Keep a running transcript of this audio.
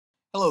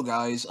Hello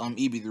guys, I'm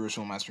EB the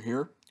Original Master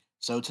here.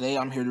 So today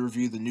I'm here to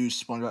review the new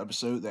SpongeBob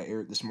episode that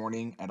aired this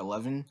morning at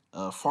 11,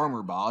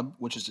 Farmer Bob,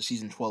 which is the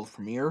season 12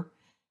 premiere.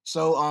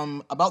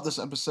 So about this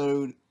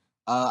episode,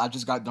 I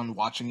just got done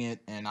watching it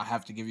and I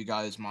have to give you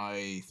guys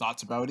my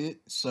thoughts about it.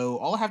 So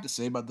all I have to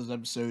say about this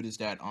episode is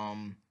that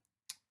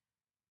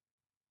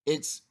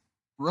it's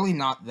really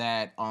not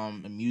that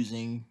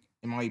amusing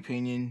in my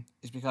opinion.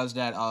 It's because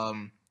that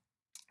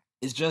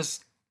it's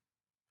just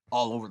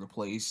all over the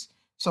place.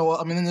 So,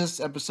 I mean, in this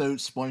episode,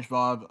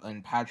 SpongeBob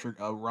and Patrick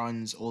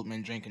runs Old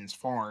Man Jenkins'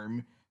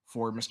 farm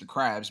for Mr.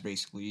 Krabs,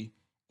 basically.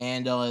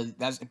 And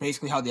that's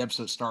basically how the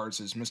episode starts: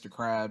 is Mr.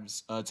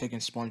 Krabs taking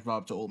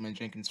SpongeBob to Old Man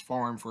Jenkins'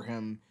 farm for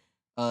him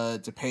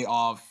to pay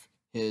off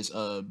his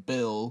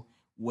bill,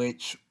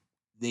 which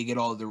they get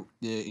all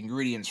the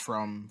ingredients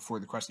from for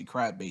the Krusty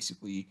Krab,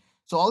 basically.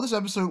 So all this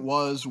episode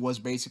was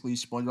basically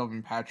SpongeBob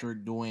and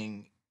Patrick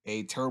doing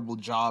a terrible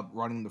job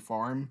running the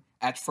farm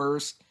at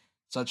first,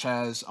 such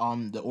as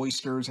the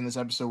oysters in this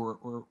episode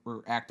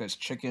were act as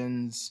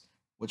chickens,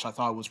 which I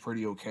thought was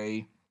pretty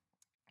okay.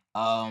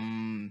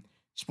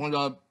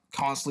 SpongeBob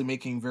constantly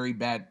making very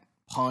bad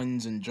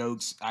puns and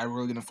jokes. I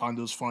really didn't find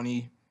those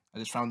funny. I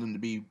just found them to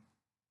be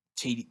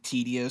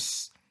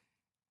tedious.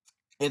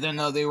 And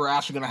then they were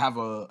actually going to have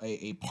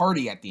a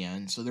party at the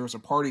end. So there was a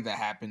party that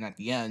happened at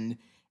the end,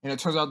 and it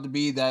turns out to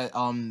be that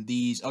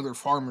these other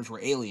farmers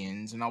were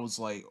aliens, and I was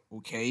like,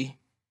 okay.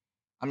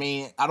 I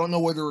mean, I don't know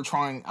whether we're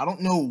trying. I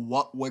don't know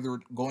what whether we're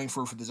going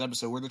for this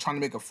episode. Whether they're trying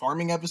to make a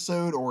farming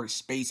episode or a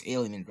space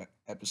alien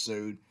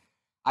episode.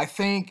 I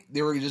think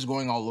they were just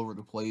going all over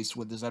the place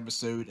with this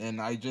episode, and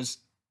I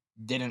just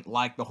didn't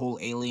like the whole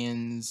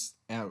aliens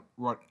and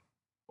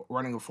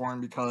running a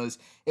farm, because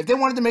if they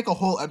wanted to make a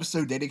whole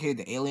episode dedicated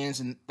to aliens,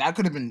 and that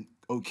could have been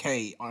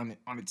okay on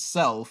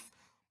itself,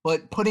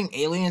 but putting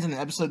aliens in an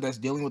episode that's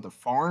dealing with a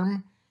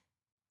farm,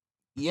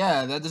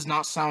 yeah, that does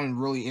not sound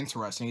really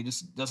interesting. It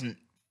just doesn't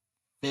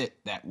fit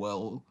that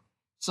well.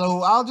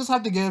 So I'll just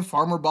have to give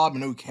Farmer Bob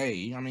an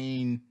okay. I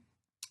mean,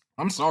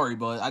 I'm sorry,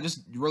 but I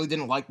just really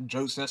didn't like the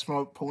jokes that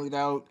Smoke pulled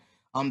out.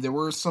 There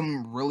were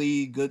some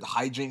really good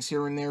hijinks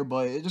here and there,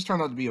 but it just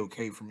turned out to be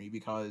okay for me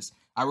because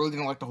I really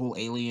didn't like the whole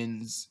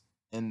aliens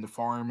and the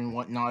farm and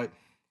whatnot.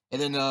 And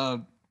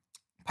then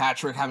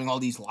Patrick having all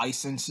these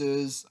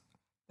licenses,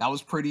 that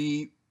was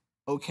pretty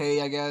okay,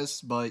 I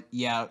guess. But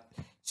yeah,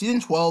 season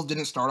 12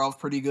 didn't start off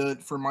pretty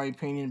good for my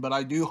opinion, but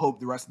I do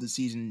hope the rest of the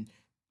season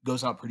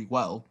goes out pretty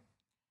well.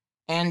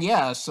 And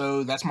yeah,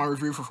 so that's my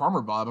review for Farmer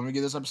Bob. I'm gonna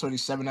give this episode a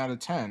 7 out of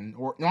 10.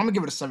 Or no, I'm gonna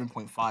give it a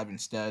 7.5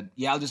 instead.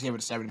 Yeah, I'll just give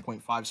it a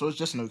 7.5. So it's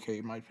just an okay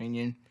in my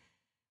opinion.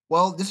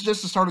 Well, this is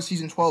just the start of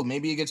season 12.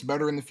 Maybe it gets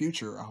better in the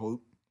future, I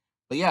hope.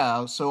 But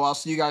yeah, so I'll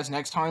see you guys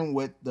next time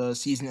with the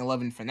season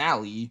 11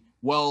 finale.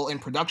 Well, in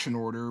production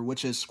order,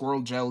 which is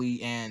Squirrel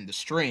Jelly and The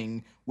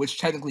String, which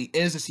technically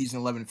is the season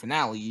 11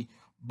 finale.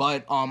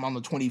 But on the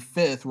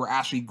 25th, we're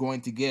actually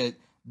going to get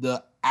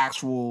the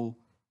actual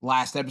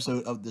last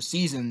episode of the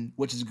season,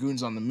 which is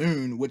Goons on the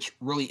Moon, which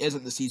really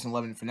isn't the season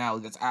 11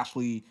 finale. That's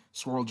actually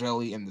Squirrel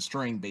Jelly and The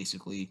String,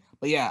 basically.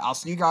 But yeah, I'll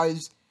see you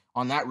guys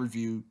on that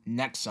review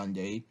next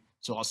Sunday.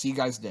 So I'll see you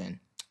guys then.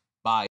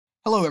 Bye.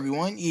 Hello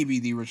everyone,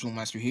 EB the Original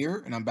Master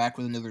here, and I'm back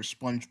with another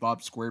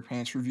SpongeBob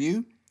SquarePants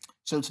review.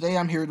 So today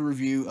I'm here to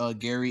review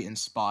Gary and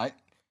Spot.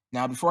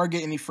 Now, before I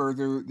get any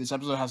further, this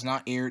episode has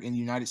not aired in the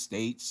United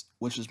States,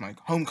 which is my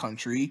home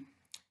country,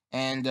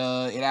 and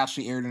it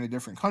actually aired in a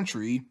different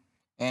country,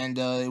 and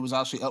it was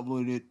actually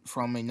uploaded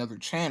from another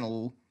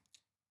channel.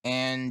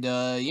 And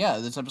yeah,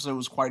 this episode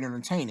was quite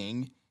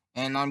entertaining.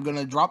 And I'm going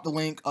to drop the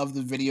link of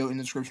the video in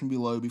the description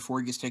below before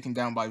it gets taken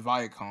down by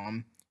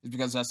Viacom, is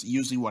because that's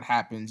usually what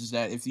happens, is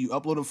that if you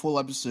upload a full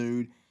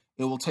episode,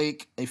 it will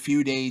take a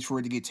few days for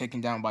it to get taken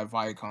down by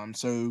Viacom.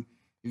 So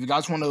if you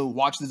guys want to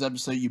watch this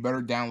episode, you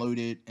better download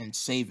it and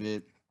save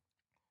it,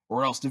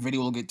 or else the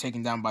video will get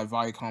taken down by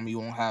Viacom. You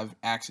won't have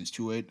access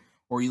to it,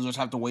 or you'll just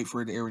have to wait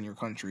for it to air in your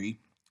country.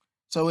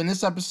 So in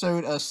this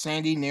episode,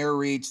 Sandy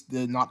narrates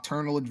the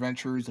nocturnal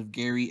adventures of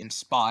Gary and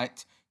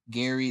Spot.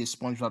 Gary is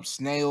SpongeBob's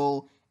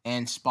snail,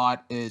 and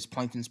Spot is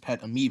Plankton's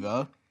pet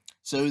amoeba.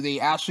 So they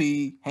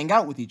actually hang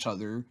out with each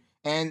other,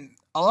 and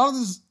a lot of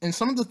this and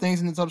some of the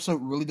things in this episode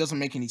really doesn't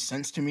make any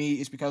sense to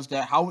me. Is because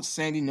that how would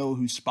Sandy know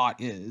who Spot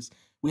is?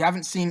 We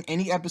haven't seen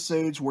any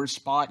episodes where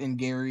Spot and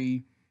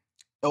Gary.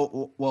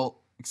 Oh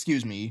well,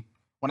 excuse me.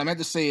 What I meant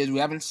to say is we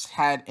haven't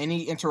had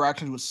any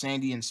interactions with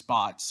Sandy and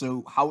Spot,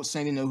 so how would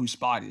Sandy know who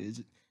Spot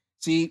is?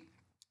 See,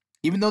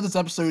 even though this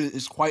episode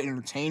is quite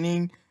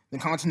entertaining, the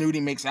continuity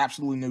makes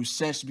absolutely no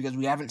sense because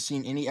we haven't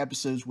seen any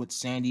episodes with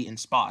Sandy and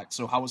Spot.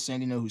 So how would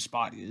Sandy know who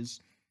Spot is?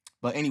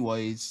 But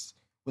anyways,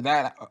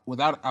 without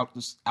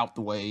out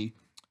the way,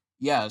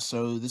 yeah.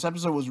 So this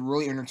episode was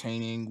really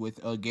entertaining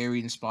with Gary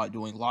and Spot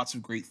doing lots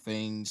of great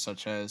things,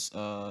 such as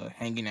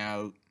hanging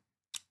out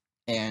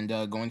and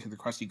going to the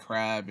Krusty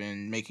Krab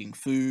and making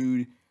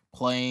food,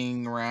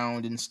 playing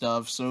around and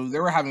stuff. So they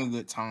were having a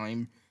good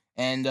time.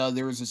 And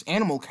there was this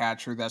animal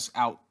catcher that's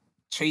out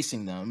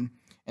chasing them.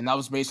 and that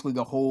was basically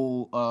the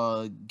whole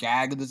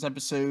gag of this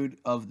episode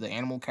of the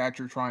animal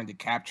catcher trying to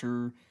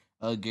capture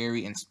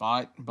Gary and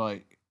Spot.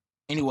 But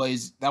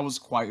anyways, that was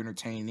quite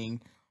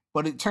entertaining.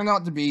 But it turned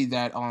out to be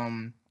that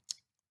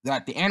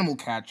the animal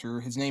catcher,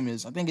 I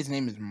think his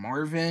name is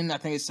Marvin. I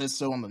think it says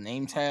so on the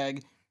name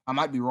tag. I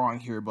might be wrong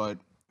here, but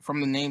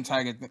from the name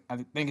tag, I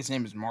think his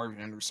name is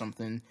Marvin or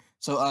something.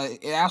 So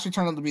it actually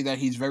turned out to be that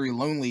he's very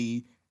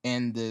lonely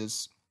in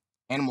this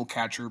animal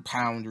catcher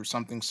pound or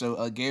something.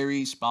 So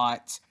Gary,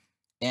 Spot,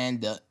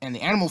 and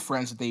the animal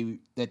friends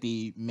that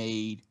they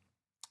made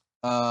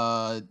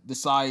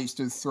decides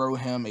to throw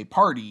him a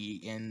party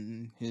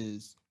in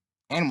his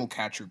animal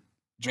catcher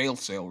jail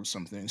cell or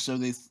something. So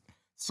they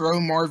throw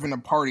Marvin a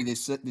party. They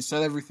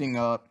set everything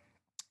up.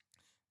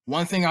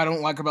 One thing I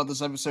don't like about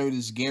this episode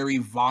is Gary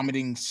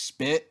vomiting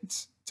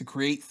spit to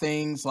create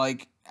things.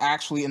 Like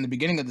actually, in the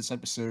beginning of this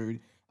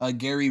episode,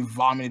 Gary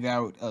vomited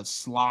out a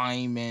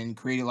slime and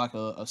created like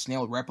a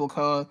snail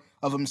replica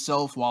of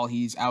himself while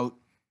he's out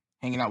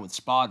hanging out with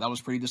Spot. That was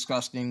pretty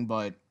disgusting,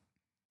 but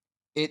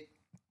it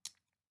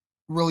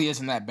really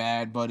isn't that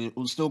bad. But it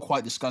was still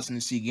quite disgusting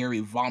to see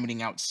Gary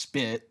vomiting out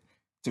spit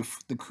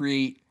to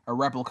create a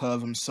replica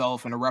of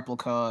himself and a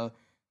replica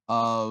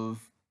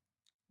of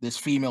this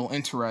female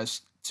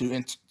interest to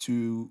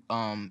entertain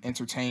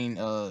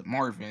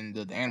Marvin,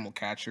 the animal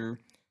catcher.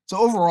 So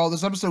overall,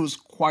 this episode was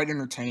quite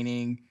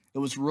entertaining. It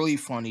was really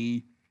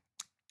funny,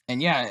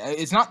 and yeah,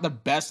 it's not the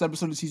best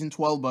episode of season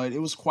 12, but it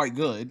was quite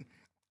good.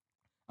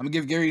 I'm gonna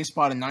give Gary and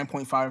Spot a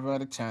 9.5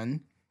 out of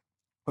 10.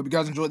 Hope you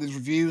guys enjoyed this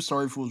review.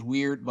 Sorry if it was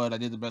weird, but I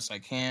did the best I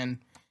can,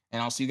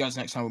 and I'll see you guys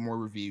next time with more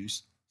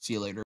reviews. See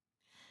you later.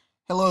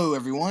 Hello,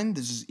 everyone.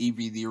 This is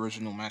Evie, the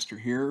original master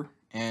here,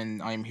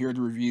 and I'm here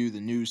to review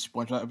the new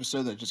SpongeBob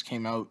episode that just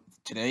came out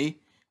today,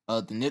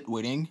 the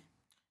Nitwitting.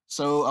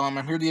 So,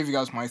 I'm here to give you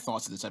guys my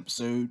thoughts of this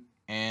episode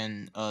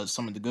and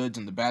some of the goods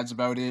and the bads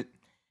about it.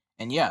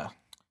 And yeah,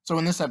 so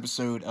in this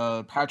episode,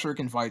 Patrick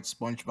invites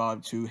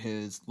SpongeBob to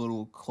his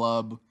little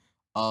club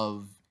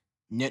of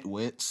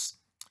nitwits,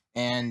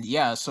 and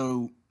yeah,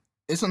 so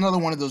it's another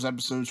one of those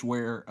episodes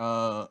where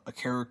a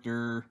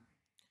character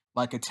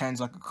like attends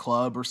like a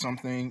club or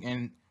something,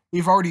 and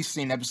we've already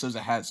seen episodes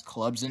that has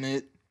clubs in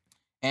it.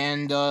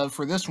 And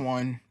for this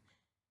one,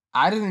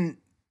 I didn't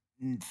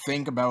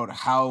think about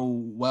how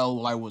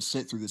well I would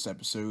sit through this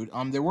episode.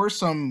 There were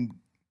some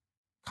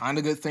kind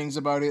of good things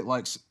about it,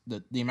 like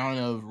the amount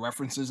of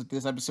references that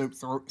this episode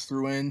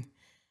threw in,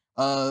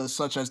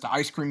 such as the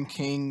Ice Cream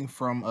King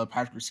from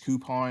Patrick's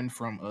Coupon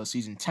from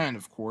season 10,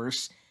 of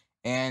course,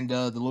 and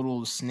the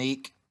little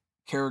snake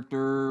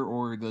character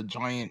or the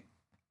giant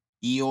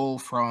eel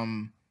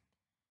from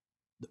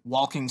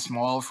Walking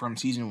Small from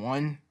season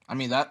 1. I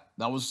mean that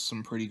was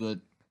some pretty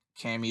good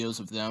cameos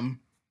of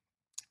them.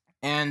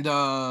 And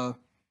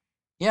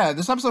yeah,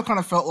 this episode kind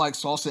of felt like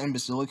Salsa and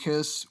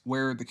Basilicus,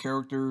 where the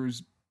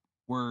characters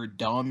were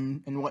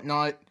dumb and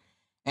whatnot.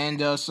 And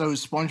so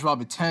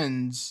SpongeBob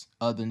attends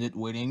the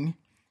Nitwitting,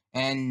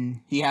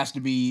 and he has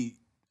to be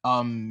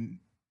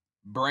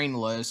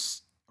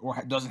brainless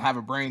or doesn't have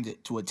a brain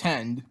to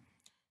attend.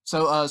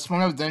 So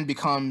SpongeBob then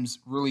becomes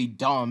really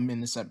dumb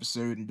in this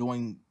episode and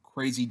doing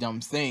crazy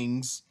dumb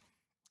things.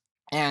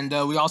 And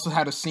we also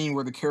had a scene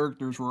where the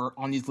characters were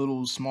on these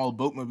little small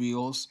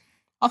boatmobiles.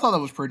 I thought that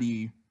was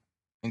pretty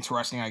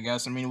interesting, I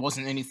guess. I mean, it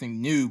wasn't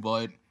anything new,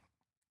 but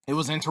it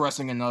was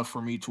interesting enough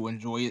for me to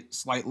enjoy it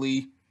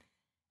slightly.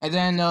 And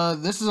then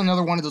this is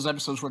another one of those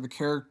episodes where the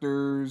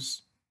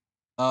characters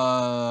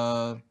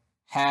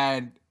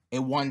had a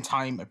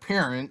one-time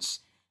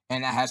appearance,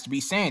 and that has to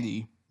be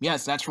Sandy.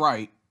 Yes, that's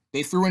right.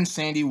 They threw in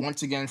Sandy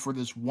once again for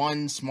this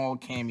one small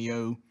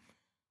cameo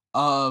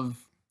of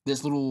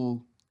this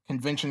little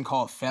convention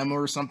called FEMA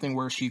or something,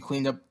 where she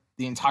cleaned up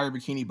the entire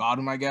Bikini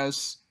Bottom, I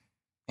guess.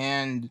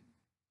 And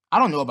I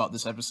don't know about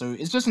this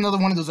episode. It's just another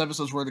one of those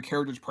episodes where the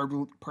characters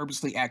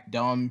purposely act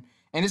dumb,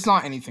 and it's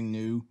not anything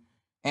new.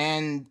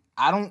 And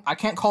I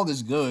can't call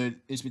this good.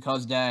 It's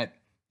because that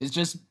it's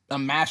just a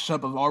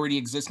mashup of already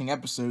existing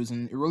episodes,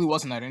 and it really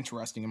wasn't that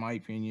interesting in my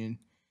opinion.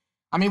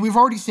 I mean, we've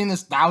already seen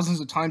this thousands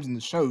of times in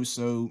the show,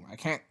 so I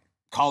can't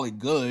call it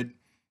good,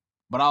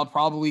 but I'll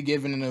probably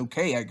give it an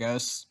okay, I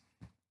guess.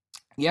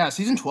 Yeah,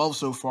 season 12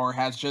 so far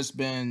has just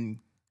been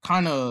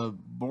kind of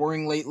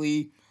boring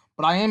lately,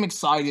 but I am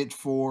excited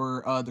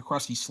for the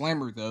Krusty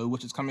Slammer though,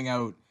 which is coming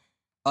out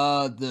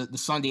the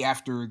Sunday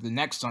after the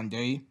next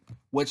Sunday,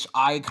 which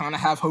I kind of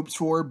have hopes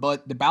for.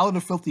 But the Ballad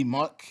of Filthy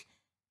Muck,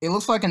 it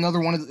looks like another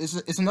one of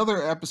it's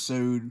another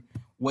episode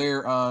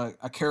where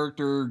a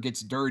character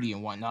gets dirty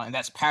and whatnot, and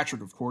that's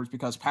Patrick, of course,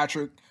 because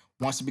Patrick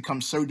wants to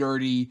become so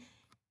dirty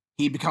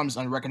he becomes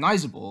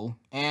unrecognizable.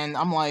 And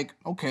I'm like,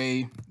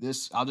 okay,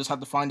 this I'll just have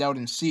to find out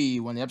and see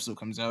when the episode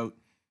comes out.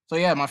 So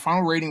yeah, my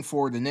final rating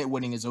for the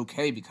Nitwitting is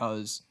okay,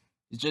 because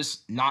it's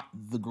just not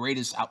the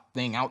greatest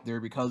thing out there,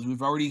 because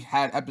we've already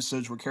had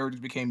episodes where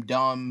characters became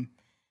dumb,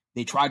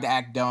 they tried to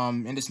act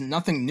dumb, and it's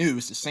nothing new.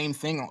 It's the same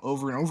thing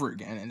over and over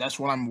again, and that's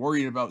what I'm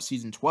worried about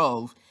season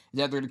 12, is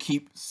that they're to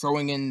keep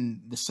throwing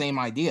in the same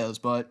ideas,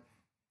 but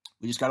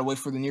we just gotta wait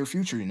for the near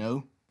future, you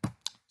know?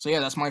 So yeah,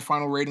 that's my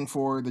final rating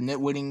for the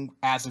Nitwitting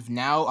as of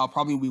now. I'll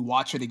probably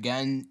rewatch it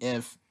again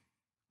if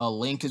a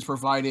link is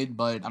provided,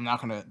 but I'm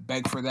not gonna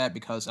beg for that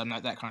because I'm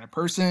not that kind of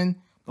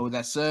person. But with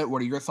that said,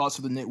 what are your thoughts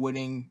of the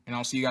Nitwitting? And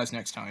I'll see you guys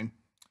next time.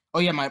 Oh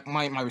yeah,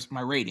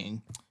 my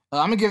rating.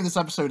 I'm gonna give this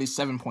episode a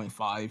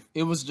 7.5.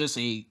 It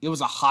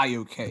was a high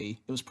okay.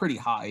 It was pretty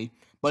high,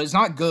 but it's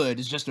not good.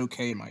 It's just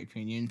okay in my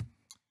opinion.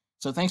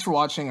 So thanks for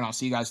watching, and I'll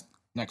see you guys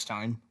next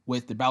time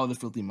with the Ballad of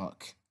Filthy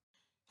Muck.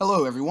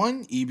 Hello,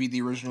 everyone. EB,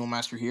 the original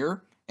master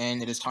here,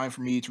 and it is time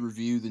for me to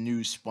review the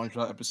new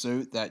SpongeBob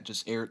episode that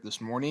just aired this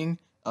morning,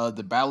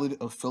 the Ballad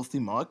of Filthy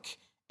Muck.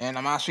 And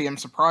I'm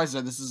surprised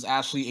that this is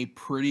actually a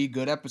pretty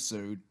good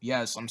episode.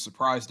 Yes, I'm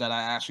surprised that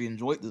I actually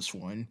enjoyed this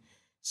one.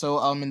 So,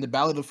 in the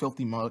Ballad of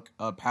Filthy Muck,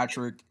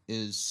 Patrick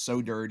is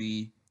so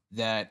dirty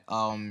that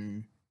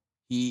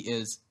he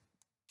is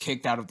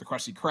kicked out of the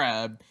Krusty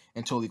Krab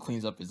until he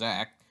cleans up his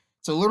act.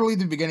 So literally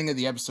the beginning of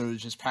the episode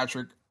is just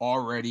Patrick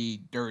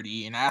already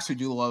dirty, and I actually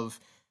do love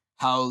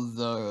how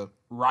the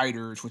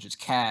writers, which is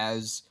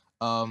Kaz,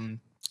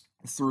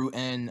 threw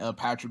in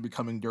Patrick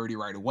becoming dirty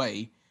right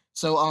away.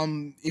 So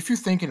if you're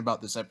thinking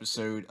about this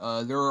episode,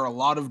 there are a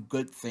lot of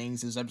good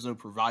things this episode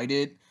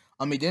provided.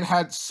 It did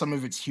have some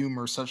of its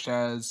humor, such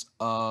as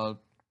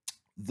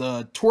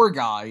the tour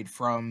guide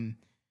from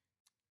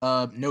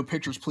No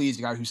Pictures Please,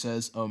 the guy who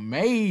says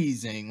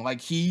amazing.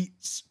 Like he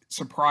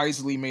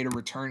surprisingly made a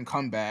return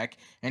comeback,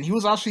 and he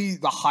was actually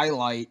the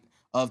highlight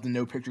of the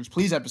No Pictures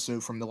Please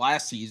episode from the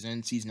last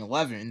season, season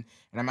 11.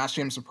 And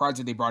I'm surprised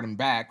that they brought him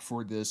back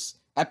for this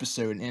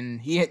episode,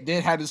 and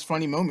did have his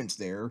funny moments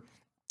there.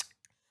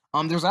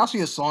 There's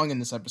actually a song in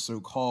this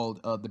episode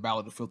called "The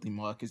Ballad of Filthy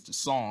Muck." It's the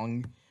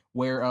song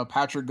where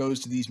Patrick goes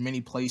to these many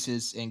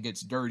places and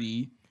gets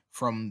dirty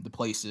from the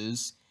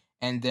places,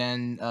 and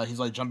then he's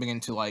like jumping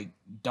into like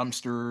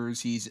dumpsters.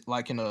 He's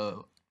like in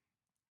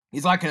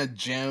a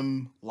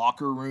gym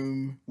locker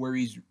room where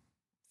he's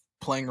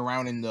playing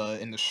around in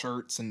the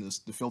shirts and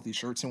the filthy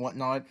shirts and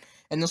whatnot.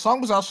 And the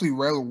song was actually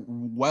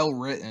well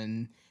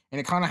written, and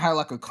it kind of had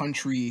like a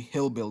country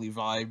hillbilly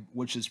vibe,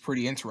 which is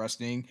pretty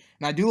interesting.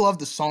 And I do love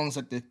the songs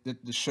that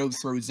the show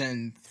throws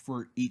in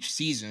for each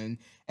season,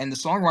 and the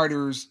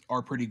songwriters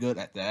are pretty good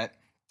at that.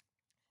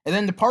 And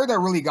then the part that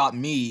really got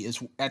me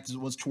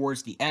was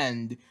towards the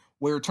end,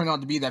 where it turned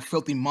out to be that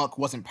Filthy Muck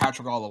wasn't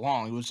Patrick all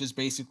along. It was just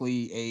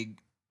basically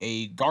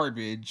a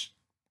garbage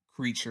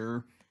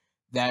creature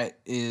that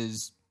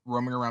is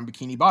roaming around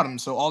Bikini Bottom.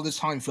 So all this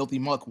time, Filthy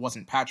Muck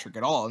wasn't Patrick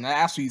at all, and that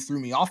actually threw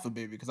me off a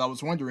bit because I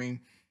was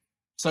wondering.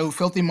 So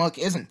Filthy Muck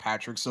isn't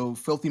Patrick. So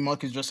Filthy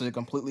Muck is just a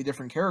completely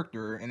different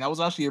character, and that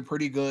was actually a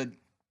pretty good.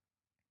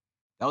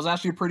 That was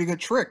actually a pretty good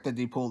trick that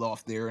they pulled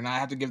off there, and I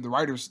have to give the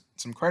writers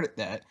some credit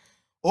that.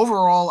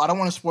 Overall, I don't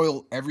want to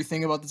spoil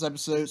everything about this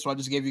episode, so I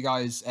just gave you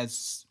guys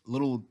as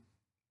little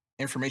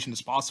information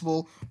as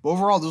possible. But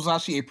overall, this was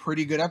actually a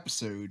pretty good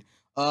episode.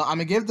 I'm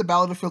gonna give the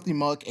Ballad of Filthy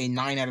Muck a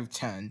 9 out of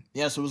 10.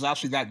 Yes, it was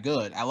actually that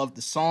good. I love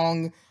the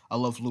song. I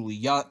love Little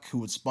Yuck, who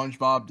was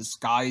SpongeBob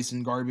disguised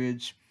in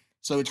garbage.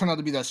 So it turned out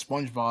to be that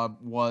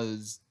SpongeBob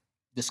was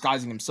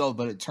disguising himself,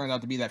 but it turned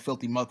out to be that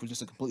Filthy Muck was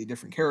just a completely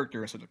different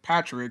character instead of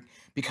Patrick,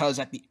 because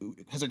it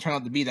turned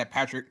out to be that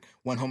Patrick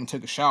went home and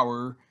took a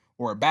shower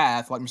or a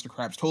bath like Mr.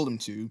 Krabs told him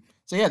to.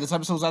 So yeah, this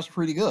episode was actually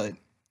pretty good.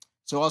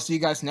 So I'll see you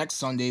guys next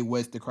Sunday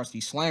with the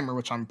Krusty Slammer,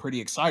 which I'm pretty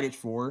excited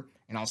for,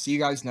 and I'll see you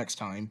guys next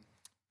time.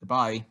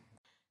 Goodbye.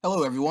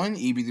 Hello everyone,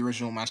 EB the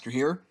Original Master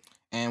here,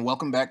 and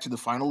welcome back to the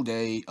final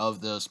day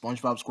of the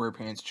SpongeBob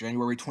SquarePants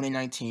January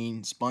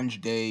 2019 Sponge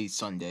Day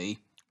Sunday,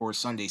 or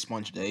Sunday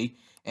Sponge Day,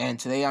 and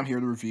today I'm here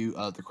to review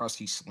the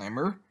Krusty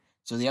Slammer.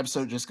 So the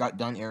episode just got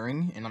done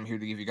airing, and I'm here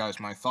to give you guys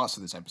my thoughts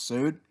of this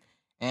episode.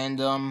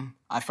 And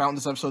I found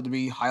this episode to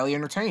be highly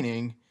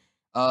entertaining.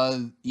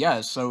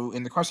 Yeah, so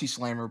in the Krusty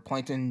Slammer,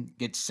 Plankton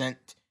gets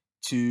sent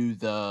to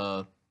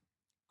the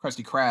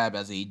Krusty Krab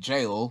as a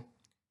jail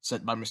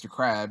set by Mr.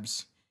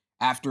 Krabs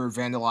after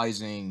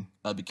vandalizing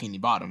Bikini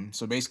Bottom.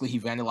 So basically, he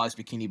vandalized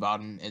Bikini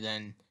Bottom, and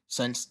then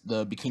since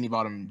the Bikini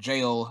Bottom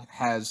jail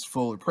has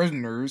full of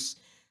prisoners,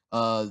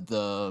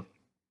 the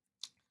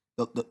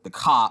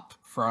cop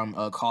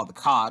from called the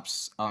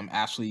Cops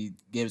actually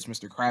gives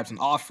Mr. Krabs an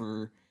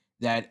offer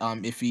that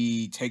if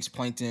he takes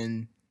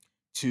Plankton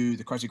to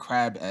the Krusty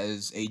Krab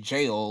as a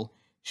jail,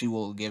 she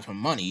will give him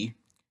money.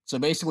 So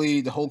basically,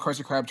 the whole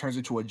Krusty Krab turns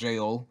into a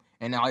jail.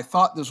 And I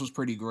thought this was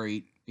pretty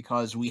great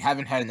because we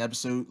haven't had an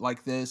episode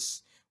like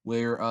this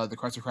where the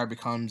Krusty Krab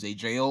becomes a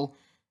jail.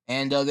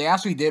 And they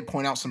actually did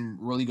point out some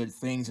really good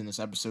things in this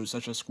episode,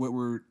 such as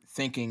Squidward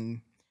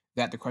thinking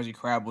that the Krusty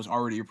Krab was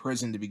already a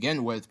prison to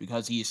begin with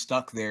because he is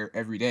stuck there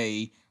every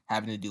day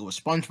having to deal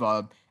with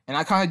SpongeBob. And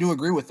I kind of do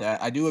agree with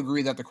that. I do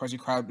agree that the Krusty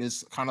Krab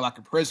is kind of like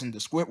a prison to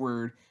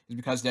Squidward, is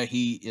because that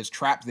he is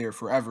trapped there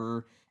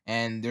forever,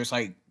 and there's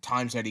like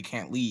times that he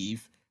can't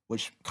leave,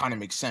 which kind of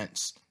makes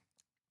sense.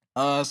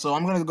 So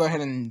I'm gonna go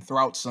ahead and throw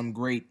out some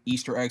great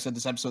Easter eggs that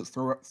this episode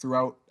threw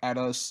out at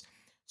us,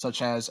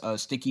 such as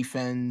Sticky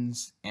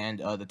Fins and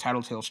the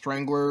Tattletale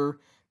Strangler,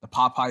 the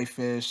Popeye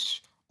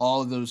fish,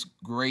 all of those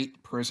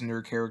great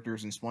prisoner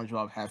characters in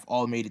SpongeBob have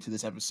all made it to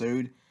this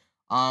episode.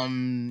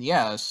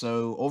 Yeah,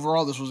 so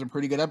overall this was a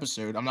pretty good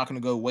episode. I'm not gonna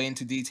go way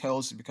into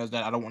details because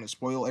that I don't want to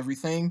spoil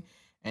everything.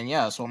 And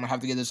yeah, so I'm gonna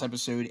have to give this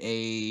episode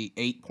a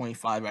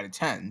 8.5 out of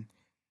 10.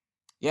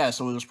 Yeah,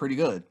 so it was pretty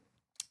good.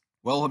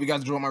 Well, hope you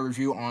guys enjoyed my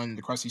review on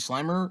the Krusty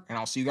Slimer, and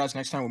I'll see you guys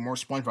next time with more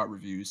SpongeBob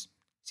reviews.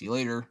 See you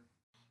later.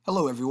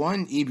 Hello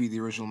everyone, Evie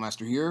the Original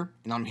Master here,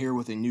 and I'm here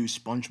with a new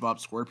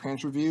SpongeBob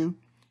SquarePants review.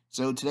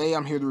 So today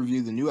I'm here to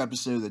review the new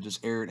episode that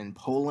just aired in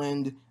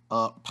Poland,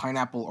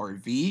 Pineapple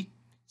RV.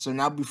 So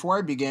now before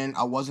I begin,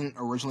 I wasn't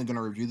originally going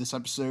to review this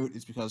episode.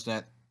 It's because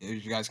that,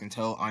 as you guys can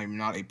tell, I'm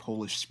not a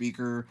Polish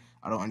speaker.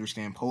 I don't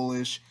understand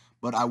Polish,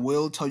 but I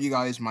will tell you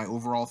guys my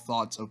overall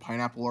thoughts of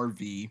Pineapple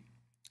RV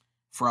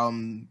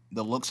from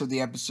the looks of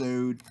the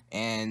episode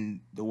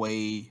and the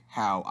way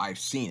how I've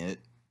seen it.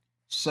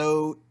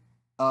 So,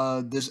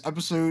 this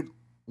episode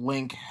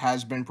link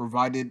has been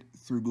provided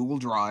through Google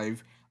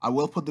Drive. I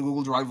will put the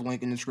Google Drive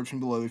link in the description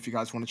below if you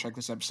guys want to check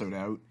this episode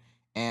out.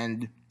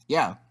 And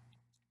yeah,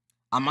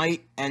 I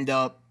might end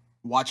up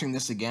watching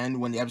this again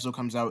when the episode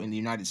comes out in the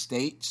United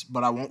States,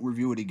 but I won't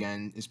review it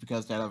again. It's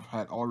because that I've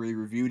had already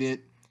reviewed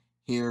it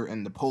here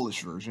in the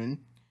Polish version.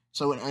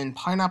 So in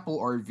Pineapple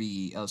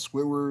RV,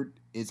 Squidward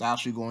is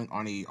actually going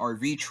on a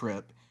RV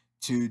trip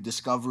to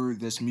discover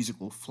this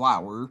musical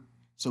flower.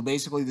 So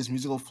basically, this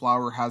musical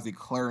flower has a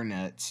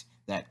clarinet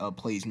that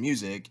plays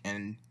music,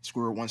 and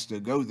Squidward wants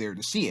to go there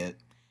to see it.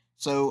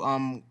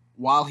 So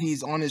while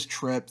he's on his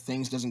trip,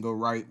 things doesn't go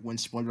right when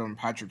SpongeBob and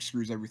Patrick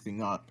screws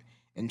everything up.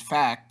 In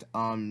fact,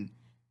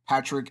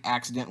 Patrick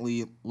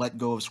accidentally let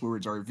go of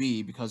Squidward's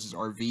RV because his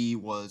RV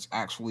was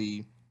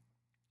actually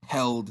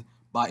held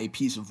by a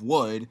piece of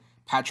wood.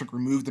 Patrick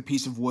removed the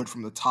piece of wood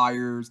from the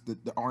tires. The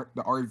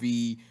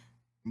RV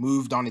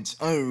moved on its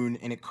own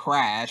and it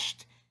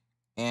crashed.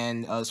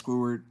 And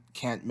Squidward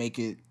can't make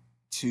it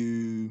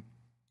to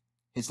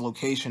his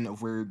location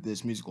of where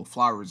this musical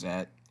flower is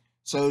at.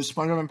 So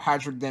SpongeBob and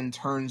Patrick then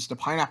turns the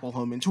pineapple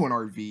home into an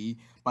RV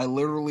by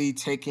literally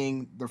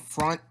taking the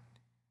front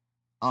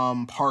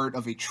part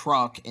of a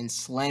truck and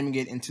slamming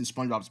it into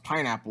SpongeBob's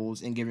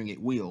pineapples and giving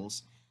it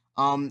wheels.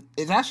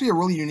 It's actually a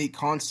really unique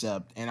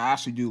concept, and I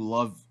actually do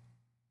love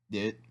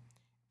it.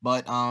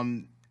 But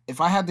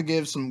if I had to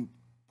give some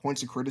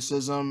points of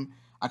criticism,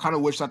 I kind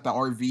of wish that the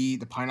RV,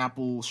 the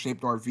pineapple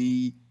shaped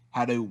RV,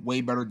 had a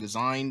way better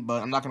design.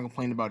 But I'm not going to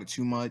complain about it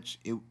too much.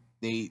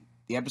 The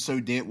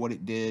episode did what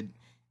it did,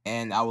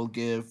 and I will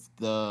give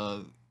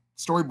the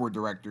storyboard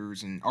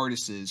directors and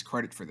artists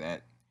credit for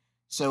that.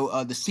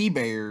 So the sea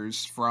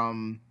bears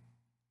from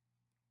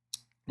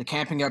the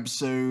camping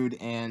episode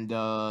and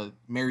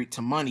Married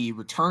to Money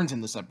returns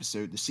in this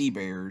episode. The sea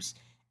bears,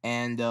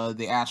 and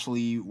they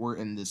actually were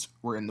in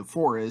the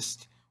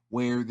forest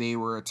where they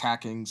were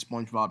attacking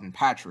SpongeBob and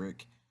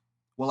Patrick.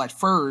 Well, at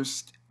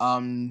first,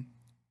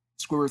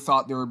 Squidward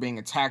thought they were being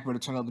attacked, but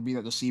it turned out to be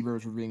that the sea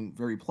bears were being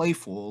very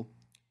playful.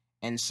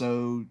 And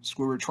so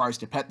Squidward tries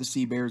to pet the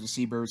sea bears. The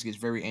sea bears gets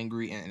very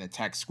angry and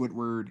attacks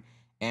Squidward.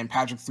 And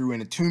Patrick threw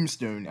in a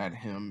tombstone at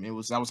him.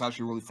 That was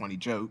actually a really funny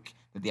joke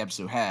that the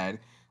episode had.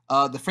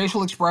 The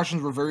facial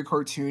expressions were very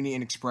cartoony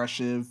and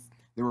expressive.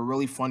 There were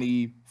really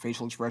funny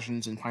facial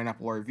expressions in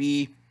Pineapple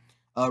RV.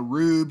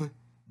 Rube,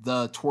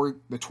 the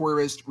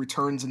tourist,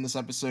 returns in this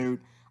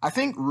episode. I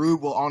think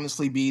Rube will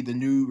honestly be the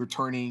new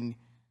returning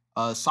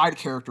side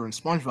character in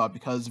SpongeBob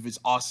because of his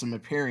awesome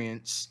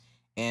appearance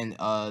and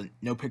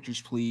No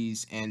Pictures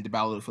Please and The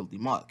Ballad of Filthy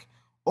Muck.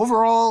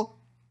 Overall,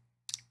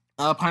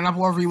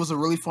 Pineapple RV was a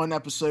really fun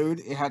episode.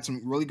 It had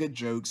some really good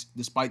jokes,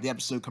 despite the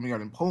episode coming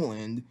out in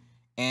Poland,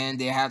 and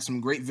they had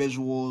some great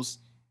visuals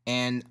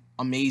and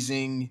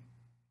amazing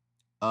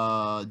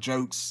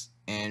jokes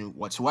and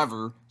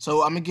whatsoever.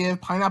 So I'm gonna give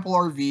Pineapple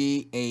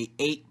RV a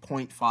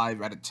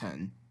 8.5 out of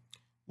 10.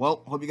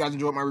 Well, hope you guys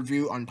enjoyed my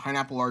review on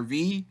Pineapple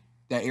RV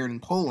that aired in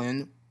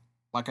Poland.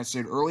 Like I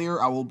said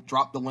earlier, I will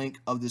drop the link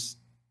of this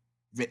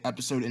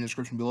episode in the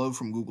description below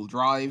from Google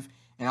Drive.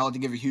 And I'd like to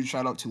give a huge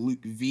shout out to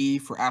Luke V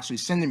for actually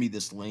sending me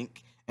this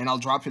link. And I'll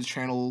drop his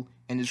channel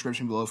in the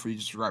description below for you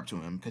to subscribe to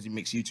him because he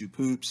makes YouTube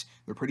poops.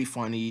 They're pretty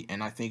funny,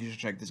 and I think you should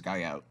check this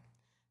guy out.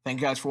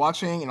 Thank you guys for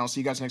watching, and I'll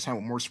see you guys next time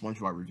with more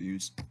SpongeBob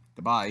reviews.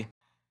 Goodbye.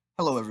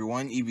 Hello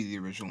everyone, Evie the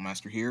Original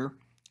Master here,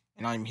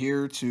 and I'm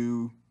here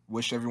to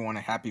wish everyone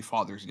a happy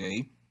Father's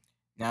Day.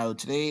 Now,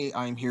 today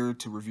I'm here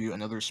to review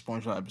another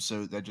SpongeBob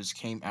episode that just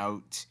came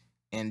out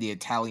in the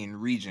Italian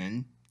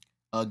region,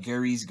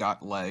 Gary's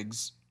Got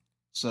Legs.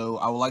 So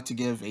I would like to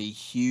give a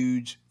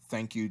huge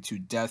thank you to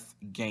Death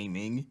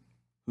Gaming,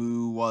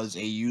 who was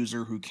a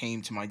user who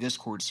came to my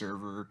Discord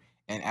server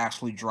and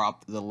actually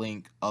dropped the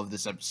link of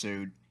this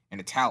episode in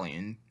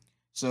Italian.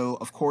 So,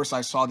 of course, I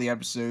saw the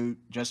episode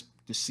just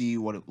to see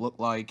what it looked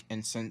like,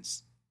 and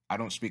since I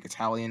don't speak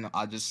Italian,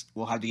 I just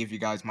will have to give you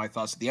guys my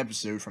thoughts of the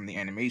episode from the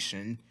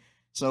animation.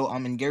 So,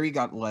 in Gary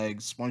Got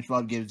Legs,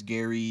 SpongeBob gives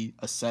Gary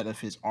a set of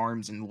his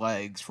arms and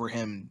legs for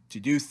him to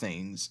do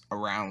things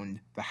around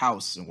the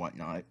house and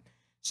whatnot.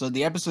 So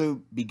the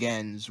episode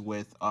begins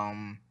with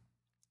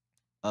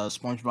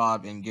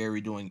SpongeBob and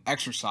Gary doing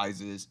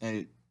exercises, and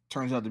it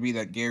turns out to be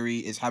that Gary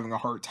is having a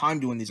hard time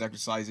doing these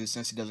exercises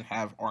since he doesn't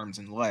have arms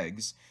and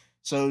legs.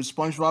 So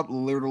SpongeBob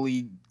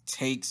literally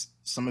takes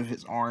some of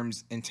his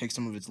arms and takes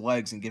some of his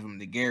legs and give them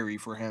to Gary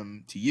for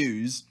him to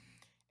use.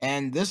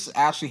 And this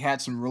actually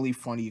had some really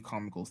funny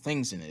comical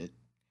things in it,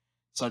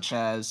 such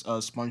as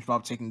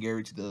SpongeBob taking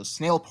Gary to the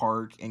snail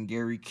park and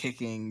Gary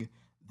kicking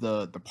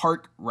the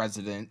park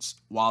residents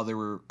while they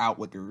were out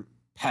with their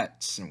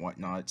pets and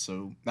whatnot.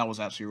 So that was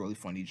actually a really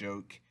funny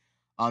joke.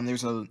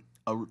 There's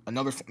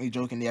another funny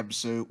joke in the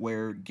episode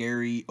where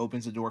Gary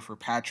opens the door for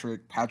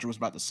Patrick. Patrick was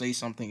about to say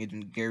something, and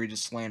then Gary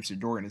just slams the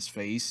door in his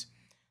face.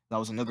 That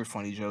was another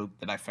funny joke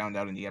that I found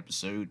out in the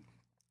episode.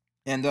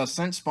 And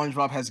since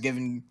SpongeBob has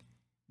given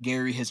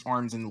Gary his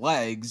arms and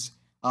legs,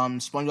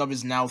 SpongeBob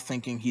is now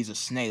thinking he's a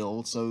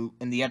snail. So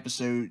in the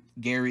episode,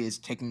 Gary is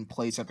taking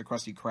place at the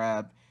Krusty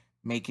Krab,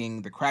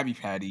 making the Krabby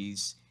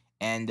Patties,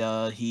 and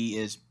he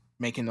is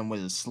making them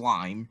with his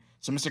slime.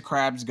 So Mr.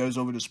 Krabs goes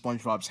over to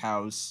SpongeBob's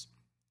house,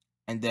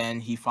 and then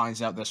he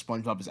finds out that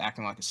SpongeBob is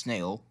acting like a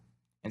snail.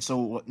 And so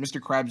what Mr.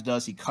 Krabs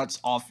does, he cuts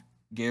off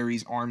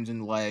Gary's arms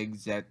and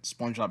legs that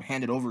SpongeBob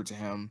handed over to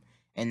him,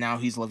 and now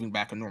he's living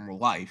back a normal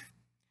life.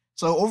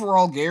 So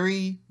overall,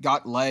 Gary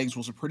Got Legs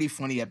was a pretty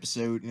funny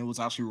episode, and it was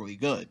actually really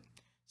good.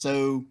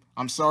 So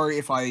I'm sorry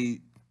if I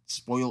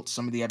spoiled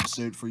some of the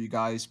episode for you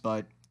guys,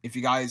 but if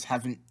you guys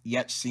haven't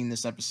yet seen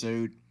this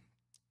episode,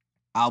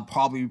 I'll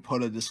probably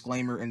put a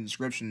disclaimer in the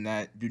description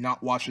that do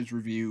not watch this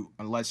review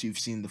unless you've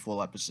seen the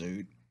full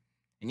episode.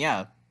 And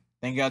yeah,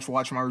 thank you guys for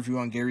watching my review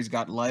on Gary's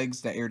Got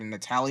Legs that aired in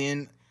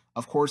Italian.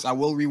 Of course, I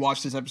will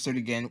rewatch this episode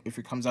again if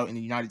it comes out in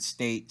the United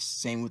States,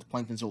 same with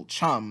Plankton's Old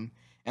Chum.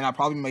 And I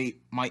probably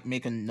might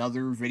make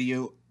another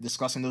video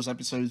discussing those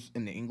episodes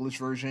in the English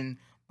version,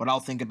 but I'll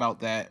think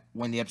about that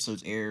when the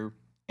episodes air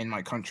in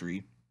my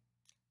country.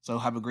 So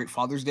have a great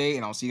Father's Day,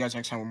 and I'll see you guys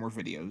next time with more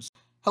videos.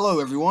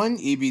 Hello everyone,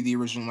 EB the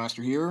Original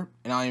Master here,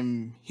 and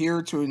I'm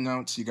here to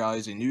announce you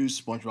guys a new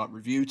SpongeBob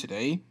review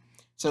today.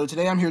 So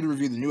today I'm here to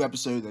review the new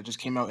episode that just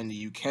came out in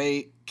the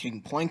UK, King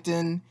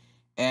Plankton,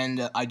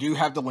 and I do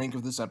have the link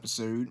of this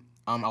episode.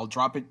 I'll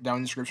drop it down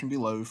in the description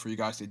below for you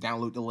guys to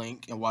download the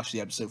link and watch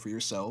the episode for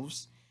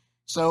yourselves.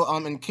 So,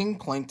 in King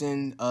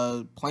Plankton,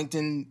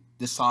 Plankton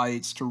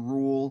decides to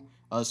rule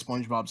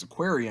SpongeBob's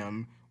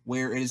aquarium,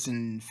 where it is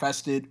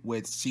infested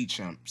with sea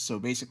chimps. So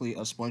basically,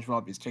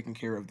 SpongeBob is taking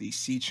care of the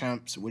sea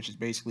chimps, which is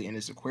basically in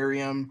his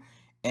aquarium,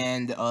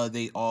 and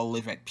they all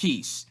live at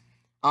peace.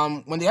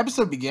 When the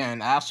episode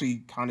began, I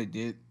actually kind of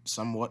did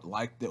somewhat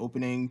like the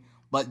opening,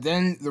 but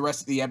then the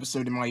rest of the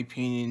episode, in my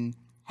opinion,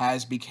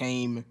 has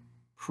became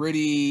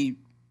pretty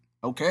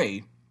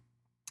okay.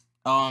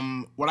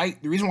 The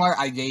reason why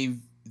I gave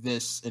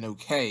this an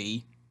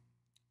okay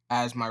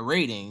as my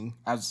rating,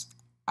 as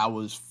I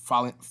was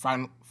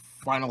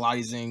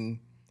finalizing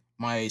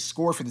my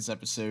score for this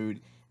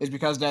episode, is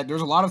because that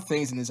there's a lot of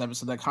things in this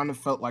episode that kind of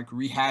felt like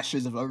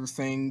rehashes of other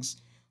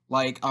things.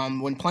 Like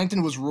when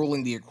Plankton was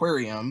ruling the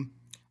aquarium,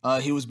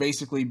 he was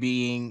basically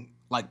being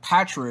like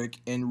Patrick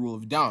in Rule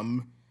of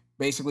Dumb.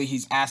 Basically,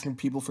 he's asking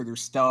people for their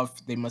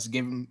stuff. They must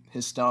give him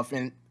his stuff,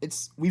 and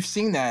we've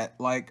seen that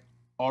like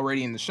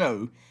already in the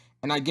show.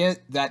 And I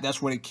get that that's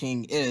what a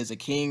king is. A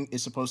king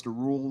is supposed to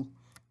rule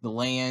the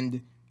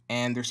land,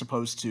 and they're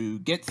supposed to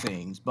get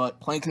things. But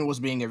Plankton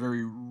was being a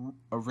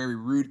very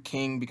rude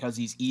king because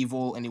he's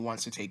evil and he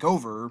wants to take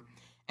over.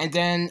 And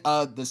then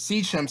the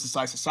sea chimps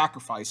decides to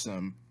sacrifice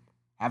him.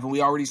 Haven't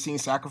we already seen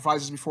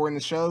sacrifices before in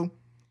the show?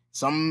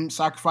 Some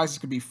sacrifices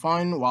could be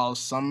fun, while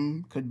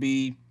some could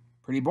be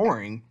pretty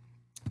boring.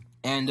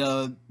 And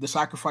the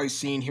sacrifice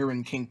scene here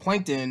in King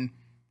Plankton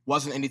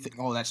wasn't anything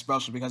all that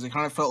special because it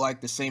kind of felt like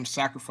the same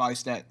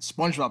sacrifice that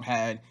SpongeBob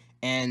had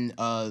in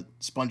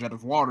Sponge Out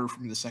of Water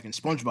from the second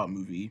SpongeBob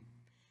movie.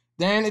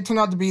 Then it turned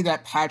out to be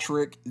that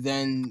Patrick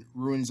then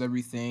ruins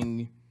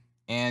everything,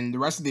 and the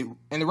rest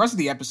of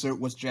the episode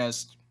was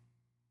just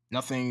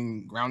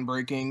nothing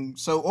groundbreaking.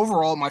 So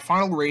overall, my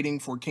final rating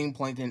for King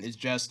Plankton is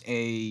just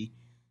a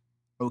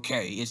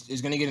okay.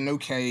 It's gonna get an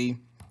okay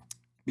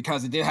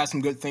because it did have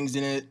some good things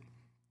in it,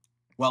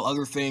 while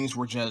other things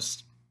were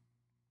just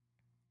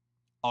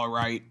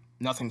alright,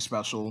 nothing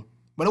special.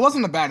 But it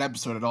wasn't a bad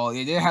episode at all.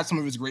 It did have some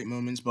of its great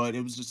moments, but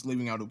it was just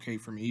leaving out okay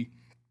for me.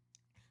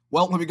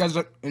 Well, hope you guys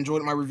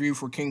enjoyed my review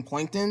for King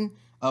Plankton.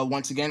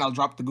 Once again, I'll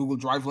drop the Google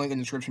Drive link in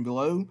the description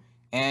below,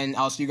 and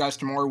I'll see you guys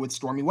tomorrow with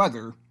stormy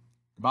weather.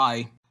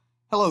 Goodbye.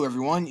 Hello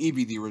everyone,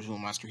 EB the Original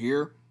Master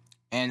here,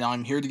 and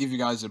I'm here to give you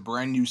guys a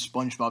brand new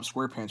SpongeBob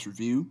SquarePants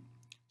review.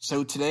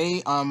 So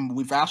today,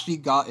 we've actually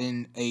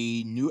gotten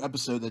a new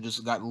episode that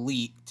just got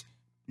leaked.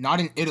 Not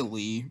in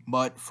Italy,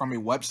 but from a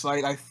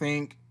website, I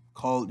think,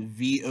 called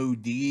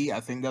VOD.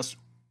 I think that's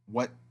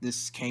what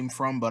this came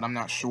from, but I'm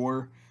not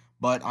sure.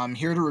 But I'm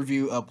here to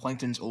review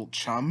Plankton's Old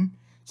Chum.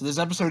 So this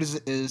episode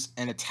is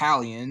in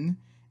Italian,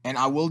 and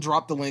I will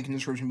drop the link in the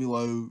description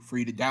below for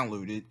you to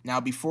download it.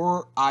 Now,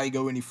 before I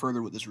go any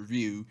further with this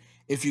review,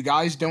 if you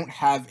guys don't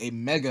have a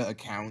Mega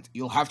account,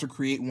 you'll have to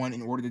create one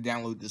in order to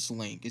download this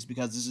link. It's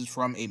because this is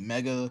from a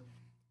Mega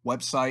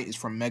website is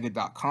from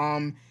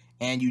mega.com,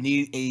 and you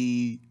need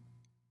a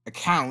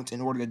account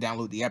in order to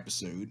download the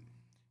episode.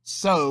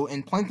 So,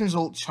 in Plankton's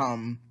Old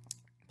Chum,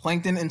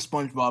 Plankton and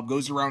SpongeBob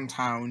goes around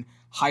town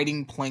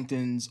hiding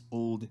Plankton's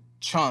old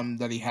chum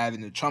that he had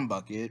in the chum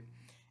bucket.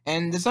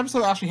 And this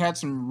episode actually had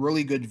some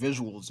really good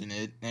visuals in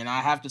it, and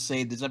I have to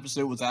say this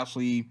episode was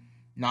actually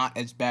not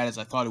as bad as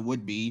I thought it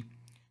would be.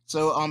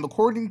 So,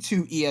 according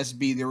to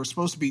ESB, there were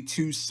supposed to be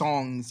two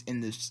songs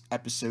in this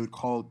episode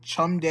called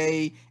Chum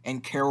Day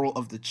and Carol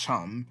of the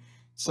Chum.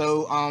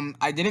 So,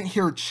 I didn't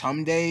hear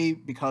Chum Day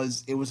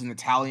because it was in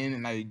Italian,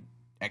 and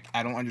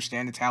I don't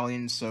understand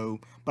Italian. So,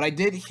 but I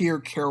did hear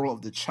Carol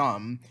of the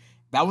Chum.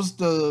 That was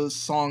the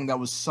song that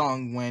was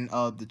sung when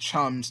the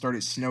chum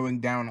started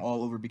snowing down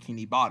all over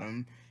Bikini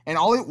Bottom, and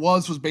all it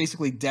was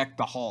basically Deck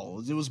the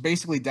Halls. It was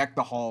basically Deck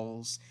the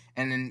Halls,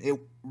 and then it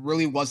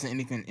really wasn't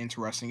anything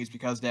interesting. It's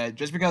because that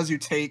just because you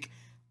take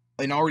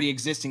an already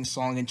existing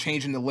song and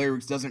changing the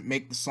lyrics doesn't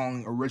make the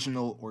song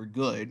original or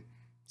good.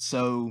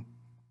 So,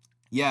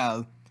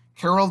 yeah,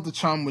 Carol of the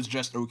Chum was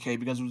just okay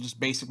because it was just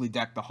basically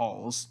Deck the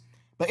Halls.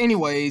 But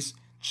anyways,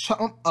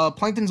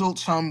 Plankton's Old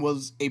Chum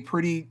was a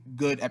pretty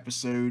good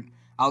episode.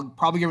 I'll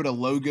probably give it a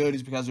low good,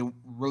 is because it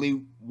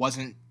really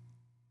wasn't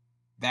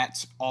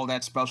all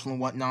that special and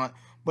whatnot,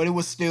 but it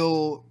was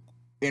still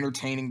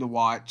entertaining to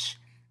watch,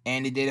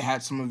 and it did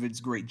have some of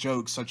its great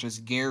jokes, such as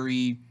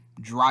Gary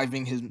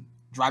driving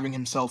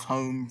himself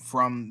home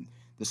from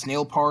the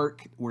snail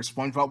park where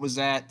SpongeBob was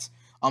at.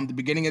 The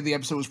beginning of the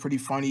episode was pretty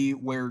funny,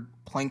 where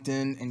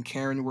Plankton and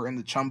Karen were in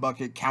the chum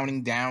bucket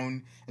counting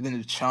down, and then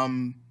the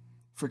chum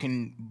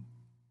freaking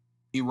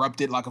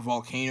erupted like a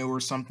volcano or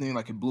something,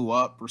 like it blew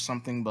up or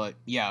something. But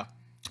yeah,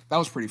 that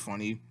was pretty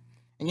funny.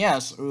 And yeah,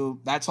 so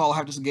that's all I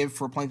have to give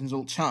for Plankton's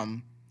Old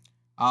Chum.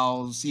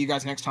 I'll see you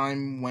guys next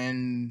time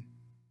when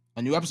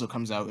a new episode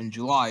comes out in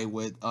July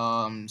with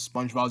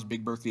SpongeBob's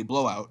Big Birthday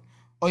Blowout.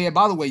 Oh yeah,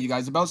 by the way, you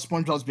guys, about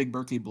SpongeBob's Big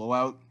Birthday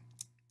Blowout,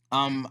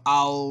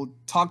 I'll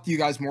talk to you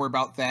guys more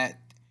about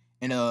that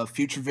in a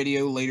future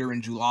video later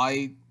in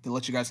July to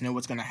let you guys know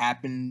what's going to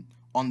happen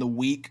on the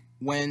week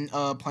when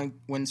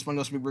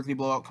SpongeBob's Big Birthday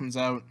Blowout comes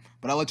out.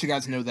 But I'll let you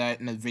guys know that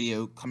in a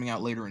video coming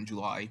out later in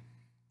July.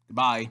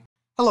 Goodbye.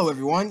 Hello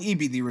everyone, EB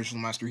the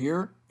Original Master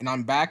here, and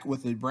I'm back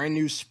with a brand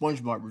new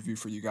SpongeBob review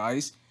for you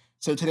guys.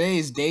 So today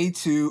is day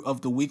 2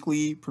 of the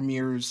weekly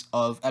premieres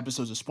of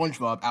episodes of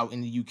SpongeBob out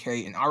in the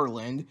UK and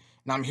Ireland,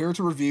 and I'm here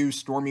to review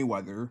Stormy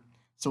Weather.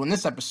 So in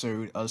this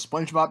episode,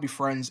 SpongeBob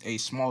befriends a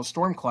small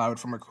storm cloud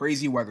from a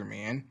crazy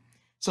weatherman.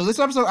 So this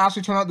episode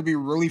actually turned out to be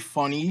really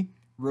funny,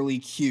 really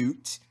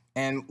cute,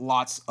 and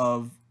lots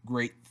of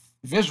great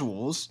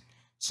visuals.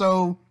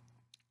 So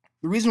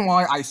the reason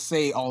why I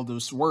say all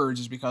those words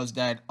is because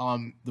that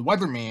the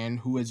weatherman,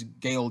 who is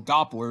Gail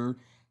Doppler,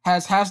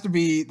 has to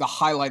be the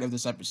highlight of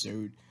this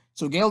episode.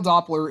 So Gail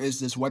Doppler is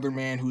this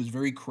weatherman who is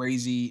very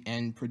crazy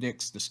and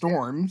predicts the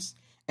storms.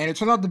 And it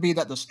turned out to be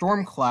that the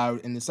storm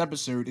cloud in this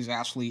episode is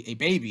actually a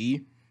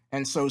baby,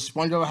 and so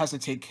SpongeBob has to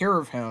take care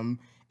of him.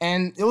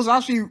 And it was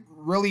actually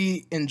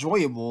really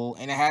enjoyable,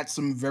 and it had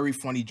some very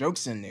funny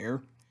jokes in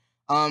there.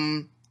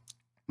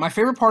 My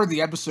favorite part of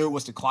the episode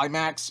was the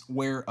climax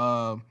where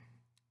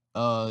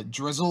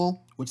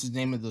Drizzle, which is the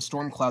name of the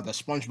storm cloud that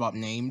SpongeBob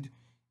named,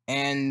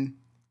 and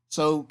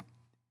so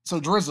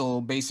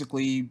Drizzle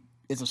basically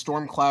is a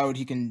storm cloud.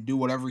 He can do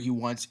whatever he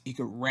wants. He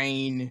could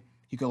rain,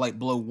 he could like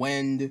blow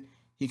wind,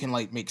 he can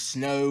like make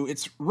snow.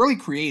 It's really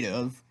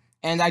creative,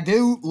 and I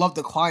do love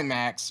the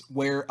climax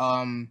where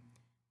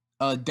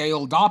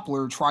Dale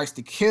Doppler tries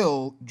to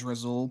kill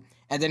Drizzle,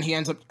 and then he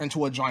ends up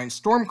into a giant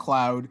storm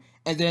cloud,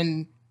 and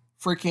then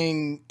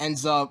freaking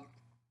ends up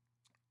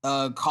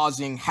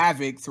causing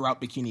havoc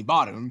throughout Bikini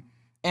Bottom.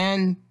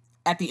 And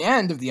at the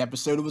end of the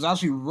episode, it was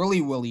actually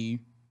really, really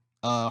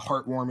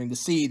heartwarming to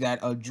see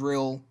that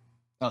Drizzle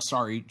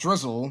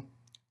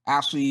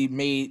actually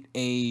made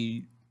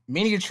a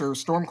miniature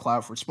storm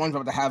cloud for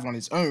SpongeBob to have on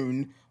his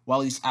own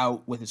while he's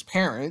out with his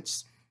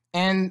parents.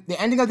 And the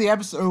ending of the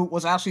episode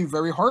was actually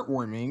very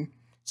heartwarming.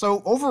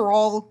 So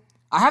overall,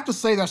 I have to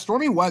say that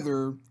Stormy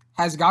Weather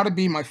has got to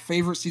be my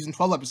favorite season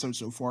 12 episode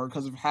so far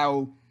because of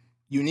how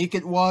unique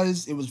it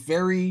was. It was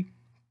very,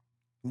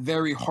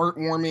 very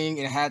heartwarming.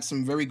 It had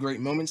some very great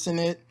moments in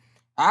it.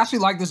 I actually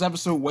like this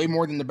episode way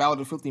more than The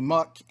Ballad of Filthy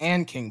Muck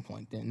and King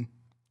Plankton.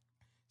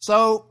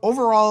 So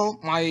overall,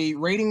 my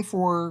rating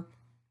for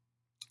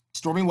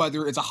Stormy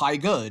Weather is a high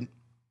good.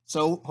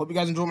 So hope you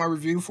guys enjoyed my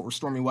review for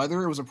Stormy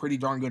Weather. It was a pretty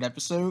darn good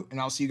episode,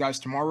 and I'll see you guys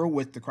tomorrow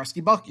with the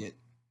Krusty Bucket.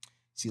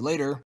 See you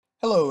later.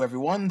 Hello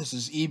everyone, this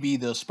is EB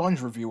the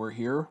Sponge Reviewer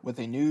here with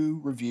a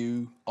new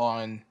review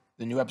on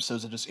the new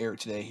episodes that just aired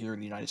today here in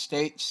the United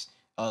States,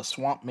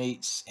 Swamp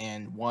Mates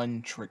and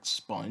One Trick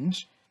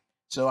Sponge.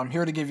 So I'm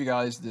here to give you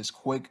guys this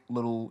quick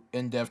little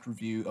in-depth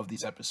review of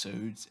these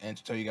episodes and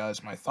to tell you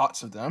guys my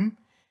thoughts of them.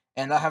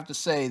 And I have to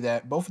say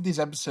that both of these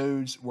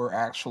episodes were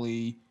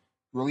actually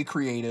really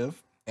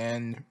creative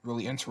and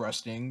really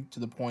interesting to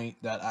the point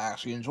that I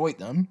actually enjoyed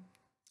them.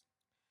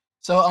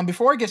 So,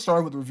 before I get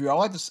started with the review, I'd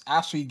like to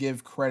actually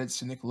give credits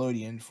to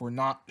Nickelodeon for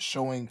not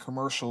showing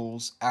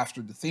commercials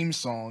after the theme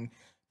song,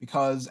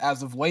 because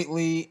as of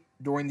lately,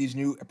 during these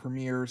new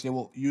premieres, they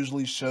will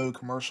usually show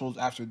commercials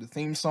after the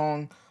theme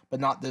song,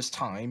 but not this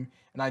time.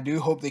 And I do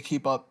hope they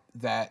keep up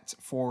that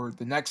for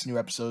the next new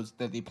episodes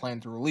that they plan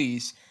to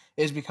release,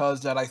 is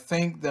because that I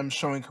think them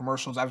showing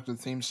commercials after the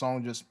theme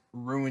song just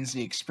ruins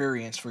the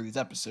experience for these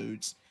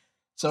episodes.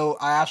 So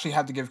I actually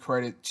have to give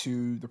credit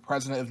to the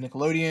president of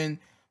Nickelodeon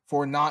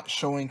for not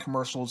showing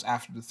commercials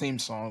after the theme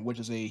song, which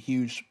is a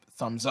huge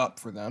thumbs up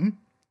for them.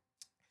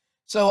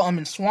 So I'm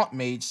in Swamp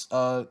Mates.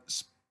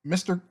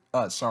 Mr.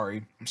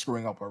 Sorry, I'm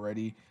screwing up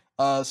already.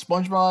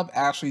 SpongeBob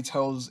actually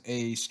tells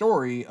a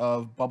story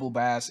of Bubble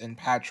Bass and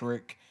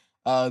Patrick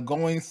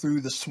going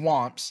through the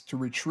swamps to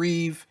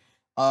retrieve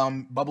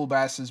Bubble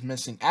Bass's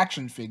missing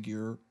action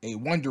figure, a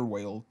Wonder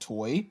Whale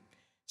toy.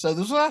 So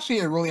this was actually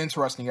a really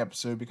interesting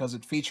episode because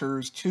it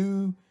features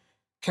two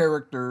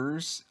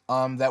characters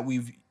that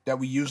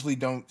we usually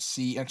don't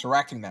see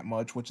interacting that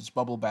much, which is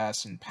Bubble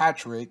Bass and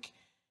Patrick.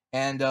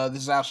 And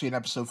this is actually an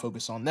episode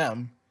focused on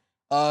them.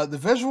 The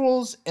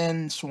visuals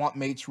in Swamp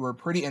Mates were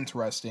pretty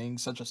interesting,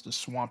 such as the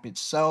swamp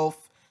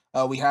itself.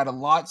 We had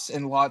lots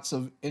and lots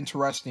of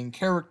interesting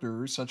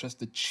characters, such as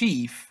the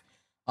Chief.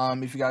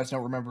 If you guys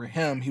don't remember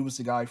him, he was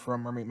the guy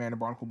from Mermaid Man and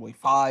Barnacle Boy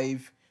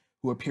 5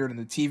 who appeared on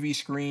the TV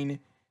screen.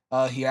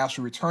 He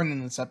actually returned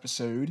in this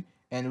episode,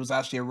 and it was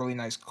actually a really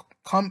nice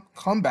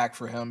comeback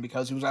for him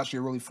because he was actually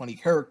a really funny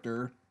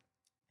character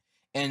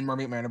in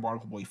Mermaid Man and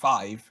Barnacle Boy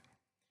 5.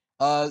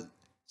 Uh,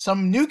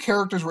 some new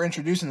characters were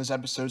introduced in this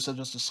episode, such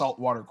as the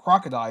saltwater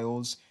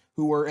crocodiles,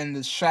 who were in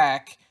this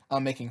shack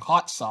making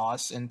hot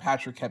sauce, and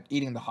Patrick kept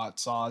eating the hot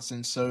sauce,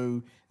 and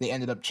so they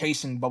ended up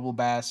chasing Bubble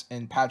Bass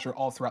and Patrick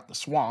all throughout the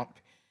swamp.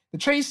 The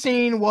chase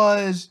scene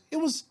was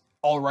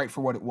all right for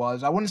what it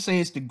was. I wouldn't say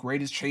it's the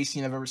greatest chase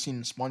scene I've ever seen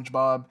in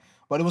SpongeBob,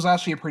 but it was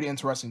actually a pretty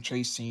interesting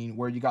chase scene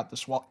where you got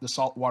the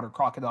saltwater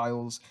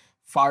crocodiles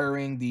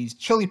firing these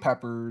chili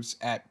peppers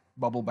at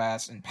Bubble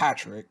Bass and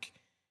Patrick.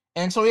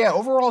 And so yeah,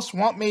 overall,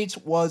 Swamp Mates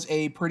was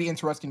a pretty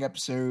interesting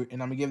episode,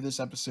 and I'm gonna give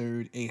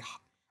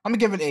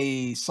it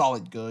a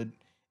solid good.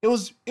 It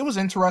was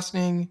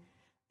interesting,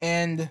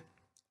 and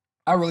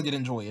I really did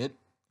enjoy it.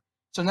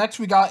 So next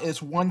we got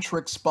is One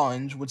Trick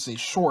Sponge, which is a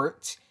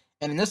short.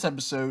 And in this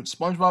episode,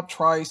 SpongeBob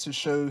tries to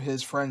show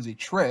his friends a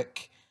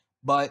trick,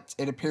 but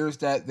it appears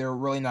that they're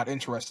really not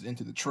interested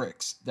into the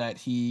tricks that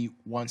he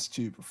wants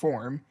to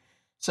perform.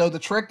 So the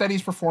trick that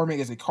he's performing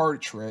is a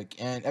card trick,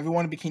 and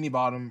everyone in Bikini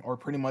Bottom are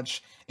pretty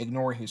much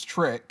ignoring his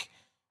trick.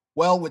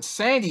 Well, with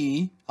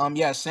Sandy,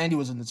 yeah, Sandy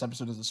was in this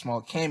episode as a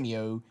small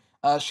cameo.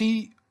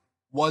 She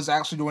was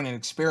actually doing an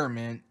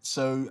experiment,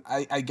 so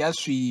I guess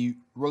she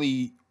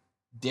really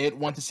did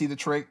want to see the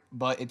trick,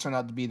 but it turned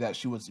out to be that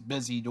she was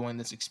busy doing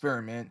this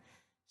experiment,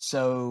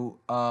 so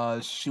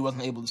she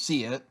wasn't able to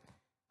see it.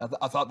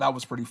 I thought that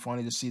was pretty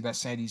funny to see that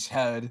Sandy's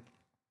head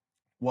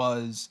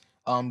was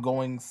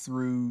going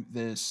through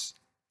this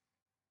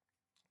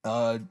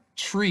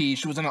tree.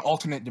 She was in an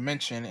alternate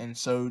dimension, and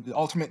so the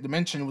alternate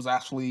dimension was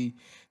actually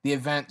the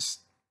events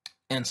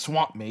and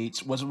Swamp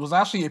Mates. Was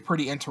actually a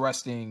pretty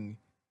interesting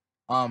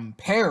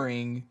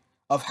pairing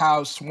of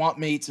how Swamp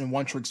Mates and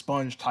One Trick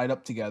Sponge tied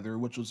up together,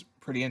 which was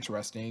pretty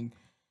interesting.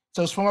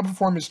 So SpongeBob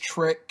performed his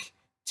trick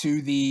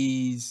to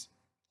these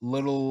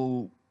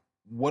little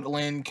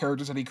woodland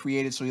characters that he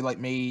created. So he like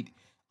made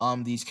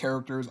these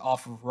characters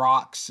off of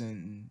rocks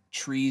and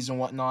trees and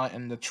whatnot.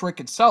 And the trick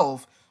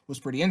itself was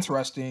pretty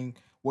interesting,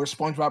 where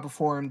SpongeBob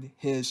performed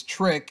his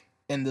trick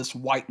in this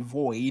white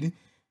void.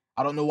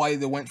 I don't know why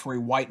they went for a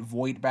white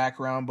void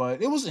background,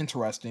 but it was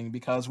interesting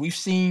because we've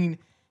seen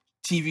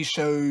TV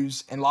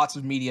shows and lots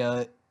of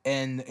media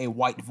in a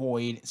white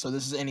void, so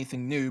this is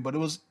anything new, but it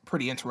was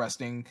pretty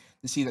interesting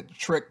to see that the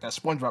trick that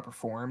SpongeBob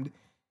performed.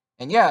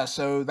 And yeah,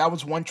 so that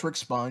was One Trick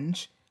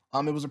Sponge.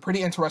 It was a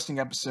pretty interesting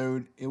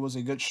episode. It was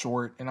a good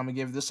short, and I'm gonna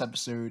give this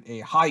episode a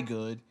high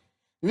good.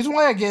 The reason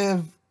why I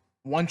give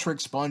One Trick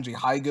Sponge a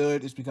high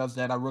good is because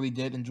that I really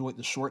did enjoy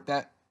the short.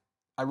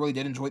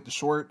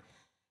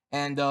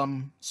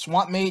 And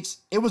Swamp Mates,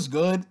 it was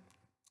good,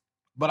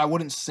 but I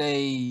wouldn't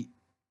say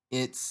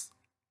it's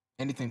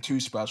anything too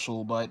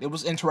special. But it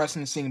was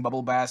interesting seeing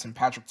Bubble Bass and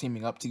Patrick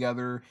teaming up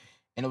together,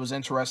 and it was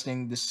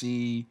interesting to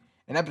see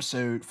an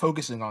episode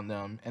focusing on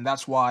them, and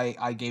that's why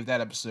I gave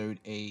that episode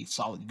a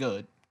solid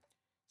good.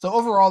 So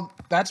overall,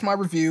 that's my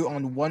review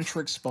on One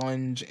Trick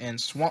Sponge and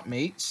Swamp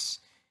Mates,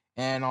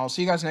 and I'll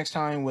see you guys next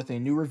time with a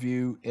new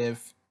review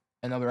if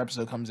another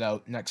episode comes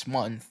out next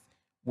month,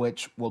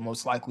 which will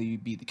most likely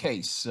be the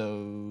case.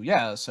 So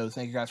yeah, so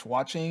thank you guys for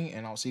watching,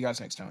 and I'll see you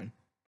guys next time.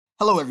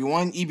 Hello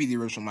everyone, EB the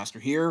Original Master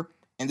here,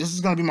 and this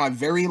is going to be my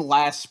very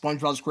last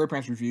SpongeBob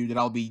SquarePants review that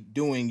I'll be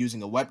doing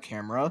using a web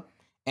camera.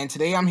 And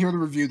today I'm here to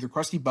review The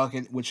Krusty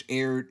Bucket, which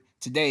aired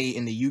today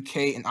in the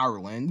UK and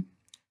Ireland.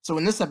 So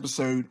in this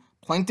episode,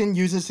 Plankton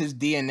uses his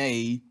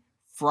DNA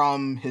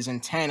from his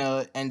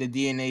antenna and the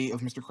DNA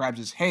of Mr.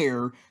 Krabs'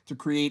 hair to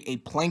create a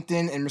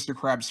Plankton and Mr.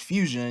 Krabs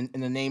fusion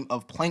in the name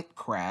of Plank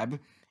Crab.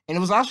 And it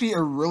was actually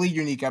a really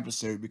unique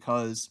episode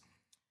because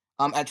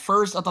at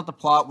first I thought the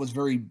plot was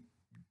very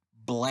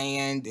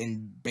bland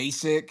and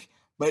basic,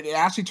 but it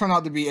actually turned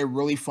out to be a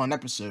really fun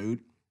episode.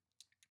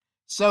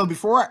 So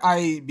before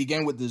I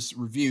begin with this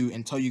review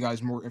and tell you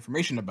guys more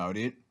information about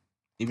it,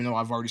 even though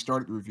I've already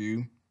started the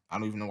review, I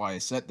don't even know why I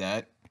said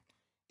that,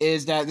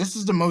 is that this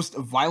is the most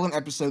violent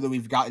episode that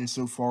we've gotten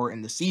so far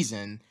in the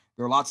season.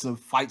 There are lots of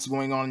fights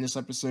going on in this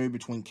episode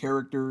between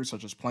characters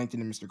such as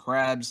Plankton and Mr.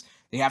 Krabs.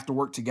 They have to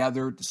work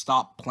together to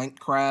stop Plank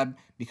Crab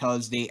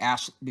because he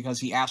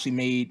actually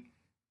made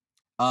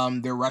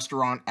their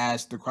restaurant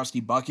as the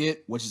Krusty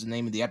Bucket, which is the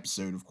name of the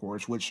episode, of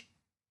course, which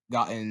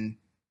got in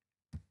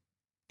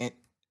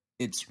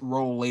its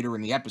role later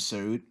in the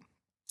episode.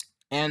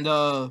 And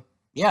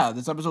yeah,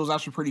 this episode was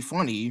actually pretty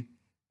funny,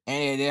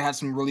 and it had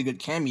some really good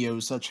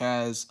cameos, such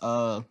as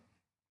the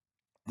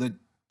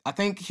I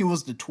think he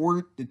was the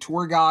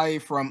tour guy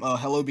from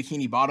Hello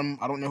Bikini Bottom.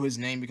 I don't know his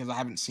name because I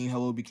haven't seen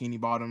Hello Bikini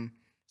Bottom.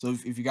 So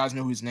if you guys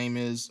know who his name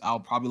is, I'll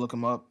probably look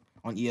him up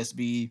on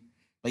ESB.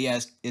 But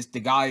yeah, it's the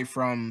guy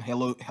from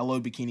Hello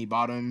Bikini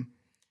Bottom.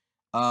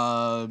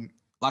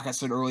 Like I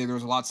said earlier, there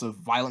was lots of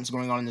violence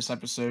going on in this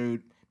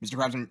episode. Mr.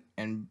 Krabs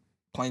and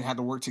Plankton had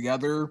to work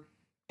together,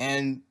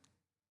 and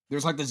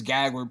there's like this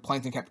gag where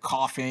Plankton kept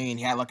coughing and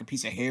he had like a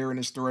piece of hair in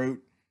his throat,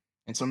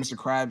 and so Mr.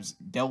 Krabs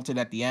dealt it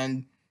at the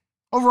end.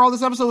 Overall,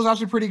 this episode was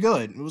actually pretty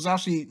good. It was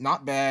actually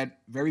not bad,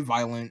 very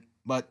violent,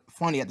 but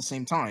funny at the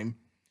same time.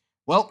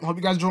 Well, hope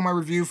you guys enjoyed my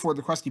review for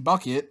the Krusty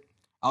Bucket.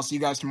 I'll see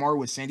you guys tomorrow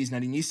with Sandy's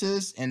Nutty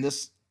Nieces, and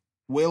this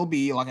will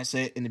be, like I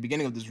said in the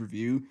beginning of this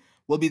review,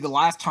 will be the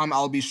last time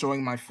I'll be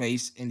showing my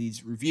face in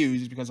these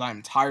reviews because I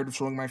am tired of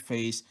showing my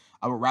face.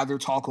 I would rather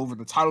talk over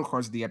the title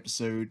cards of the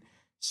episode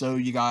so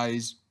you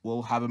guys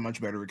will have a much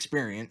better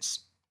experience.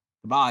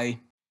 Goodbye.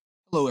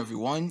 Hello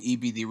everyone,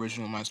 EB the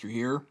Original Master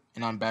here,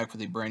 and I'm back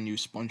with a brand new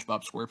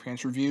SpongeBob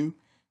SquarePants review.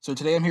 So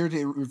today I'm here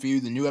to review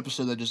the new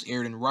episode that just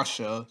aired in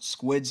Russia,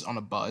 Squids on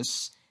a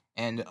Bus.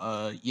 And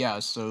yeah,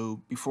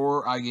 so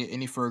before I get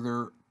any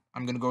further,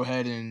 I'm going to go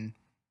ahead and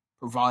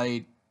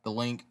provide the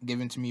link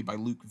given to me by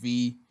Luke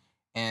V.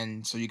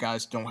 And so you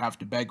guys don't have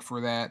to beg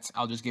for that.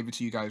 I'll just give it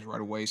to you guys right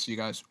away so you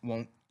guys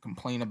won't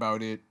complain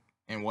about it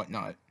and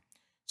whatnot.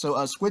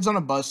 So Squids on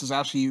a Bus was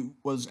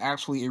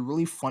actually a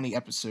really funny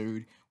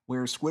episode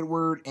where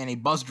Squidward and a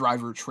bus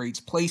driver trades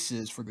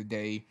places for the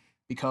day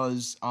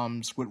because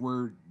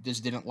Squidward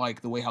just didn't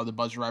like the way how the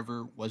bus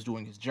driver was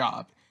doing his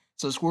job.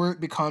 So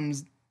Squidward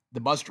becomes the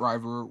bus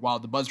driver while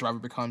the bus driver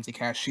becomes a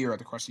cashier at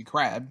the Krusty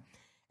Krab.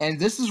 And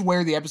this is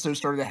where the episode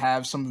started to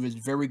have some of its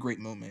very great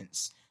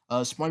moments.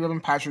 SpongeBob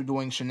and Patrick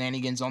doing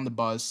shenanigans on the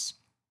bus,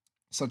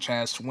 such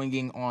as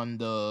swinging on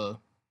the,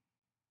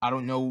 I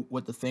don't know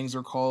what the things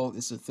are called.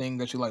 It's a thing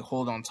that you like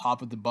hold on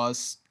top of the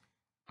bus.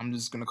 I'm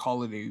just gonna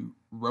call it a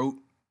rope.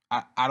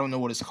 I don't know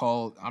what it's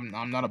called. I'm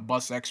not a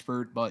bus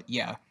expert, but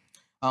yeah.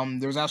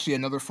 There's actually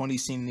another funny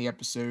scene in the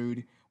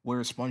episode where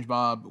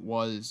SpongeBob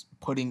was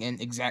putting in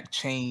exact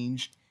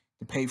change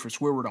to pay for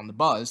Squidward on the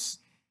bus.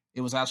 It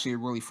was actually a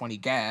really funny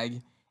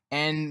gag.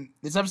 And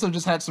this episode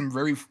just had some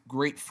very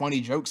great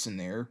funny jokes in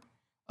there.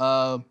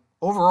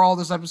 Overall,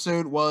 this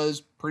episode was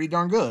pretty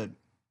darn good.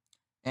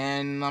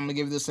 And I'm going to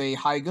give this a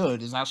high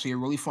good. It's actually a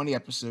really funny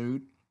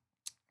episode.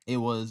 It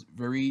was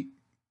very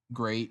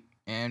great,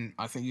 and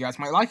I think you guys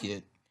might like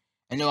it.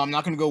 And no, I'm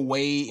not going to go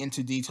way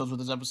into details with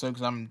this episode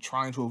because I'm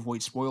trying to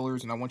avoid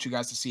spoilers, and I want you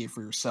guys to see it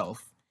for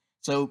yourself.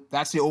 So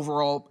that's the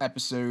overall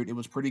episode. It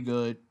was pretty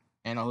good,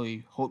 and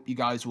I hope you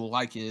guys will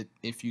like it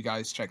if you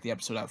guys check the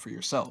episode out for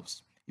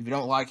yourselves. If you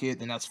don't like it,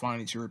 then that's fine.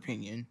 It's your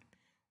opinion.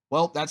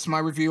 Well, that's my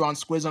review on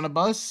Squids on a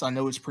Bus. I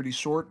know it's pretty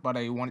short, but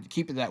I wanted to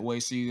keep it that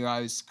way so you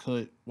guys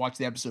could watch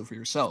the episode for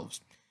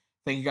yourselves.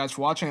 Thank you guys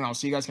for watching, and I'll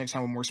see you guys next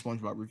time with more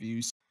SpongeBob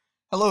reviews.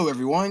 Hello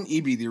everyone,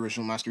 EB the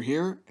Original Master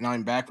here, and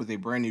I'm back with a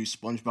brand new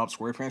SpongeBob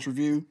SquarePants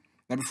review.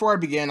 Now before I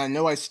begin, I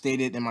know I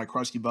stated in my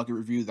Krusty Bucket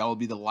review that will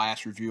be the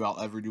last review I'll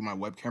ever do my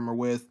webcamera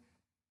with.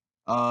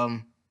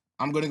 I'm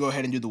going to go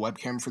ahead and do the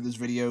webcam for this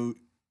video,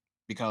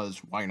 because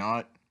why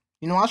not?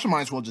 You know, I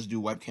might as well just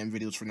do webcam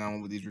videos for now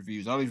on with these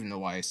reviews. I don't even know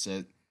why I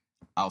said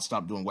I'll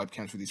stop doing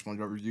webcams for these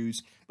SpongeBob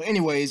reviews. But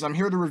anyways, I'm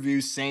here to review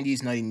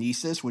Sandy's Nutty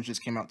Nieces, which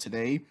just came out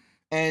today.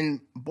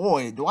 And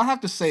boy, do I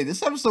have to say,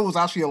 this episode was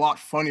actually a lot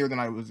funnier than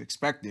I was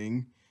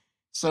expecting.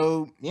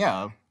 So,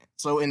 yeah.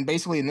 So,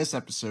 basically in this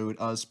episode,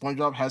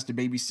 SpongeBob has to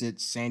babysit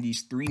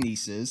Sandy's 3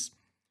 nieces.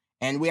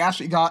 And we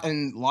actually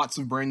gotten lots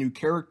of brand new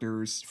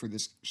characters for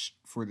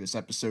this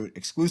episode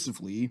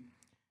exclusively.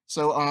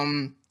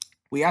 So,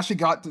 we actually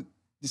got to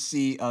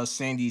see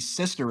Sandy's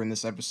sister in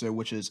this episode,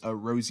 which is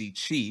Rosy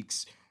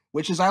Cheeks,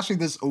 which is actually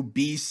this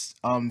obese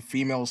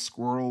female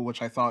squirrel,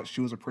 which I thought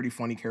she was a pretty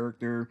funny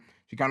character.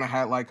 She kind of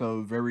had like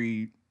a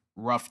very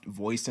rough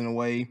voice in a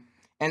way.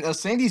 And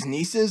Sandy's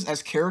nieces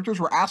as characters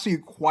were actually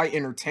quite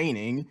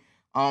entertaining.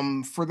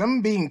 For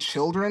them being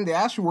children, they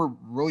actually were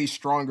really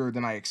stronger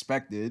than I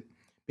expected,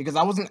 because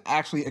I wasn't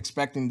actually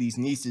expecting these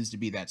nieces to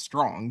be that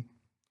strong.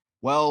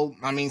 Well,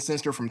 I mean,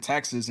 since they're from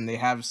Texas and they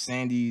have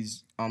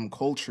Sandy's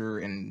culture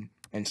and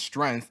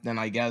strength, then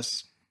I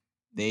guess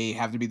they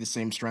have to be the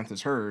same strength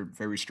as her,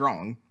 very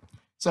strong.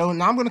 So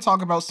now I'm going to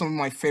talk about some of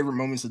my favorite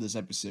moments of this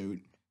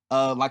episode.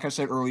 Like I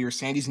said earlier,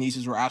 Sandy's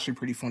nieces were actually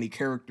pretty funny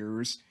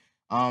characters.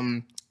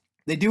 Um,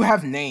 they do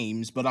have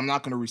names, but I'm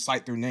not going to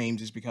recite their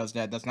names just because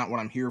that's not what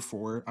I'm here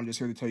for. I'm just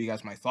here to tell you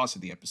guys my thoughts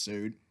of the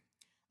episode.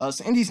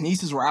 Sandy's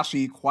nieces were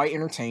actually quite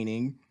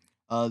entertaining.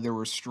 They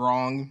were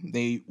strong.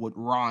 They would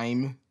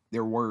rhyme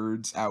their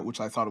words out, which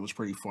I thought it was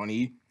pretty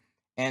funny.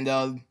 And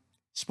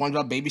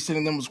SpongeBob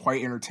babysitting them was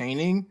quite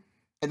entertaining.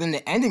 And then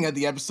the ending of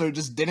the episode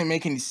just didn't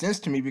make any sense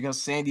to me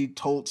because Sandy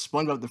told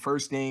SpongeBob the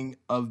first thing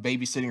of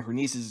babysitting her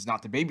nieces is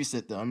not to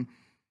babysit them.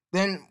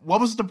 Then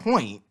what was the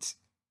point?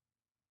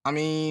 I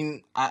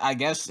mean, I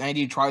guess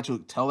Sandy tried to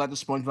tell that to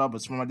SpongeBob,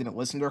 but SpongeBob didn't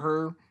listen to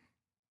her.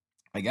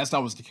 I guess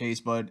that was the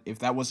case, but if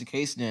that was the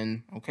case,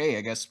 then okay,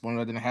 I guess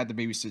SpongeBob didn't have to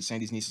babysit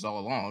Sandy's nieces all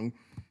along.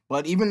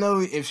 But even though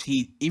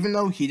he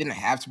didn't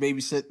have to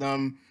babysit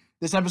them,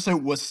 this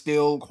episode was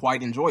still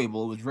quite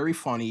enjoyable. It was very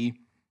funny.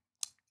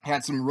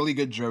 Had some really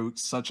good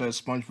jokes, such as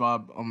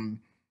SpongeBob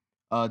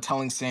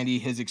telling Sandy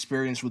his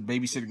experience with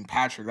babysitting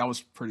Patrick. That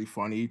was pretty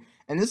funny.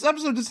 And this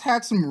episode just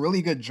had some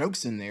really good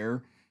jokes in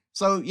there.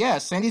 So yeah,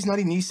 Sandy's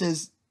Nutty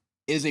Nieces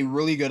is a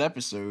really good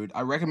episode.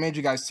 I recommend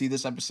you guys see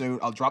this episode.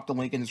 I'll drop the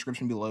link in the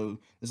description below.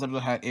 This episode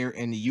had aired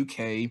in the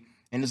UK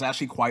and is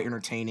actually quite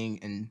entertaining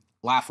and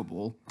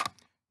laughable.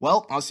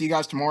 Well, I'll see you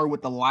guys tomorrow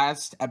with the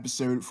last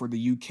episode for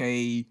the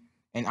UK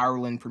and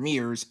Ireland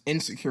premieres,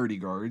 Insecurity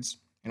Guards,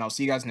 and I'll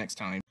see you guys next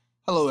time.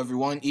 Hello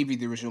everyone, Evie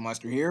the Original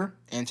Master here,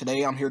 and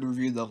today I'm here to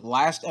review the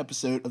last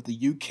episode of the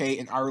UK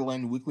and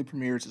Ireland weekly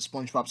premieres of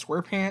SpongeBob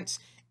SquarePants,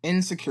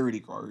 Insecurity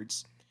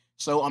Guards.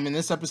 So in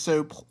this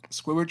episode,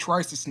 Squidward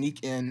tries to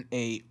sneak in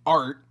a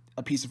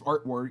piece of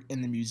artwork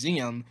in the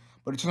museum,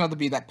 but it turns out to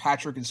be that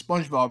Patrick and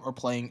SpongeBob are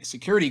playing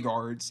security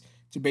guards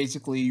to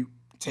basically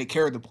take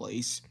care of the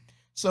place.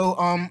 So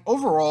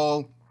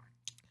overall,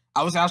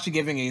 I was actually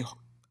giving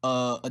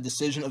a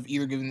decision of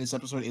either giving this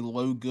episode a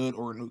low, good,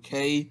 or an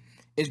okay,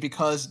 is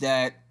because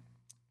that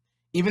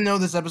even though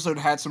this episode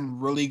had some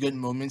really good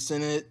moments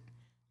in it,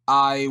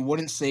 I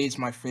wouldn't say it's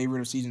my favorite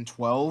of season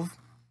 12.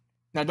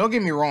 Now, don't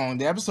get me wrong,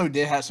 the episode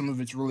did have some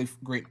of its really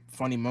great,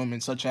 funny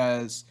moments, such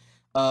as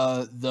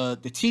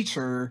the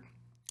teacher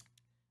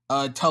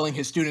telling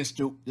his students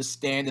to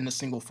stand in a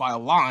single file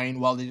line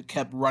while they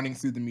kept running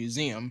through the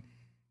museum.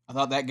 I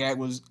thought that gag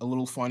was a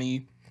little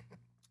funny.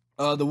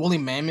 The woolly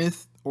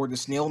mammoth, or the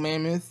snail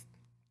mammoth,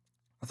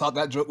 I thought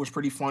that joke was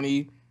pretty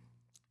funny.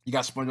 You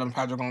got SpongeBob and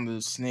Patrick on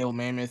the snail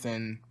mammoth,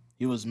 and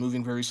he was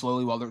moving very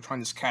slowly while they were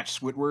trying to catch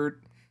Squidward.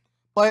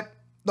 But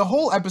the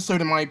whole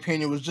episode, in my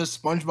opinion, was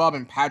just SpongeBob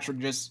and Patrick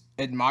just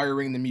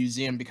admiring the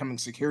museum, becoming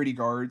security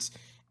guards.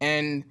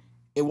 And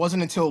it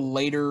wasn't until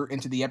later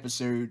into the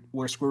episode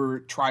where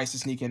Squidward tries to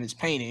sneak in his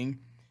painting.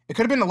 It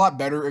could have been a lot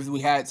better if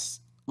we had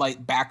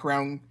like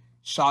background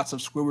shots of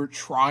Squidward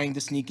trying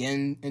to sneak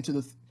into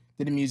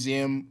the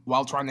museum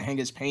while trying to hang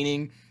his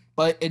painting.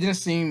 But it didn't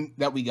seem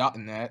that we got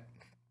in that.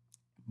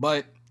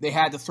 But they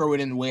had to throw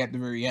it in way at the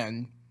very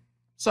end.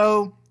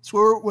 So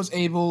Squidward was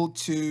able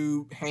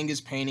to hang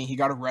his painting. He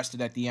got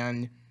arrested at the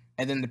end,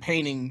 and then the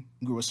painting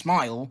grew a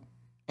smile,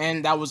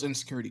 and that was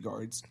Insecurity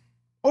Guards.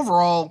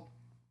 Overall,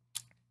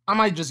 I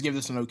might just give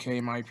this an okay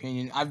in my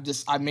opinion.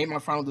 I've made my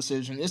final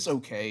decision. It's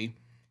okay.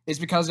 It's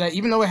because that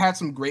even though it had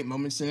some great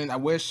moments in it, I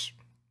wish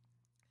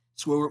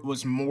Squidward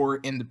was more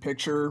in the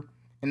picture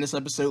in this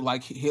episode.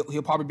 Like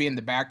he'll probably be in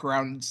the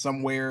background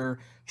somewhere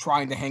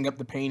trying to hang up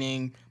the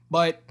painting,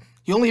 but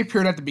he only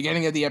appeared at the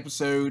beginning of the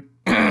episode.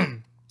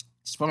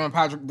 SpongeBob and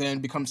Patrick then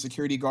become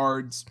security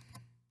guards,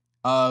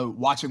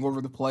 watching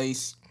over the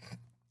place.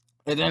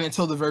 And then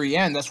until the very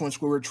end, that's when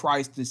Squidward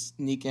tries to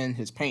sneak in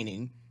his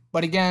painting.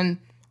 But again,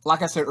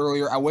 like I said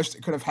earlier, I wish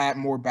it could have had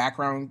more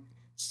background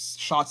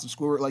shots of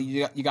Squidward. Like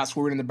you got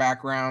Squidward in the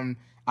background,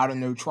 I don't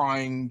know,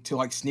 trying to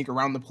like sneak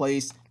around the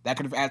place. That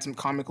could have added some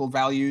comical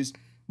values.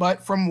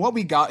 But from what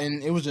we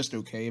gotten, it was just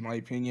okay in my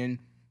opinion.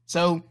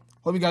 So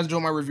hope you guys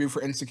enjoyed my review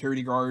for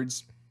Insecurity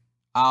Guards.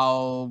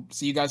 I'll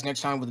see you guys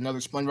next time with another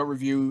SpongeBob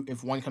review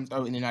if one comes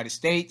out in the United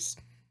States.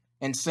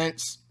 And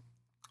since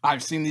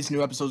I've seen these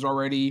new episodes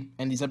already,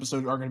 and these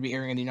episodes are going to be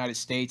airing in the United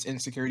States,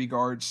 Insecurity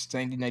Guards,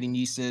 Sandy Nutty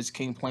Nieces,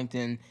 King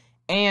Plankton,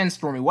 and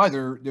Stormy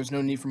Weather, there's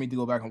no need for me to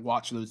go back and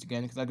watch those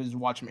again, because I can just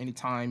watch them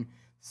anytime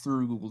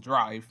through Google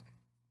Drive.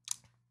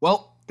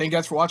 Well, thank you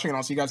guys for watching, and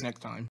I'll see you guys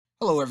next time.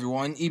 Hello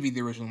everyone, Evie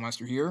the Original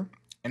Master here,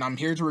 and I'm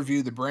here to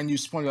review the brand new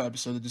SpongeBob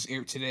episode that just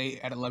aired today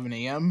at 11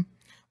 a.m.,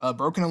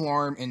 Broken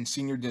Alarm and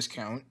Senior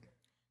Discount.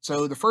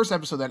 So the first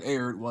episode that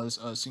aired was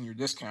Senior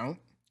Discount,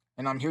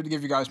 and I'm here to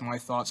give you guys my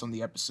thoughts on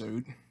the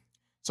episode.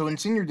 So in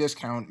Senior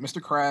Discount,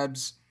 Mr.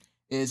 Krabs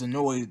is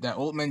annoyed that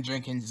Old Man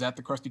Jenkins is at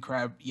the Krusty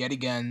Krab yet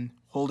again,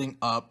 holding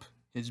up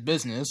his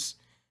business,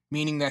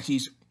 meaning that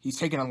he's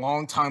taking a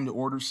long time to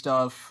order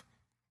stuff.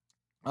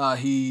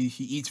 He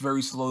eats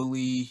very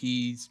slowly.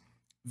 He's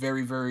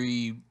very,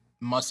 very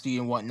musty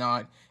and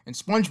whatnot. And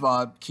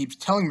SpongeBob keeps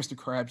telling Mr.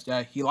 Krabs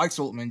that he likes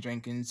Old Man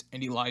Jenkins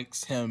and he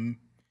likes him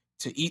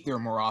to eat there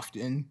more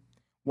often.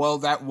 Well,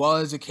 that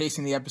was a case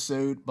in the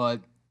episode, but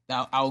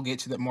I'll get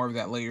to that more of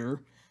that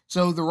later.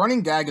 So the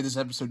running gag of this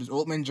episode is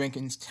Old Man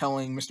Jenkins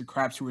telling Mr.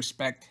 Krabs to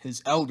respect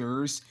his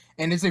elders,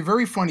 and it's a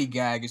very funny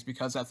gag. Is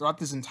because throughout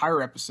this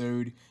entire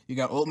episode, you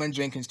got Old Man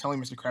Jenkins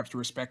telling Mr. Krabs to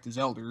respect his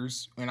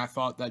elders, and I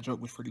thought that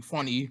joke was pretty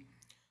funny.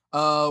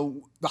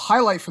 The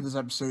highlight for this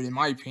episode, in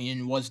my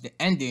opinion, was the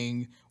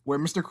ending where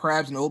Mr.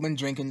 Krabs and Old Man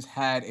Jenkins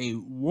had a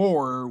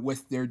war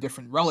with their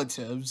different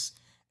relatives,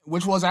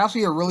 which was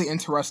actually a really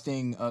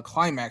interesting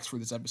climax for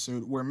this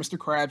episode, where Mr.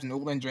 Krabs and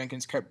Old Man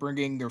Jenkins kept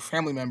bringing their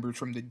family members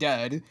from the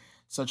dead,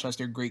 such as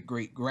their great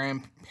great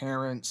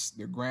grandparents,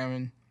 their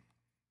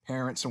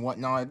grandparents, and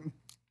whatnot.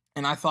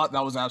 And I thought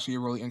that was actually a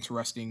really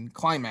interesting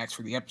climax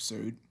for the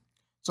episode.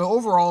 So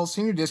overall,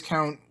 Senior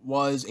Discount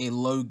was a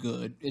low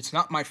good. It's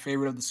not my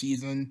favorite of the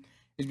season.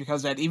 It's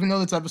because that even though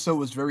this episode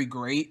was very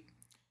great,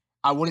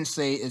 I wouldn't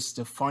say it's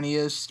the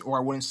funniest, or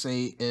I wouldn't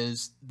say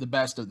is the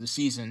best of the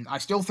season. I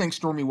still think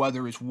Stormy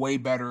Weather is way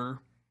better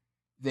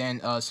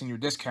than Senior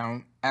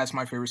Discount as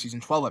my favorite season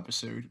 12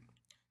 episode.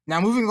 Now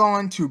moving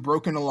on to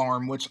Broken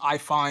Alarm, which I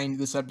find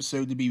this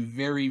episode to be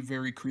very,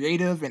 very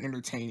creative and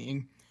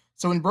entertaining.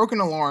 So in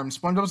Broken Alarm,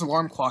 SpongeBob's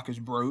alarm clock is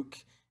broke,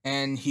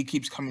 and he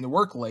keeps coming to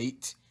work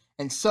late,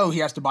 and so he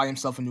has to buy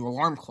himself a new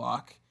alarm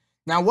clock.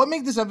 Now, what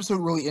made this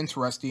episode really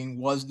interesting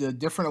was the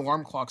different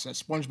alarm clocks that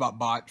SpongeBob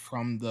bought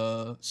from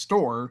the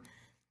store.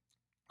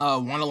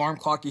 One alarm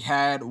clock he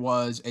had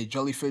was a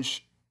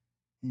jellyfish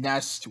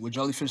nest with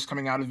jellyfish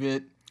coming out of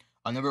it.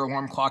 Another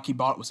alarm clock he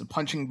bought was a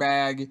punching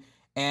bag.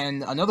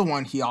 And another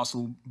one he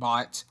also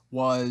bought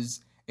was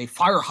a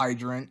fire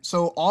hydrant.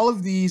 So all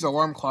of these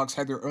alarm clocks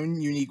had their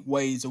own unique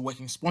ways of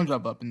waking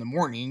SpongeBob up in the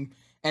morning,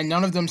 and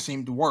none of them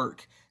seemed to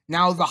work.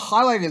 Now, the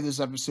highlight of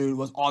this episode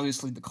was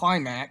obviously the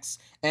climax,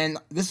 and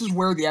this is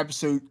where the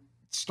episode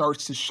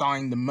starts to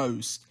shine the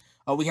most.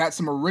 We had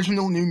some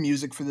original new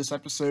music for this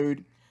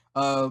episode.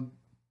 The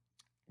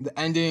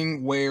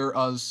ending where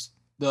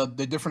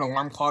the different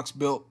alarm clocks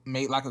built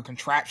made like a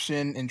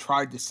contraption and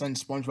tried to send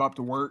SpongeBob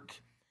to work,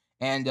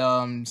 and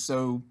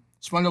so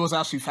SpongeBob was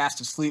actually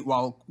fast asleep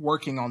while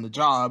working on the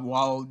job,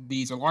 while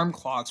these alarm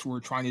clocks were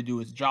trying to do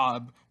his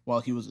job while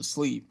he was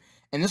asleep.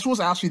 And this was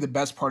actually the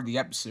best part of the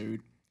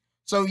episode.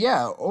 So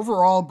yeah,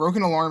 overall,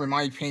 Broken Alarm, in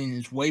my opinion,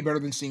 is way better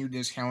than Senior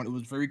Discount. It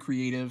was very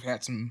creative,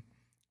 had some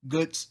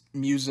good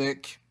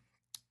music,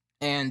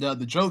 and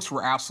the jokes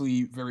were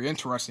absolutely very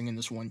interesting in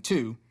this one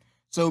too.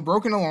 So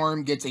Broken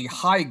Alarm gets a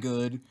high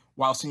good,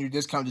 while Senior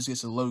Discount just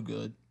gets a low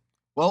good.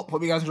 Well,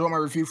 hope you guys enjoyed my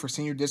review for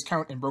Senior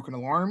Discount and Broken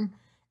Alarm,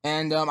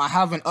 and I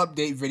have an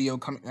update video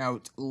coming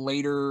out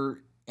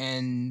later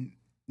in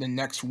the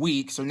next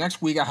week. So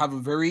next week I have a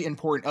very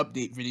important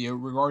update video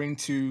regarding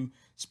to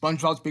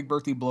SpongeBob's Big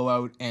Birthday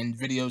Blowout and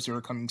videos that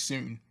are coming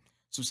soon.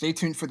 So stay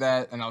tuned for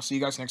that, and I'll see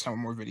you guys next time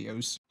with more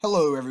videos.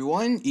 Hello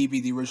everyone, EB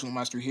the Original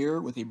Master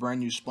here with a brand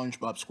new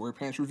SpongeBob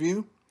SquarePants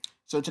review.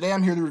 So today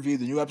I'm here to review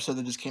the new episode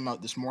that just came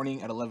out this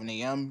morning at 11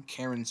 a.m.,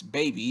 Karen's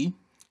Baby.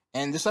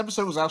 And this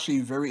episode was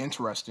actually very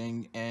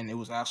interesting, and it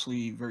was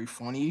actually very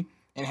funny,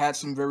 and had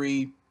some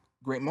very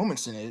great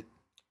moments in it.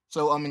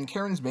 So in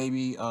Karen's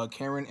Baby,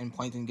 Karen and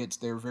Plankton gets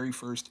their very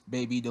first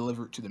baby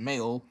delivered to the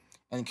mail,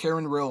 and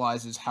Karen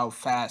realizes how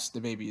fast the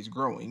baby is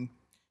growing.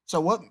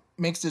 So what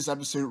makes this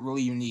episode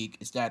really unique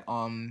is that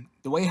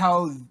the way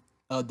how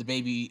the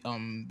baby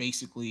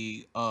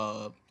basically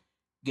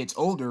gets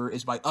older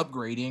is by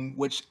upgrading,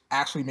 which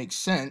actually makes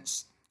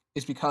sense.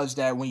 Is because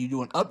that when you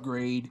do an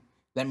upgrade,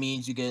 that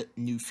means you get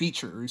new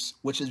features,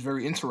 which is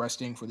very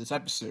interesting for this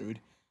episode.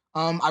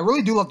 I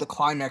really do love the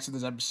climax of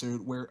this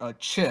episode where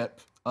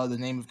Chip, the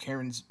name of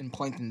Karen's and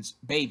Plankton's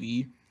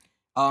baby,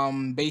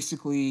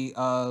 basically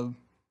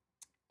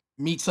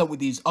meets up with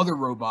these other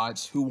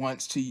robots who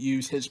wants to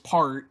use his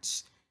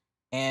parts,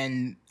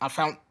 and I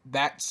found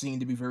that scene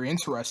to be very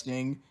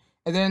interesting.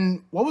 And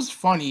then what was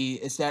funny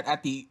is that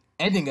at the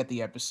ending of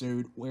the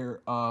episode where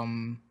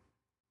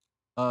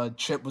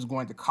Chip was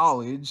going to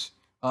college,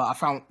 I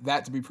found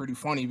that to be pretty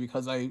funny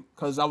because I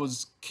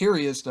was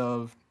curious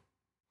of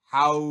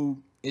how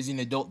is he an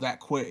adult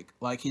that quick?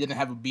 Like, he didn't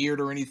have a beard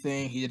or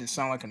anything. He didn't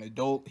sound like an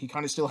adult. He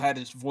kind of still had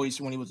his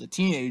voice when he was a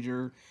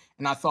teenager,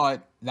 and I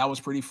thought that was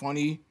pretty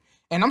funny.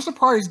 And I'm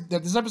surprised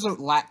that this episode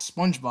lacked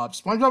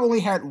SpongeBob. SpongeBob only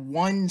had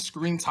one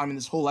screen time in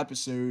this whole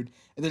episode,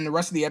 and then the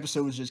rest of the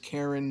episode was just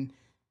Karen,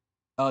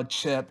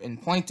 Chip,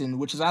 and Plankton,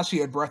 which is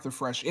actually a breath of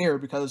fresh air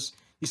because,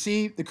 you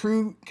see, the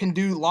crew can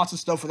do lots of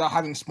stuff without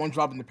having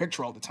SpongeBob in the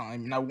picture all the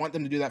time, and I want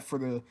them to do that for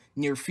the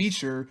near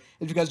future,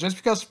 is because just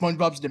because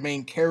SpongeBob's the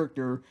main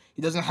character,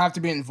 he doesn't have to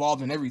be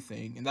involved in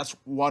everything, and that's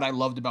what I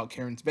loved about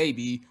Karen's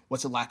Baby,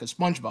 was the lack of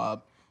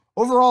SpongeBob.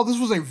 Overall, this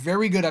was a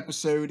very good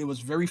episode, it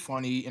was very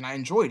funny, and I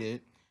enjoyed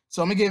it,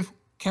 so I'm going to give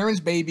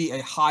Karen's Baby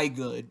a high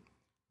good.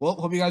 Well,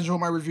 hope you guys enjoyed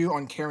my review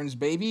on Karen's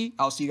Baby.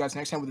 I'll see you guys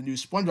next time with a new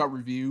SpongeBob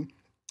review,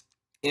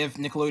 if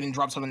Nickelodeon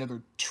drops out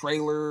another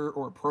trailer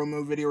or a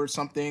promo video or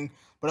something,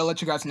 but I'll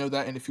let you guys know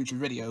that in a future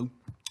video.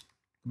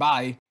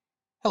 Bye.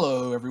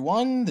 Hello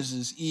everyone, this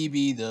is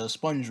EB the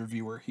Sponge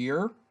Reviewer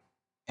here,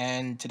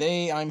 and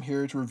today I'm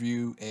here to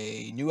review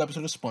a new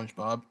episode of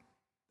SpongeBob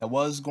that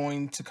was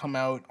going to come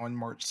out on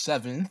March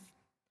 7th,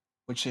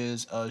 which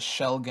is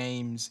Shell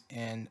Games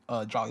and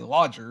Jolly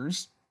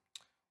Lodgers.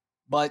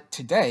 But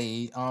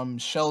today,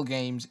 Shell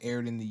Games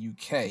aired in the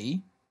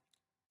UK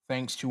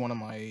thanks to one of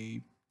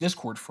my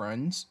Discord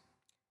friends,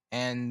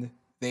 and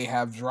they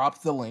have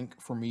dropped the link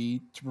for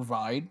me to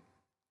provide.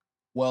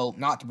 Well,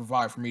 not to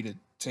provide, for me to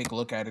take a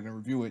look at it and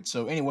review it.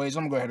 So, anyways,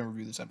 I'm gonna go ahead and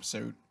review this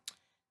episode.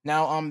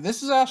 Now,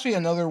 this is actually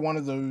another one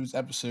of those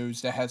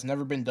episodes that has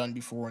never been done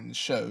before in the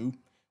show,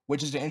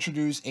 which is to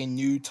introduce a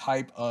new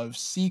type of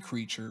sea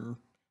creature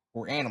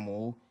or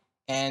animal.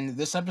 And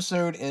this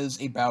episode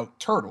is about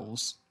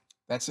turtles.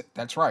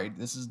 That's right.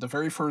 This is the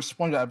very first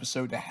SpongeBob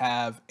episode to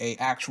have a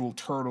actual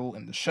turtle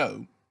in the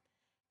show.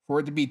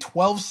 For it to be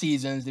 12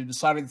 seasons, they've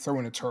decided to throw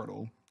in a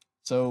turtle.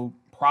 So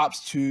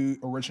props to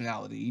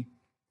originality.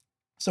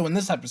 So in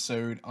this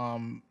episode,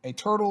 a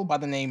turtle by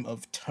the name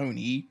of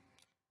Tony,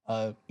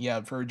 yeah,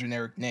 very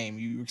generic name.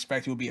 You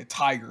expect it would be a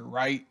tiger,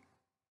 right?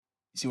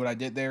 You see what I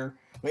did there?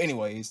 But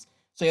anyways,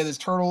 so yeah, this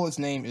turtle, his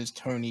name is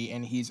Tony,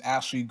 and he's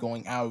actually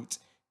going out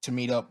to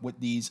meet up with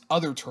these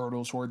other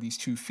turtles, who are these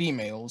two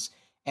females.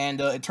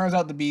 And it turns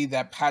out to be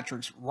that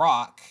Patrick's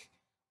rock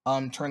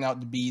turned out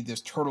to be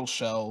this turtle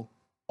shell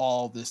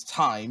all this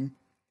time.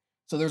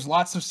 So there's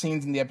lots of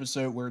scenes in the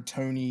episode where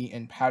Tony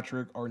and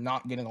Patrick are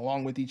not getting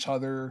along with each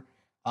other.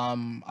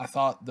 I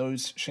thought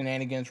those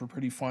shenanigans were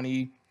pretty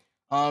funny.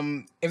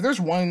 If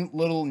there's one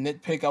little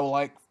nitpick I would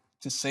like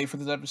to say for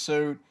this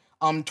episode,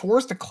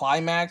 towards the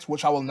climax,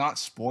 which I will not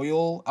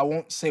spoil, I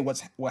won't say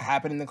what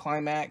happened in the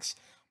climax,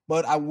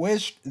 but I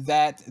wish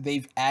that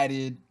they've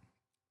added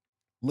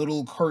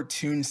little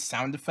cartoon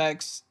sound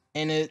effects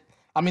in it.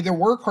 I mean, there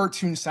were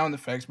cartoon sound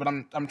effects, but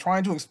I'm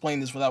trying to explain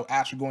this without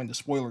actually going to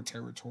spoiler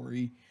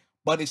territory.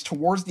 But it's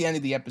towards the end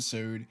of the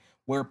episode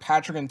where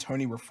Patrick and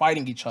Tony were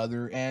fighting each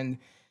other, and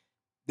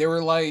they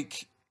were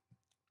like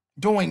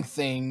doing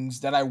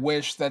things that I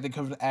wish that they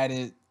could have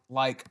added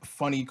like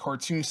funny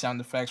cartoon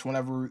sound effects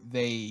whenever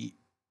they,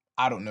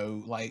 I don't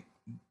know, like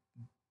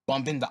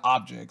bump into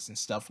objects and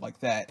stuff like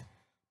that.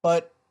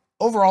 But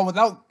overall,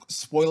 without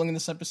spoiling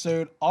this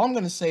episode, all I'm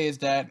gonna say is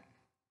that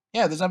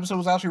yeah, this episode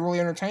was actually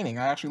really entertaining.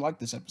 I actually liked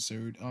this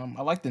episode.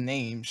 I like the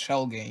name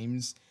Shell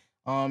Games.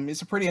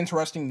 It's a pretty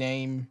interesting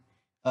name.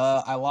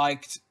 I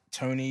liked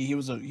Tony. He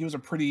was a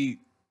pretty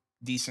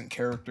decent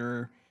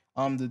character.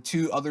 The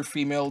two other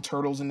female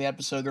turtles in the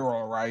episode, they're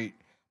all right.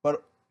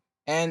 But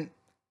and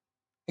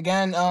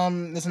again,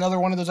 it's another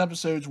one of those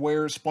episodes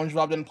where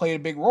SpongeBob didn't play a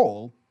big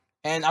role.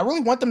 And I really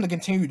want them to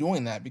continue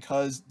doing that,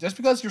 because just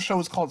because your show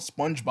is called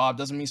SpongeBob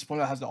doesn't mean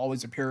SpongeBob has to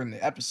always appear in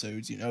the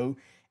episodes, you know?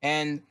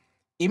 And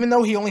even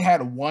though he only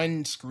had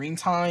one screen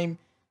time,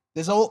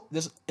 this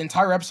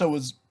entire episode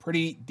was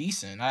pretty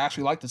decent. I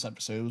actually liked this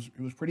episode.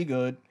 It was pretty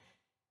good.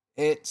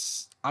 I'm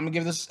gonna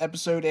give this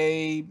episode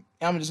I'm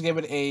gonna just give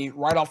it a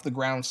right off the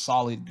ground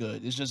solid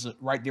good. It's just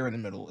right there in the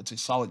middle. It's a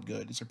solid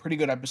good. It's a pretty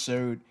good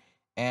episode,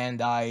 and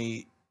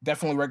I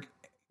definitely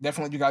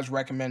do guys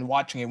recommend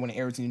watching it when it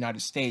airs in the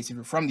United States. If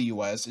you're from the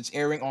US, it's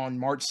airing on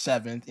March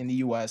 7th in the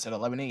US at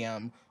 11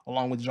 a.m.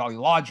 along with Jolly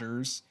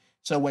Lodgers.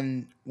 So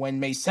when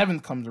May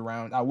 7th comes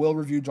around, I will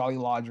review Jolly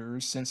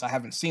Lodgers since I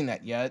haven't seen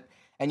that yet.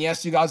 And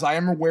yes, you guys, I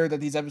am aware that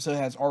these episodes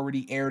has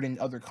already aired in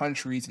other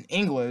countries in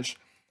English,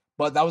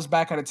 but that was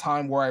back at a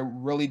time where I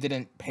really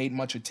didn't pay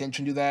much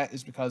attention to that.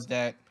 Is because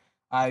that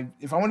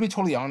if I want to be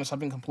totally honest, I've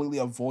been completely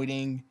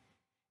avoiding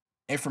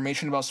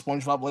information about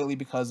SpongeBob lately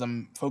because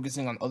I'm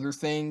focusing on other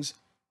things.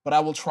 But I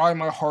will try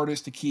my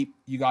hardest to keep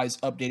you guys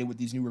updated with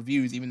these new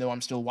reviews, even though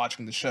I'm still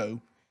watching the show.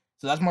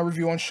 So that's my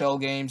review on Shell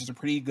Games. It's a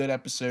pretty good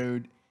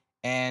episode,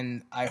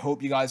 and I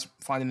hope you guys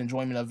find an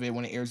enjoyment of it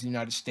when it airs in the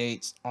United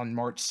States on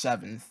March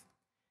 7th.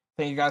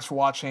 Thank you guys for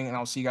watching, and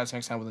I'll see you guys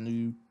next time with a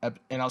new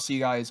and I'll see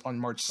you guys on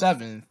March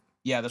 7th.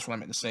 Yeah, that's what I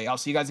meant to say. I'll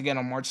see you guys again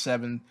on March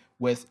 7th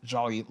with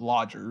Jolly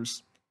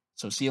Lodgers.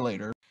 So see you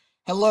later.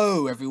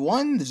 Hello,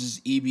 everyone. This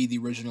is EB, the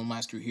original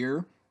master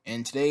here,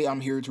 and today I'm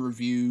here to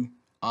review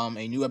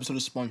a new episode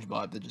of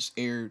SpongeBob that just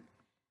aired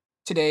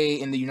today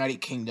in the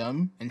United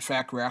Kingdom. In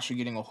fact, we're actually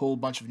getting a whole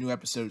bunch of new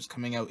episodes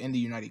coming out in the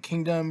United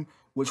Kingdom,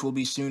 which will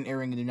be soon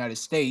airing in the United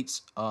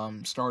States,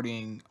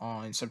 starting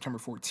on September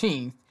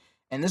 14th.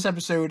 And this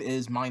episode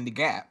is Mind the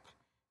Gap.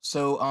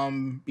 So,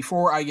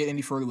 before I get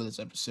any further with this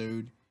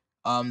episode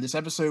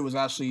was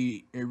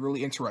actually a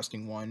really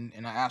interesting one,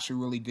 and I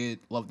actually really did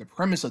love the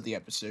premise of the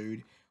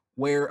episode,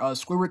 where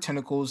Squidward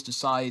Tentacles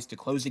decides to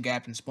close the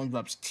gap in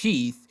SpongeBob's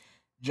teeth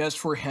just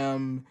for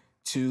him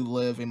to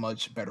live a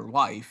much better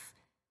life.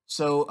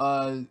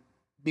 So,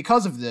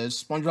 because of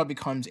this, SpongeBob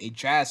becomes a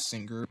jazz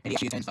singer, and he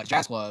actually attends a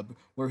jazz club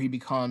where he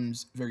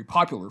becomes very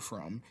popular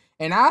from.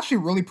 And I actually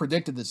really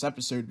predicted this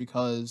episode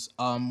because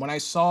when I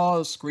saw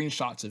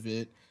screenshots of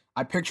it,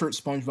 I pictured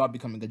SpongeBob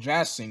becoming a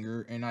jazz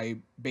singer, and I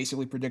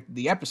basically predicted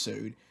the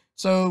episode.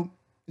 So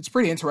it's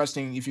pretty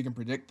interesting if you can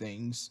predict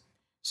things.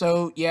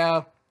 So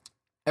yeah,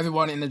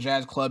 everyone in the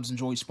jazz clubs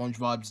enjoys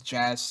SpongeBob's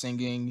jazz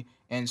singing,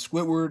 and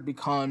Squidward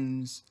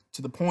becomes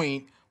to the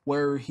point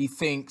where he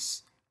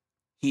thinks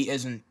he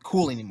isn't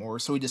cool anymore.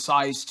 So he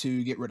decides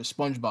to get rid of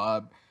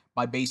SpongeBob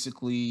by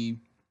basically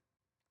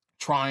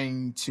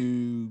trying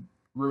to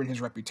ruin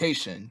his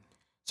reputation.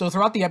 So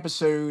throughout the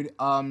episode,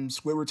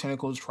 Squidward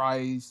Tentacles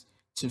tries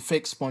to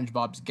fix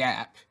SpongeBob's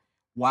gap,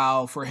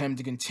 while for him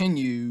to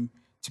continue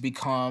to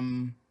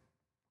become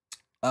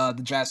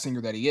the jazz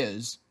singer that he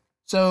is.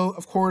 So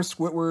of course,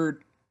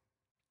 Squidward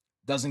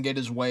doesn't get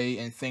his way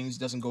and things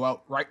doesn't go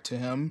out right to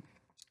him.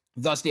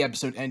 Thus, the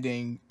episode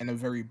ending in a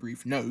very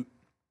brief note.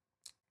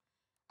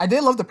 I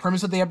did love the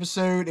premise of the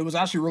episode. It was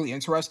actually really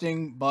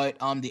interesting, but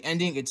the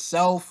ending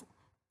itself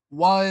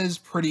was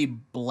pretty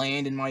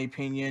bland in my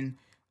opinion.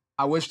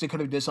 I wish they could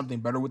have did something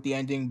better with the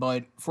ending,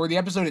 but for the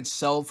episode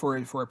itself, for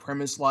a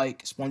premise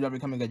like SpongeBob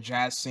becoming a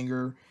jazz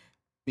singer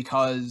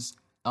because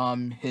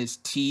his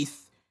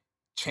teeth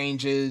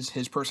changes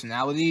his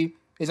personality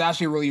is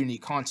actually a really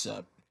unique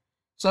concept.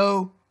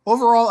 So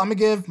overall, I'm gonna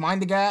give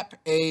Mind the Gap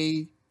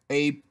a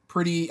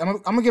pretty.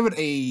 I'm gonna give it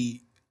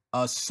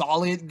a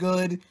solid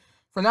good.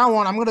 From now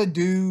on, I'm gonna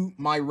do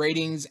my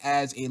ratings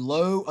as a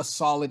low, a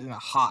solid, and a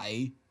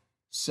high.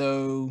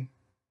 So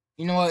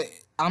you know what?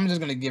 I'm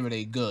just gonna give it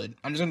a good.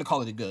 I'm just gonna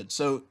call it a good.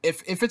 So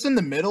if it's in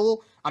the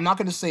middle, I'm not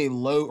gonna say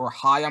low or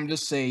high. I'm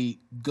just say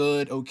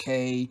good,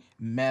 okay,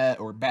 meh,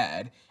 or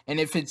bad. And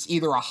if it's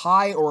either a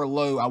high or a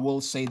low, I will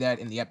say that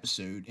in the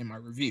episode in my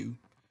review.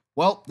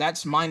 Well,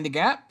 that's Mind the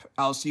Gap.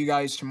 I'll see you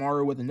guys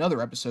tomorrow with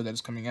another episode that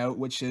is coming out,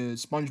 which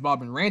is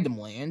SpongeBob in Random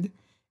Land.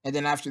 And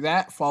then after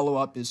that, follow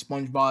up is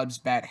SpongeBob's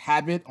Bad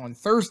Habit on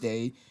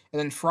Thursday. And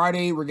then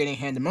Friday, we're getting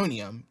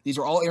Handemonium. These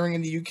are all airing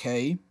in the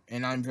UK,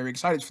 and I'm very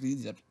excited for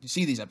to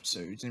see these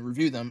episodes and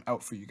review them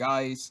out for you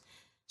guys,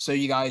 so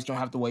you guys don't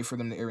have to wait for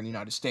them to air in the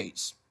United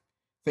States.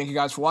 Thank you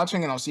guys for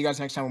watching, and I'll see you guys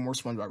next time with more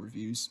SpongeBob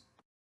reviews.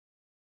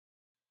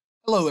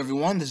 Hello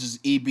everyone, this is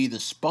EB the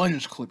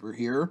Sponge Clipper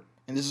here,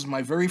 and this is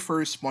my very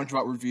first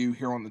SpongeBob review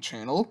here on the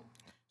channel.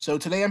 So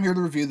today I'm here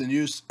to review the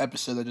news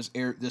episode that just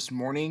aired this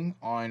morning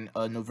on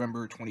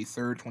November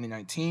 23rd,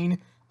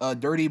 2019,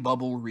 Dirty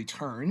Bubble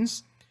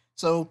Returns.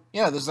 So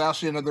yeah, this is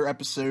actually another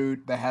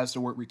episode that has the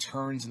word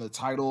returns in the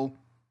title.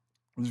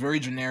 It was very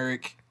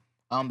generic.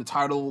 The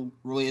title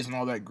really isn't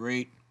all that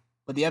great,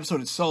 but the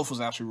episode itself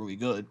was actually really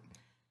good.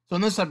 So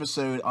in this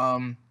episode,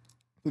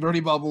 the Dirty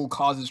Bubble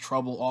causes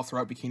trouble all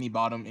throughout Bikini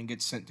Bottom and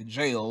gets sent to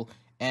jail,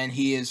 and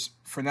he is,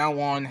 from now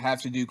on,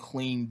 have to do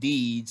clean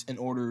deeds in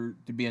order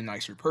to be a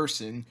nicer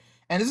person.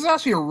 And this is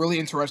actually a really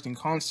interesting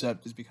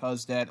concept, is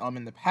because that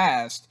in the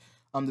past,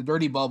 the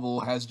Dirty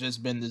Bubble has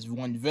just been this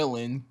one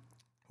villain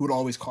who would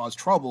always cause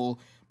trouble,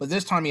 but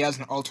this time he has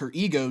an alter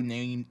ego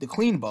named the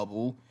Clean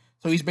Bubble.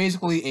 So he's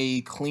basically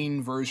a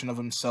clean version of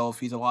himself.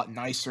 He's a lot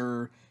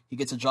nicer. He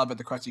gets a job at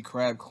the Krusty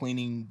Krab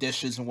cleaning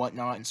dishes and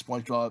whatnot, and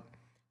SpongeBob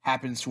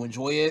happens to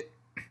enjoy it.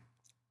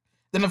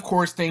 Then, of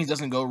course, things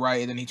doesn't go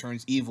right, and then he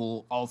turns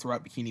evil all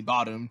throughout Bikini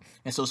Bottom,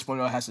 and so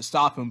SpongeBob has to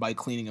stop him by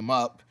cleaning him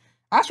up.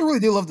 I actually really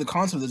did love the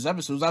concept of this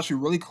episode. It was actually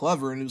really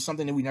clever, and it was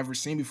something that we never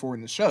seen before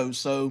in the show,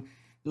 so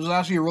it was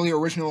actually a really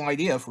original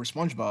idea for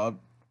SpongeBob.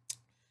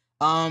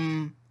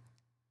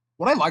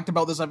 What I liked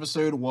about this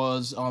episode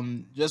was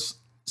just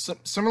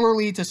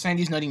similarly to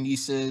Sandy's Nutty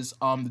Nieces,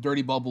 the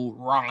Dirty Bubble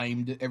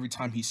rhymed every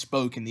time he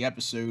spoke in the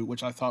episode,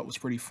 which I thought was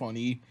pretty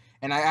funny.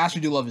 And I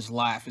actually do love his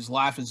laugh. His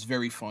laugh is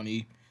very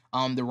funny.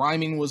 The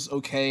rhyming was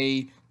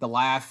okay. The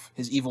laugh,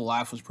 his evil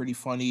laugh, was pretty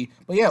funny.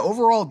 But yeah,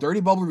 overall,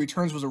 Dirty Bubble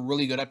Returns was a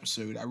really good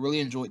episode. I really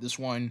enjoyed this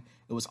one.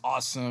 It was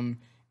awesome.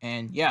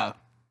 And yeah.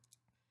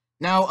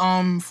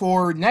 Now,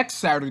 for next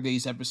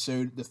Saturday's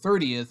episode, the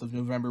 30th of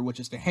November, which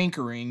is The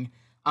Hankering,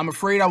 I'm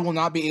afraid I will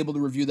not be able to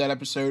review that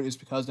episode. It's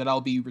because that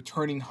I'll be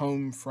returning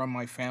home from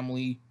my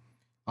family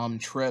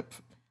trip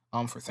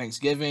for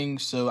Thanksgiving,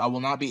 so I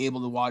will not be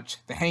able to watch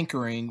The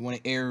Hankering when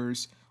it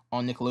airs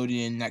on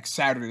Nickelodeon next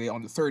Saturday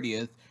on the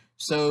 30th.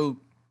 So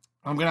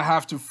I'm gonna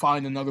have to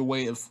find another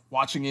way of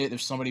watching it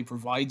if somebody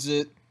provides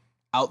it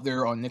out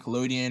there on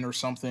Nickelodeon or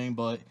something.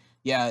 But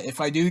yeah, if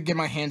I do get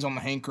my hands on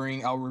The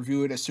Hankering, I'll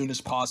review it as soon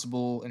as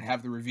possible and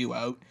have the review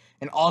out.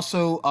 And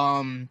also,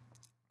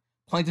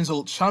 Plankton's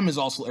Old Chum is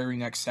also airing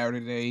next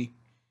Saturday.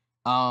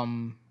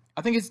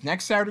 I think it's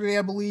next Saturday,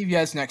 I believe.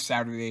 Yeah, it's next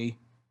Saturday.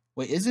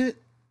 Wait, is it?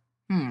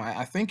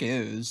 I think it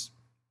is.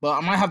 But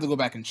I might have to go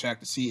back and check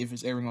to see if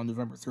it's airing on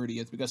November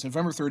 30th, because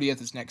November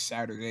 30th is next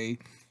Saturday,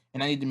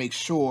 and I need to make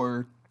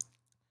sure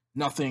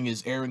nothing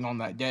is airing on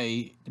that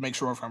day to make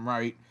sure if I'm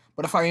right.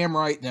 But if I am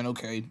right, then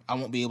okay, I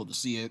won't be able to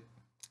see it.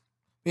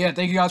 But yeah,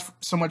 thank you guys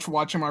so much for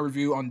watching my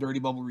review on Dirty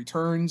Bubble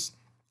Returns.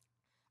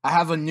 I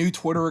have a new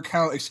Twitter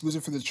account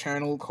exclusive for the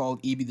channel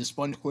called EB the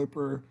Sponge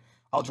Clipper.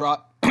 I'll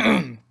drop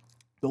the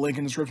link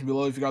in the description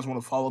below if you guys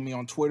want to follow me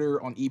on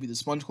Twitter on EB the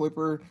Sponge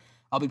Clipper.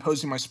 I'll be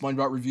posting my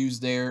SpongeBob reviews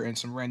there and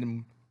some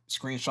random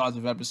screenshots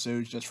of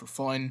episodes just for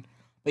fun.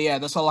 But yeah,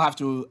 that's all I have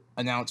to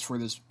announce for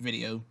this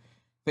video.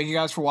 Thank you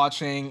guys for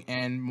watching,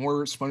 and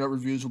more SpongeBob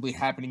reviews will be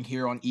happening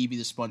here on EB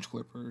the Sponge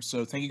Clipper.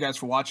 So thank you guys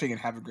for watching, and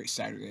have a great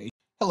Saturday.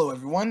 Hello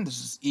everyone, this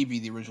is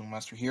EB the Original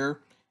Master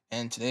here.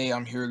 And today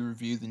I'm here to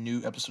review the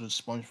new episode of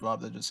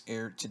SpongeBob that just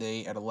aired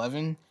today at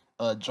 11,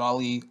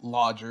 Jolly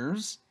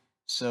Lodgers.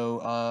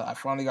 So I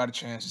finally got a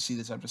chance to see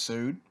this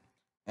episode,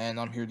 and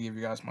I'm here to give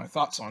you guys my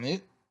thoughts on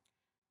it.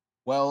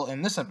 Well,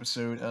 in this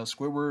episode,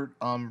 Squidward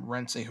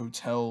rents a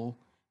hotel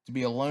to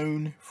be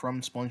alone from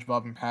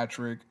SpongeBob and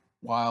Patrick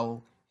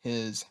while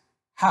his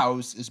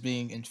house is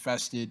being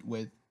infested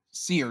with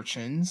sea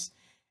urchins.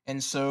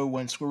 And so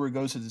when Squidward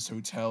goes to this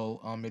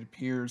hotel, it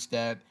appears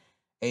that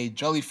a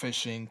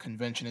jellyfishing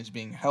convention is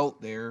being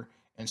held there,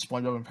 and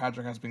SpongeBob and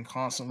Patrick has been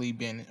constantly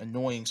been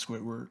annoying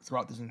Squidward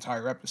throughout this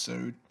entire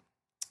episode.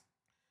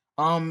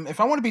 If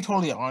I want to be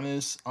totally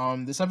honest,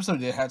 this episode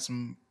did had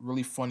some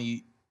really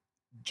funny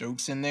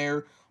jokes in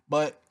there,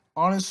 but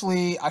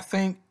honestly, I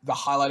think the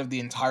highlight of the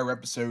entire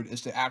episode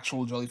is the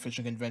actual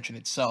jellyfishing convention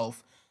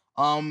itself.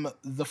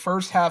 The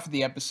first half of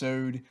the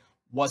episode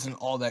wasn't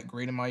all that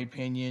great in my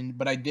opinion,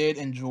 but I did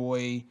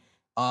enjoy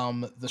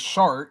the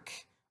shark.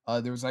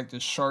 There was like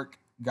this shark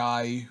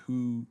guy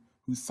who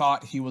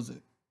thought he was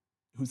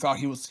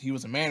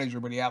a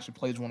manager, but he actually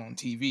plays one on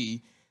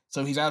TV.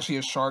 So he's actually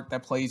a shark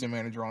that plays a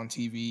manager on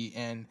TV,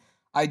 and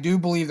I do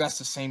believe that's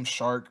the same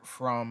shark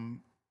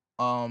from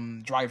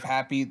Drive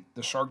Happy,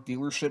 the shark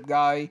dealership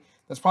guy.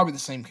 That's probably the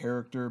same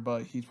character,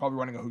 but he's probably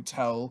running a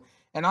hotel.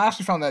 And I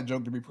actually found that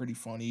joke to be pretty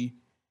funny.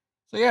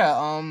 So yeah,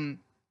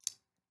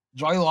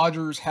 Jolly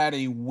Rogers had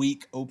a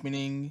weak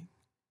opening,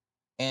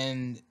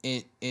 and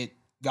it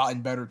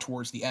gotten better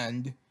towards the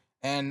end.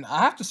 And I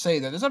have to say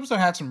that this episode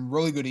had some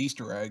really good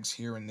Easter eggs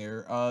here and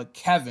there.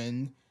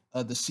 Kevin,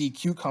 the sea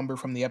cucumber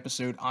from the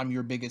episode "I'm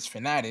Your Biggest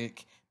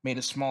Fanatic," made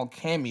a small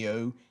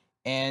cameo,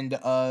 and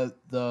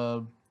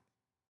the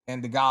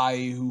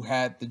guy who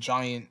had the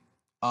giant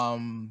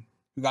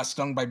who got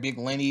stung by Big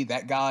Lenny,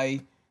 that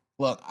guy.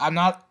 Look, I'm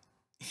not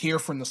here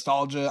for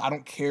nostalgia. I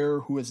don't care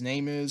who his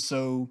name is,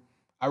 so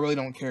I really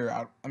don't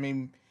care. I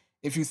mean,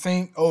 if you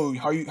think, oh,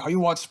 how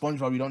you watch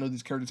SpongeBob, you don't know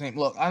these characters' name.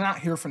 Look, I'm not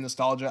here for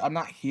nostalgia. I'm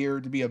not here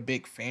to be a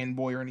big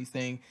fanboy or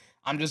anything.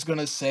 I'm just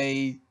gonna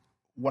say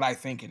what I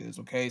think it is,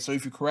 okay? So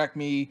if you correct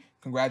me,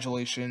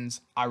 congratulations.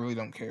 I really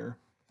don't care.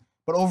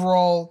 But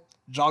overall,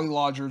 Jolly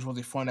Lodgers was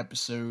a fun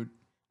episode.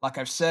 Like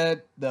I've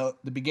said, the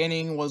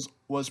beginning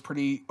was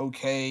pretty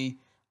okay.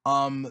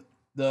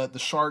 The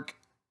shark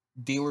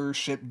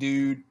dealership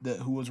dude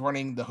who was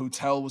running the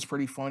hotel was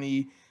pretty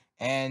funny,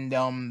 and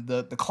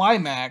the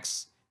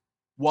climax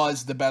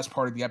was the best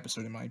part of the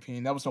episode in my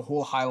opinion. That was the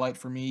whole highlight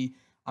for me.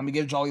 I'm gonna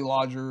give Jolly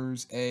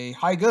Lodgers a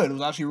high good. It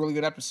was actually a really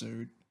good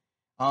episode.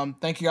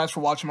 Thank you guys for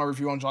watching my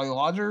review on Jolly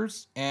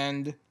Lodgers,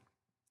 and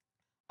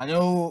I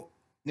know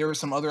there were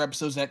some other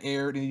episodes that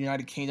aired in the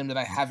United Kingdom that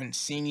I haven't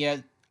seen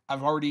yet.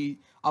 I'm already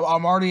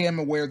am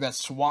aware that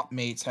Swamp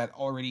Mates had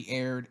already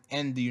aired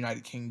in the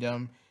United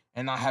Kingdom,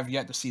 and I have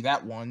yet to see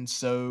that one.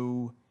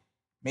 So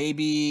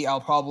maybe I'll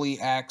probably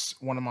ask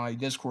one of my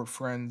Discord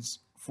friends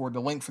for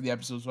the link for the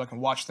episode so I can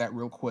watch that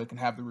real quick and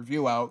have the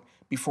review out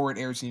before it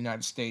airs in the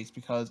United States.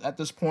 Because at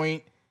this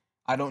point,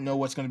 I don't know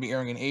what's going to be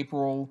airing in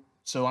April,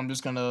 so I'm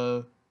just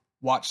gonna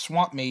watch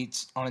Swamp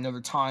Mates on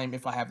another time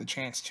if I have the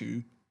chance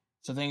to.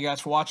 So thank you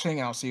guys for watching,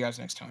 and I'll see you guys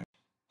next time.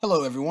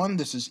 Hello everyone,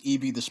 this is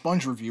Evie the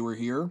Sponge Reviewer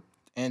here,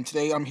 and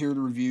today I'm here to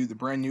review the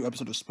brand new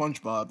episode of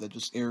SpongeBob that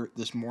just aired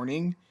this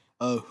morning,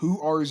 Who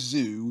Are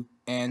Zoo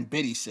and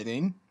Biddy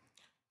Sitting.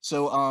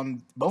 So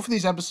both of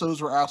these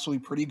episodes were actually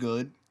pretty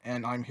good,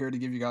 and I'm here to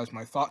give you guys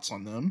my thoughts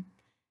on them.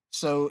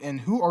 So in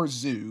Who Are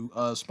Zoo,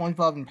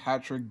 SpongeBob and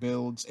Patrick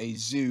builds a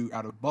zoo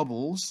out of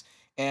bubbles,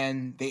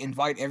 and they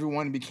invite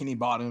everyone in Bikini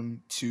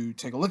Bottom to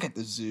take a look at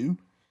the zoo.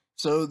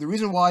 So the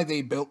reason why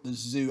they built the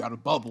zoo out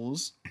of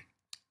bubbles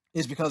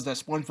is because that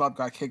SpongeBob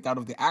got kicked out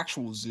of the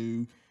actual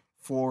zoo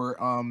for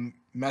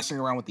messing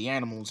around with the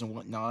animals and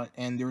whatnot.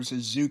 And there's a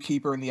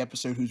zookeeper in the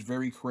episode who's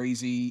very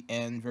crazy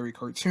and very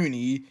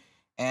cartoony.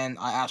 And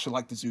I actually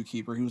like the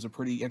zookeeper. He was a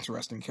pretty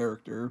interesting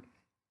character.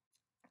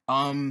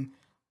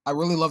 I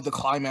really love the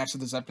climax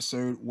of this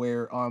episode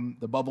where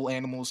the bubble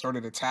animals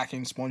started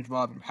attacking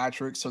SpongeBob and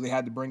Patrick, so they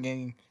had to bring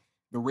in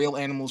the real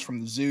animals from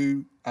the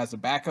zoo as a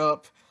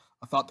backup.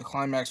 I thought the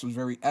climax was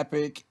very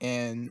epic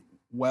and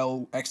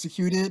well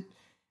executed.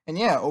 And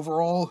yeah,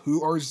 overall,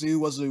 Who Are Zoo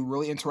was a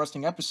really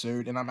interesting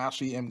episode, and I'm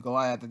actually am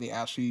glad that they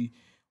actually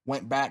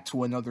went back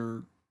to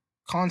another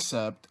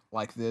concept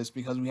like this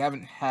because we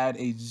haven't had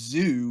a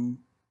zoo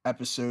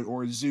episode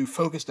or a zoo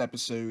focused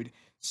episode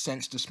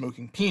since the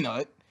Smoking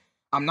Peanut.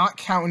 I'm not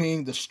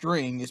counting the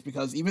string, is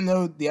because even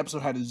though the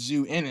episode had a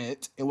zoo in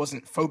it, it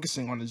wasn't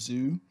focusing on a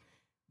zoo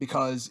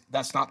because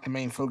that's not the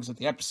main focus of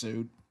the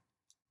episode.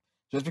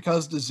 Just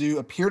because the zoo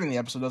appeared in the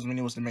episode doesn't mean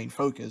it was the main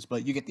focus,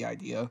 but you get the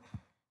idea.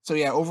 So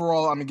yeah,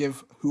 overall, I'm gonna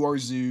give Who Are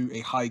Zoo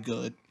a high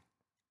good.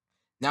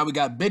 Now we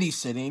got Biddy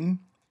sitting.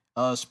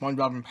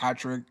 SpongeBob and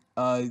Patrick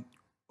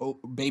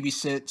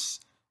babysits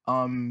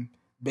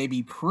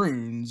baby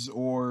prunes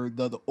or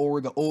the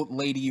old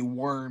lady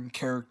worm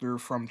character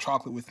from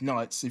Chocolate with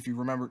Nuts. If you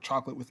remember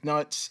Chocolate with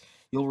Nuts,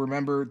 you'll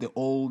remember the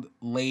old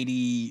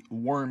lady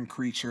worm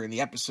creature in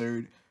the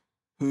episode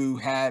who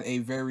had a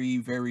very,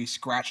 very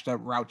scratched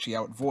up, grouchy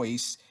out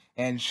voice,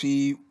 and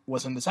she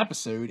was in this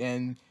episode,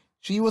 and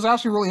she was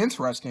actually really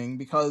interesting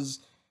because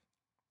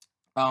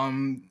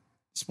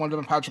SpongeBob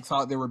and Patrick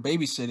thought they were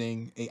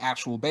babysitting a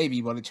actual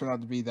baby, but it turned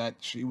out to be that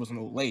she was an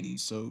old lady.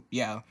 So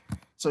yeah,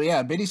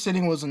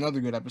 babysitting was another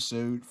good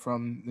episode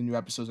from the new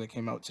episodes that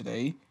came out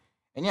today.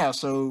 And yeah,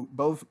 so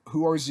both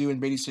Who Are Zoo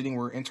and Babysitting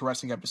were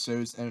interesting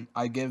episodes, and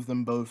I give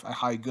them both a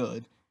high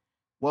good.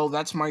 Well,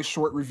 that's my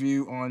short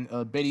review on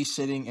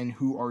Babysitting and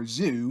Who Are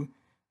Zoo.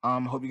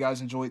 Hope you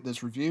guys enjoyed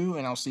this review,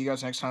 and I'll see you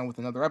guys next time with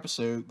another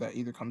episode that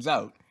either comes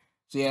out.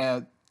 So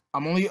yeah,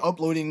 I'm only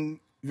uploading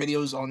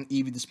videos on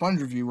Evie the Sponge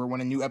Reviewer when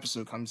a new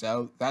episode comes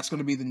out. That's going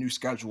to be the new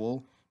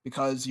schedule,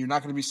 because you're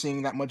not going to be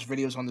seeing that much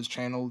videos on this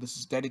channel. This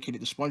is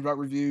dedicated to SpongeBob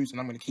reviews,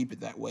 and I'm going to keep it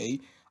that way.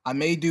 I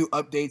may do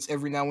updates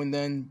every now and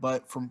then,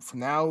 but from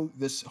now,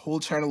 this whole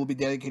channel will be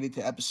dedicated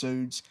to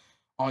episodes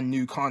on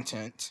new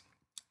content.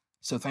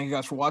 So thank you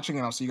guys for watching,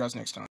 and I'll see you guys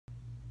next time.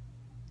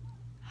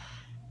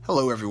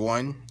 Hello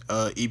everyone,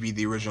 Evie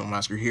the Original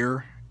Master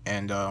here,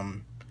 and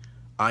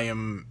I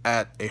am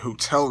at a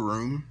hotel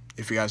room.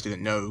 If you guys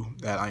didn't know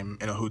that I'm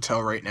in a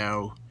hotel right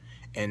now,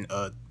 and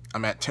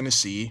I'm at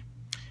Tennessee,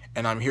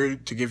 and I'm here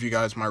to give you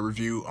guys my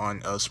review on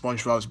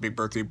SpongeBob's Big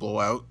Birthday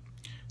Blowout.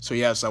 So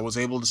yes, I was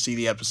able to see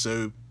the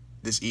episode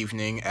this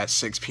evening at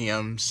 6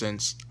 p.m.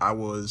 since I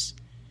was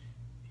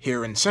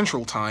here in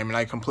Central Time, and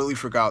I completely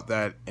forgot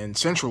that in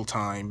Central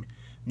Time,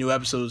 new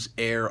episodes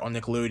air on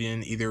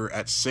Nickelodeon either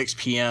at 6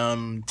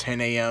 p.m.,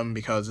 10 a.m.,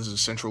 because this is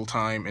Central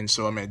Time, and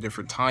so I'm in a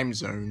different time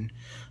zone.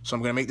 So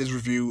I'm going to make this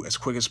review as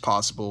quick as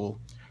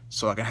possible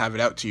so I can have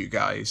it out to you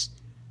guys.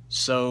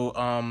 So,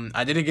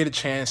 I didn't get a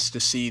chance to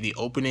see the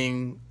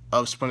opening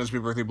of SpongeBob's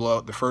Big Birthday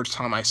Blowout the first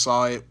time I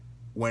saw it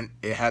when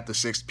it had the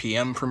 6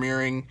 p.m.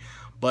 premiering,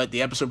 but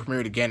the episode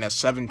premiered again at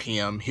 7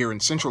 p.m. here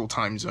in Central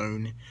Time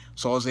Zone,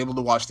 so I was able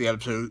to watch the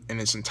episode in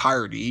its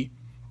entirety.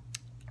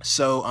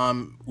 So,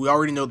 we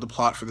already know the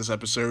plot for this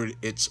episode.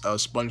 It's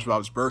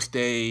SpongeBob's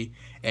birthday,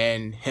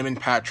 and him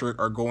and Patrick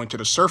are going to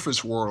the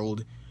surface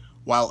world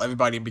while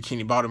everybody in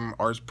Bikini Bottom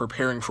are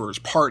preparing for his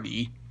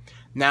party.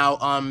 Now,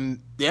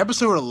 the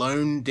episode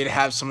alone did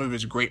have some of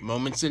its great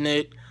moments in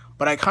it,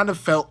 but I kind of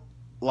felt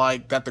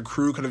like that the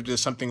crew could have done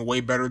something way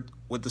better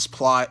with this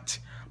plot,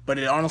 but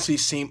it honestly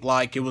seemed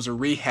like it was a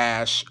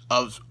rehash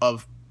of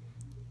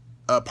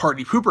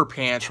Party Pooper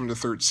Pants from the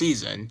 3rd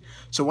season.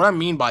 So what I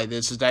mean by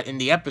this is that in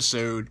the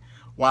episode,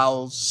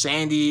 while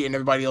Sandy and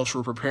everybody else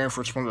were preparing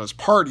for SpongeBob's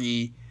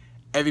party,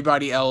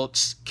 everybody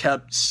else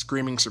kept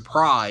screaming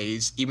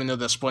surprise, even though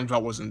the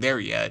SpongeBob wasn't there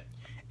yet.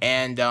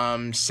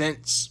 And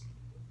since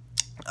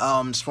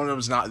SpongeBob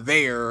was not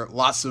there,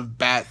 lots of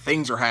bad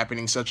things are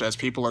happening, such as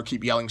people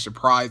keep yelling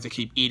surprise, they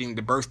keep eating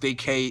the birthday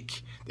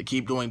cake, they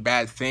keep doing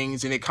bad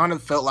things, and it kind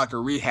of felt like a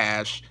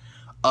rehash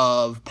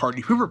of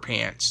Party Pooper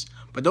Pants.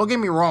 But don't get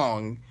me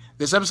wrong,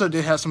 this episode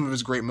did have some of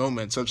its great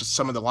moments, such as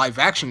some of the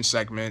live-action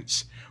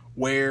segments,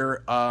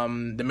 where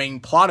the main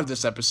plot of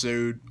this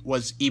episode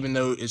was, even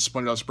though it's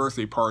SpongeBob's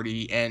birthday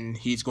party, and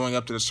he's going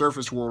up to the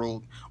surface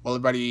world while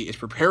everybody is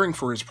preparing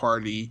for his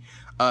party,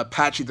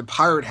 Patchy the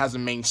Pirate has a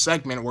main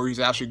segment where he's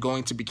actually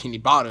going to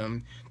Bikini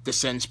Bottom to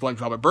send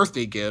SpongeBob a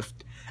birthday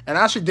gift, and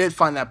I actually did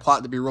find that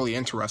plot to be really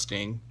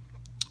interesting.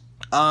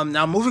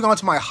 Now, moving on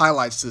to my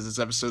highlights to this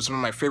episode, some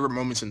of my favorite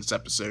moments in this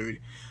episode.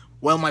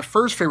 Well, my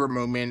first favorite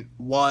moment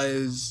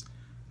was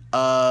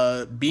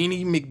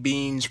Beanie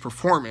McBean's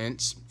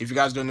performance. If you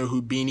guys don't know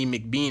who Beanie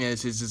McBean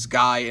is this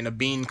guy in a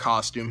bean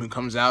costume who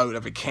comes out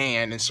of a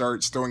can and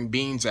starts throwing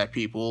beans at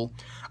people.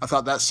 I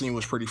thought that scene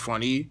was pretty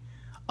funny.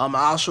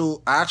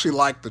 I actually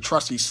liked the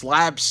Trusty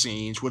Slab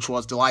scenes, which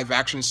was the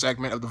live-action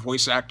segment of the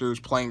voice actors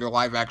playing their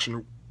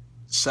live-action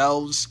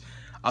selves.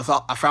 I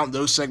found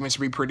those segments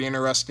to be pretty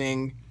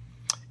interesting.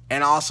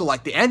 And I also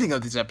liked the ending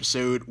of this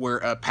episode, where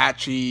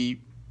Patchy's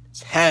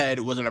head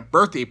was in a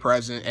birthday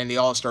present, and they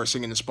all start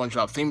singing the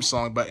SpongeBob theme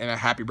song, but in a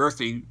happy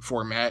birthday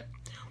format,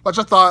 which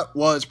I thought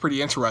was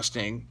pretty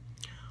interesting.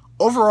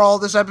 Overall,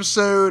 this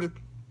episode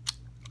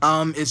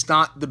is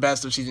not the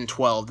best of season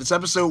 12. This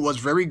episode was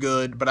very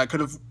good, but it could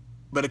have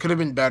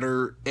been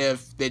better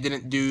if they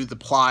didn't do the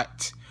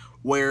plot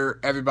where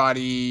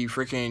everybody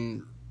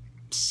freaking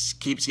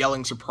keeps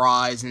yelling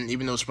surprise, and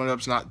even though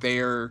SpongeBob's not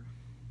there,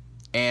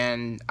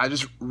 and I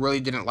just really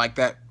didn't like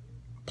that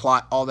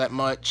plot all that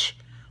much.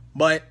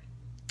 But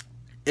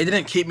it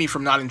didn't keep me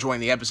from not enjoying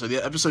the episode.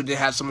 The episode did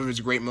have some of its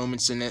great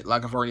moments in it,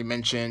 like I've already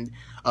mentioned.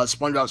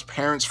 SpongeBob's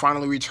parents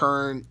finally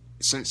returned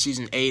since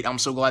season 8. I'm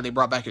so glad they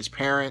brought back his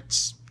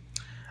parents.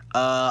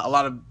 A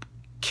lot of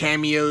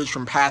cameos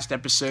from past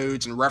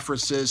episodes and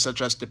references,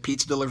 such as the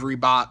pizza delivery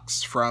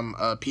box from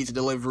Pizza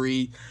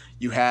Delivery.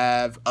 You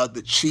have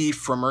the Chief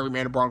from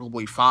Mermaid and Barnacle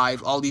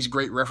 5. All these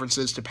great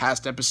references to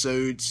past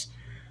episodes.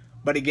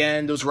 But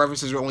again, those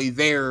references are only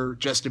there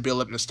just to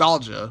build up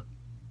nostalgia.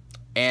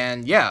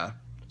 And yeah.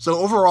 So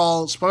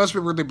overall, SpongeBob's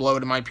Big Birthday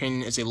Blowout, in my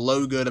opinion, is a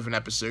low good of an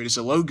episode. It's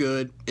a low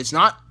good. It's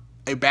not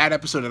a bad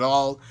episode at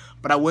all,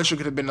 but I wish it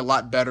could have been a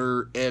lot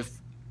better if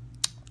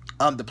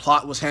the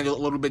plot was handled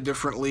a little bit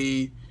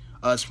differently.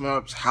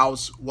 SpongeBob's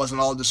house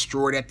wasn't all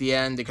destroyed at the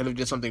end. They could have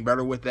did something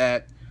better with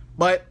that.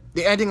 But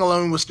the ending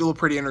alone was still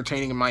pretty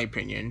entertaining, in my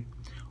opinion.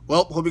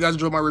 Well, hope you guys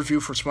enjoyed my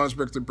review for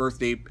SpongeBob's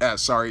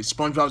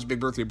Big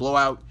Birthday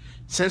Blowout.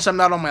 Since I'm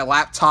not on my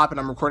laptop and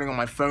I'm recording on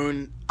my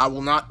phone, I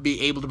will not be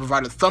able to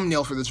provide a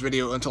thumbnail for this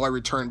video until I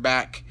return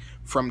back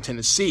from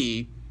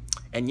Tennessee.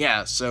 And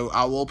yeah, so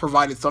I will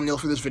provide a thumbnail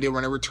for this video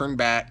when I return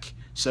back.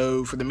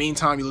 So for the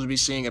meantime, you'll be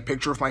seeing a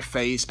picture of my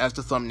face as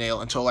the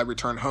thumbnail until I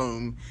return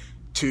home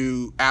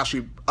to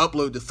actually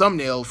upload the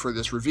thumbnail for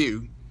this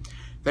review.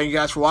 Thank you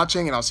guys for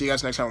watching, and I'll see you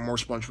guys next time with more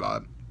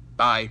SpongeBob.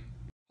 Bye.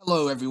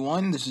 Hello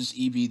everyone, this is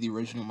EB the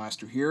Original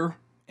Master here,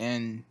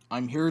 and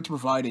I'm here to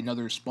provide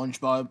another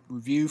SpongeBob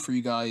review for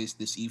you guys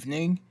this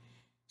evening.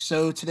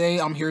 So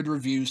today I'm here to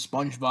review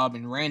SpongeBob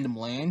in Random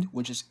Land,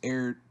 which is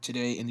aired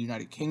today in the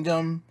United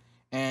Kingdom,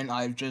 and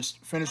I've just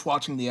finished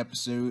watching the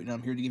episode, and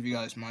I'm here to give you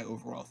guys my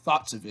overall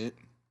thoughts of it.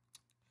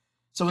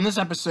 So in this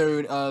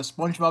episode,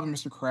 SpongeBob and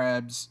Mr.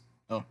 Krabs,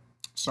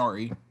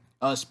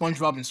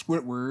 SpongeBob and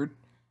Squidward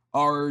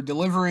are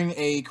delivering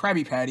a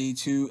Krabby Patty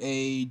to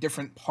a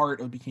different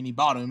part of Bikini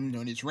Bottom,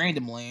 known as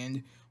Random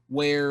Land,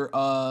 where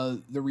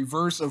the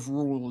reverse of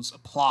rules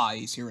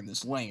applies here in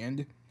this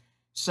land.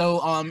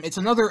 So it's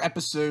another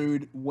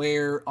episode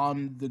where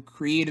the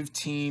creative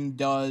team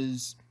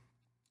does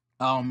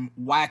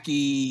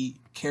wacky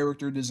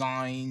character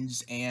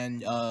designs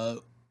and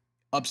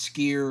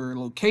obscure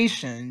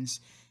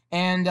locations.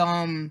 And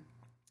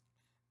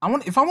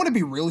if I want to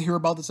be real here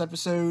about this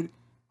episode,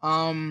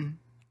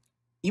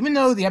 even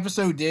though the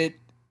episode did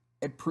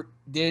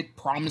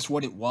promise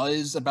what it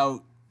was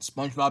about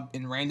SpongeBob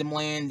in Random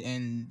Land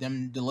and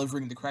them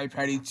delivering the Krabby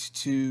Patty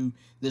to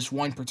this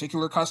one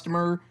particular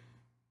customer,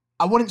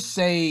 I wouldn't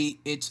say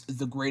it's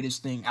the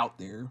greatest thing out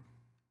there.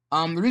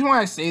 The reason why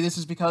I say this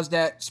is because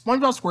that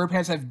SpongeBob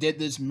SquarePants have did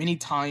this many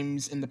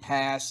times in the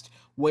past,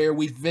 where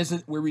we've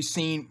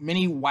seen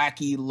many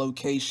wacky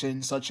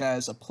locations, such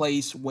as a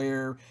place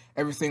where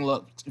everything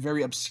looked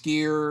very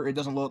obscure. It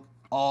doesn't look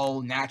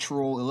all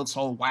natural. It looks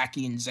all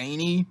wacky and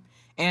zany,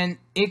 and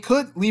it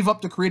could leave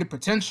up to creative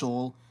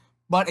potential,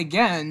 but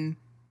again,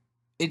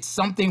 it's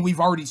something we've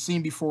already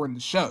seen before in the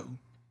show.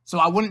 So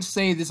I wouldn't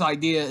say this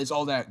idea is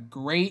all that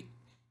great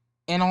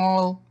and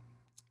all.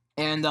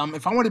 And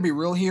if I want to be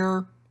real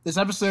here, this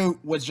episode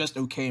was just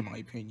okay in my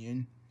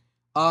opinion.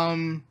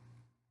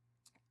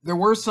 There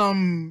were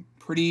some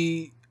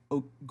pretty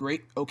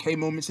okay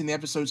moments in the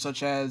episode,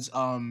 such as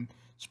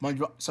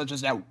SpongeBob, such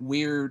as that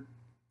weird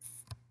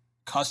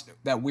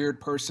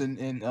person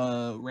in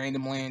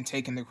Random Land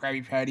taking the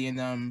Krabby Patty,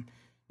 and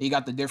you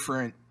got the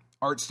different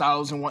art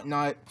styles and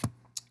whatnot.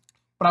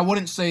 But I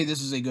wouldn't say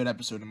this is a good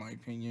episode in my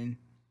opinion.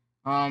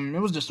 It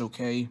was just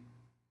okay.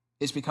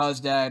 It's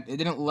because that it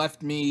didn't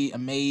left me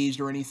amazed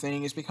or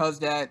anything. It's because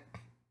that,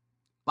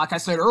 like I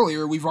said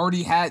earlier, we've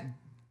already had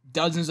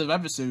dozens of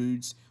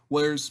episodes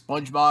where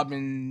SpongeBob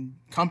and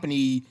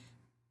company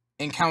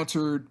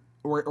encountered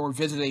or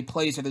visited a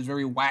place that is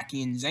very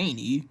wacky and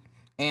zany,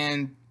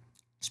 and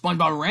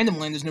SpongeBob Random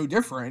Land is no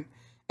different.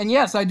 And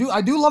yes, I do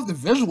love the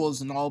visuals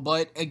and all,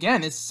 but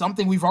again, it's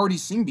something we've already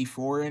seen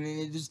before, and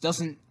it just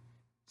doesn't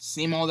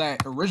seem all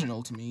that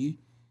original to me.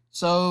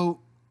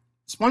 So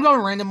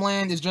SpongeBob Random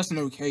Land is just an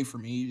okay for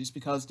me, just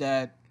because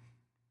that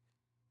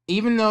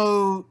even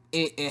though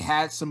it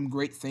had some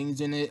great things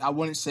in it, I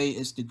wouldn't say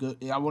it's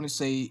I wouldn't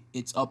say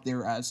it's up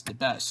there as the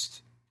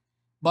best.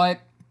 But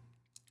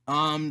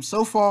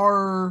so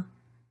far,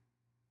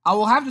 I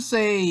will have to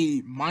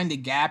say Mind the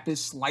Gap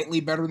is slightly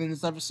better than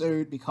this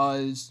episode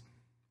because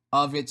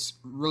of its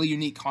really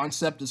unique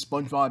concept of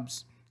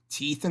SpongeBob's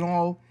teeth and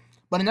all.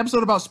 But an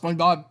episode about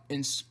SpongeBob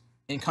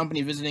and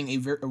company visiting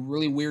a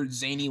really weird,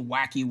 zany,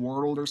 wacky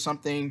world or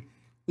something,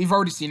 we've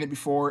already seen it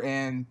before,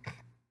 and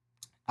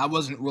I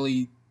wasn't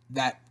really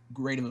that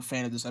great of a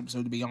fan of this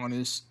episode, to be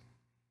honest.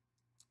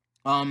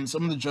 Some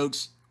of the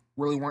jokes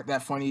really weren't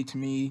that funny to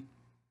me.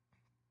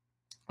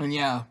 And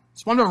yeah,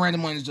 SpongeBob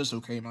Random Land is just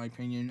okay in my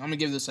opinion. I'm gonna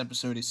give this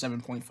episode a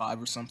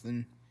 7.5 or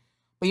something.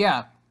 But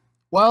yeah,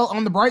 well,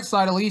 on the bright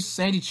side, at least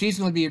Sandy Cheeks is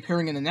gonna be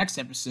appearing in the next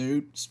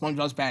episode,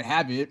 SpongeBob's Bad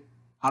Habit.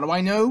 How do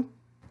I know?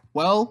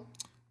 Well,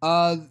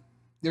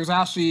 there's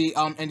actually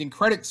ending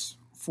credits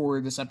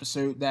for this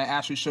episode that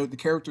actually showed the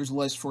characters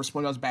list for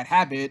SpongeBob's Bad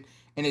Habit,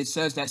 and it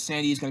says that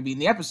Sandy is going to be in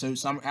the episode,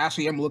 so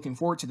I'm looking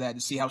forward to that,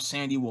 to see how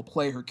Sandy will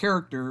play her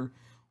character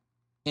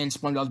in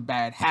SpongeBob's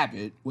Bad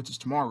Habit, which is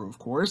tomorrow, of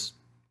course.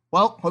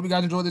 Well, hope you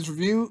guys enjoyed this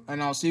review,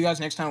 and I'll see you guys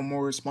next time with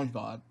more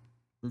SpongeBob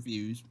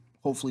reviews,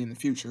 hopefully in the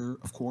future,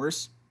 of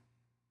course.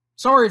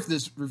 Sorry if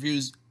this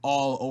review's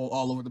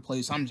all over the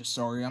place. I'm just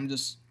sorry. I'm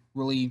just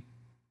really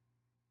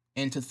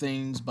into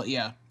things, but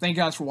yeah. Thank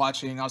you guys for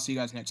watching. I'll see you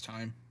guys next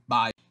time.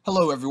 Bye.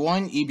 Hello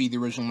everyone, EB the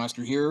Original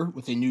Master here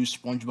with a new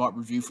SpongeBob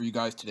review for you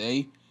guys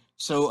today.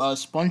 So,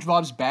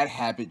 SpongeBob's Bad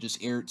Habit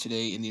just aired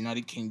today in the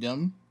United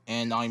Kingdom,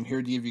 and I'm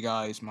here to give you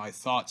guys my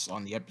thoughts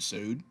on the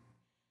episode.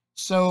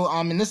 So,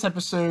 in this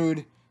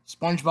episode,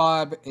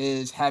 SpongeBob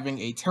is having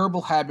a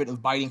terrible habit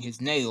of biting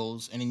his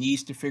nails, and he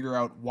needs to figure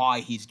out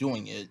why he's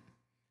doing it.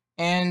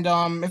 And,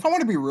 if I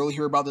want to be real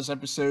here about this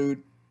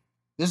episode,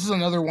 this is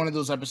another one of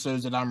those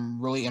episodes that I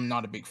really am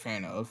not a big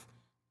fan of.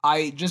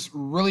 I just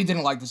really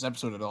didn't like this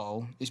episode at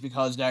all is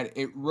because that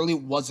it really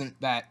wasn't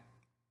that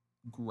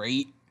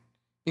great.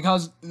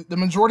 Because the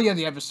majority of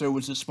the episode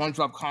was just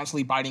SpongeBob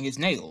constantly biting his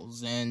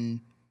nails,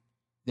 and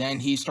then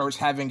he starts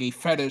having a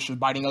fetish of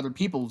biting other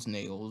people's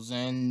nails,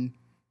 and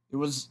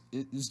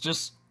it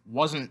just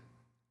wasn't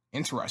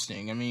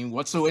interesting. I mean,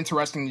 what's so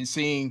interesting is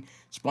seeing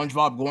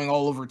SpongeBob going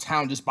all over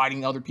town just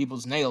biting other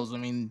people's nails? I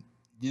mean,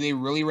 do they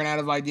really run out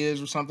of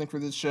ideas or something for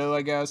this show?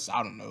 I guess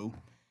I don't know.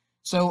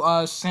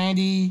 So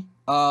Sandy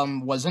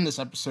was in this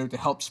episode to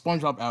help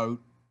SpongeBob out,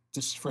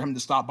 just for him to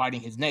stop biting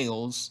his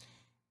nails.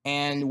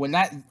 And when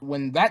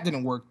that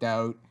didn't work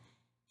out,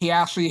 he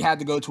actually had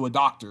to go to a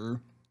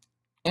doctor.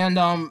 And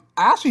I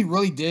actually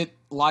really did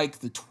like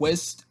the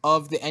twist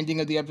of the ending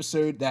of the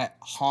episode that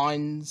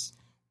Hans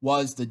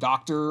was the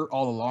doctor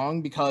all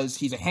along because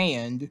he's a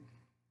hand,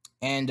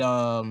 and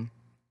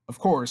of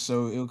course,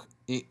 so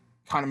it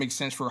kind of makes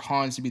sense for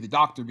Hans to be the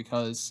doctor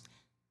because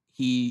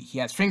he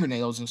has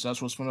fingernails and so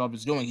that's what SpongeBob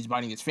is doing. He's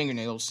biting his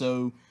fingernails.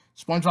 So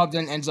SpongeBob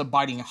then ends up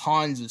biting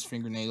Hans's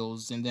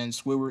fingernails, and then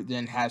Squidward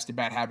then has the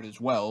bad habit as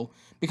well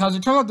because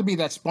it turned out to be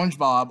that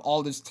SpongeBob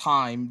all this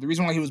time, the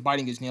reason why he was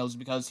biting his nails is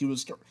because he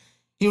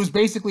was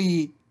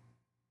basically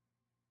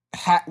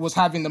was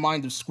having the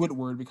mind of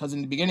Squidward because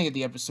in the beginning of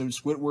the episode,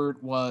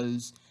 Squidward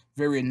was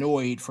very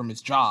annoyed from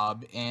his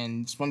job,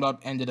 and SpongeBob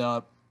ended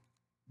up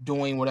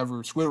doing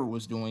whatever Squidward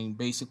was doing,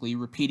 basically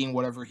repeating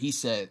whatever he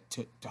said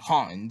to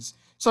Hans.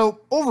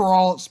 So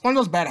overall,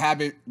 SpongeBob's Bad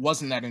Habit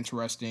wasn't that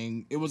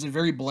interesting. It was a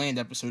very bland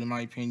episode in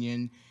my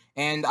opinion,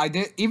 and I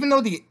did even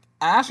though the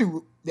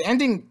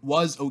ending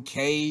was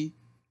okay,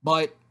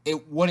 but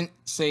it wouldn't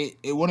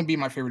be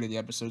my favorite of the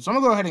episode. So I'm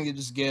gonna go ahead and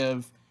just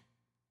give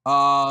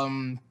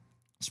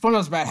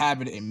SpongeBob's Bad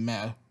Habit a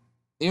meh.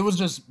 It was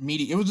just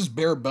meaty. It was just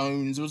bare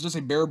bones. It was just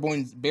a bare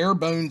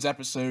bones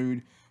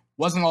episode.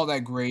 Wasn't all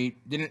that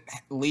great. Didn't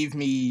leave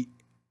me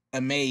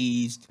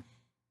amazed.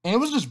 And it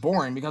was just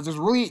boring because there's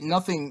really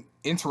nothing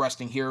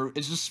interesting here.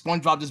 It's just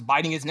SpongeBob just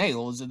biting his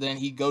nails, and then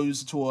he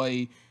goes to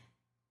a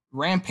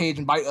rampage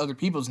and bite other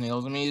people's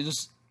nails. I mean, it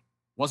just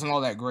wasn't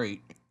all that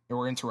great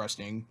or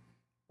interesting.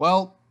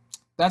 Well,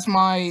 that's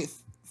my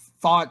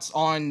thoughts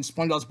on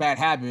SpongeBob's Bad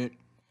Habit.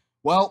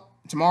 Well,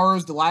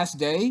 tomorrow's the last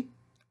day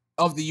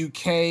of the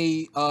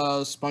UK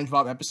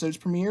SpongeBob episodes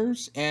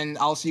premieres, and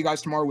I'll see you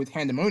guys tomorrow with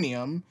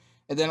Pandemonium.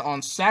 And then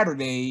on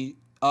Saturday,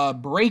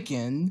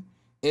 Break-In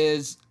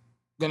is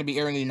going to be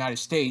airing in the United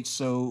States.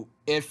 So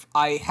if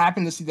I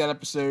happen to see that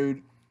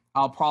episode,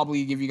 I'll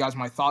probably give you guys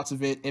my thoughts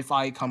of it. If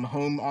I come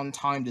home on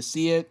time to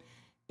see it,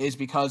 is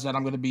because that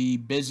I'm going to be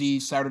busy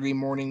Saturday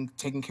morning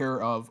taking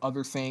care of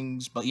other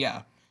things. But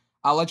yeah,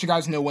 I'll let you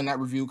guys know when that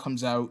review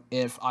comes out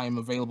if I am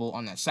available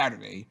on that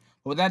Saturday.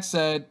 But with that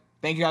said,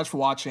 thank you guys for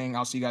watching.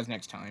 I'll see you guys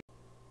next time.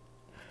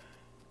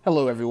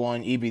 Hello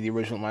everyone, EB the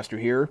Original Master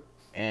here,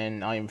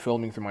 and I am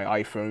filming through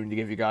my iPhone to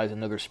give you guys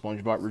another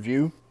SpongeBob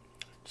review.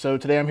 So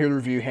today I'm here to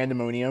review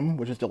Pandemonium,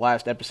 which is the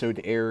last episode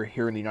to air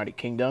here in the United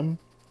Kingdom.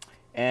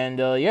 And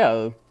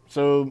yeah,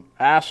 so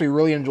I actually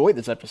really enjoyed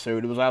this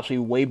episode. It was actually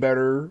way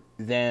better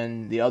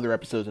than the other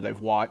episodes that I've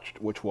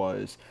watched, which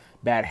was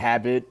Bad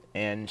Habit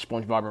and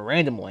SpongeBob and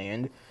Random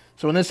Land.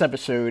 So in this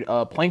episode,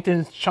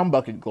 Plankton's chum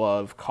bucket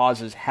glove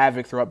causes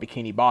havoc throughout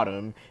Bikini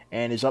Bottom,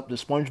 and is up to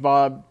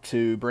SpongeBob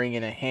to bring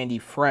in a handy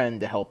friend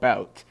to help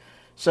out.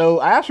 So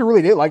I actually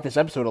really did like this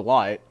episode a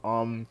lot.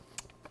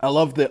 I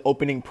love the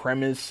opening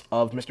premise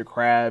of Mr.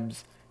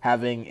 Krabs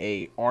having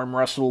a arm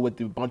wrestle with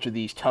a bunch of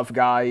these tough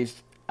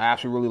guys. I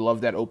actually really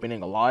love that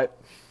opening a lot.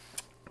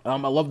 I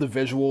love the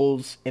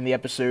visuals in the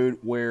episode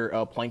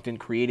where Plankton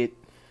created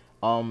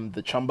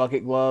the chum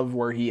bucket glove,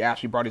 where he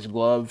actually brought his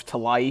glove to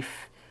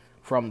life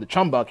from the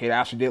chum bucket. I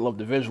actually did love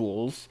the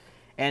visuals,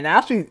 and I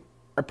actually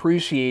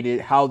appreciated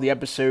how the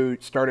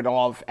episode started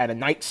off at a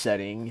night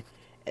setting,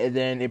 and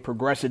then it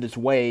progressed its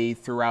way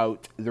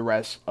throughout the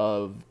rest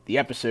of the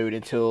episode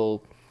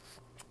until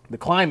the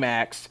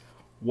climax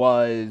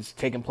was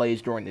taking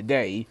place during the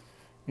day.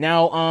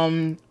 Now,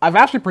 I've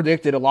actually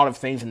predicted a lot of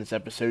things in this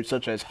episode,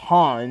 such as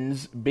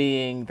Hans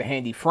being the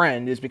handy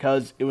friend, is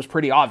because it was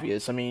pretty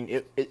obvious. I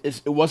mean,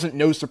 it wasn't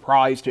no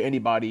surprise to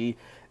anybody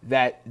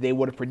that they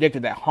would have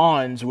predicted that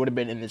Hans would have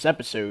been in this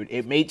episode.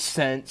 It made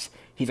sense.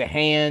 He's a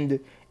hand,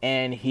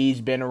 and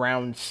he's been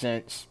around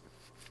since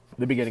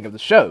the beginning of the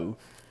show.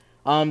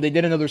 They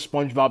did another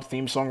SpongeBob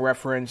theme song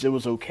reference. It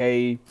was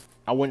okay.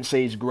 I wouldn't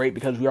say it's great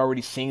because we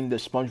already seen the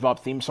SpongeBob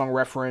theme song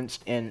reference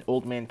in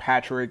Old Man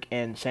Patrick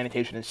and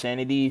Sanitation and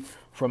Sanity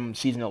from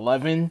season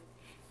 11.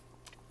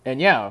 And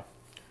yeah.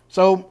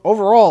 So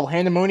overall,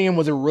 Pandemonium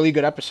was a really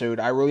good episode.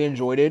 I really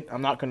enjoyed it.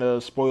 I'm not going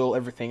to spoil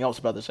everything else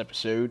about this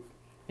episode.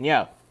 And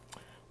yeah.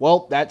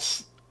 Well,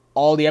 that's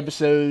all the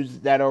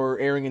episodes that are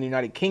airing in the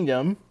United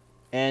Kingdom.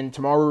 And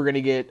tomorrow we're going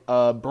to get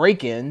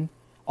Break-In.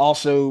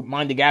 Also,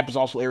 Mind the Gap is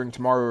also airing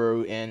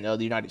tomorrow in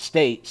the United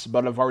States.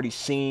 But I've already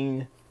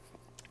seen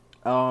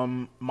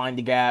Mind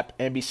the Gap.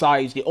 And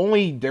besides, the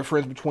only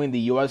difference between the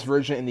US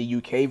version and the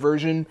UK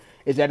version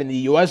is that in the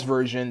US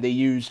version, they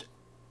used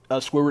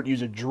Squidward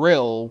used a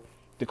drill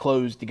to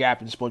close the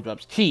gap in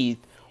SpongeBob's teeth,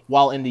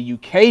 while in the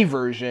UK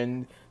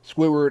version,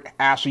 Squidward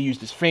actually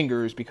used his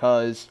fingers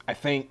because I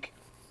think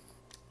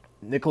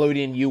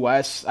Nickelodeon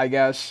US, I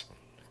guess,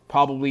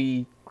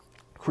 probably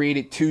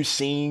created 2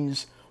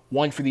 scenes,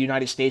 one for the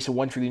United States and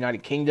one for the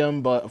United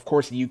Kingdom, but of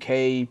course the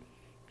UK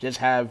just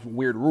have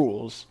weird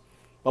rules.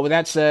 But with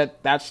that said,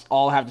 that's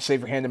all I have to say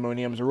for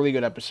Handemonium. It was a really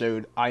good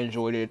episode. I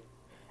enjoyed it.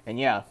 And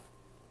yeah.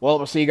 Well,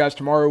 I'll see you guys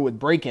tomorrow with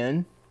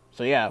Break-In.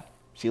 So yeah,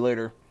 see you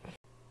later.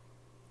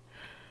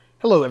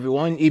 Hello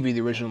everyone, EB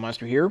the Original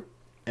Master here.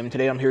 And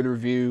today I'm here to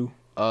review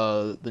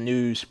the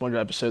new SpongeBob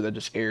episode that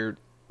just aired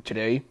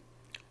today.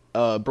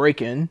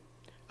 Break-In.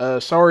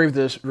 Sorry if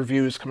this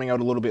review is coming out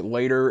a little bit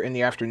later in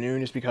the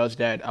afternoon. It's because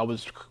that I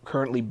was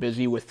currently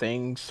busy with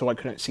things, so I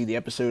couldn't see the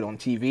episode on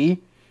TV.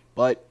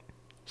 But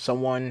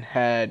someone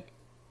had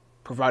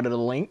provided a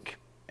link,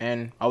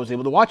 and I was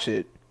able to watch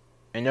it.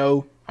 And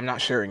no, I'm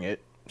not sharing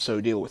it, so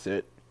deal with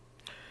it.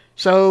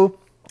 So,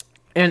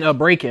 in a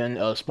Break-In,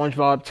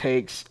 SpongeBob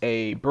takes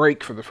a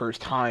break for the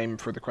first time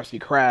for the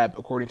Krusty Krab,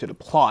 according to the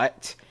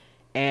plot.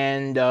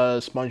 And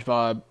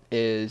SpongeBob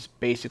is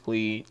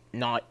basically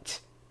not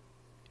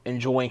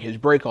enjoying his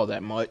break all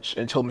that much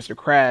until Mr.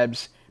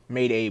 Krabs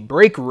made a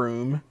break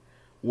room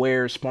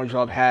where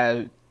SpongeBob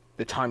had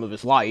the time of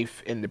his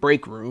life in the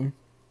break room.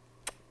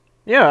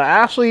 Yeah,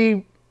 I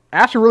actually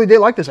really did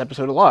like this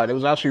episode a lot. It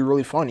was actually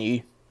really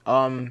funny.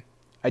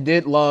 I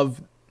did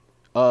love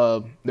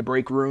the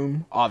break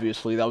room.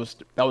 Obviously, that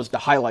was the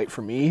highlight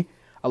for me.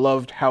 I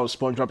loved how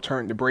SpongeBob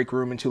turned the break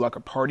room into like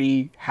a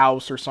party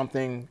house or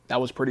something.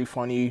 That was pretty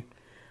funny.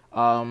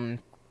 And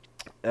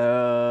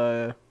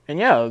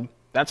yeah,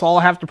 that's all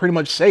I have to pretty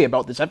much say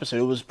about this episode.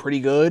 It was pretty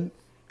good.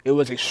 It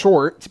was a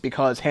short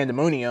because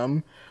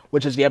Handemonium,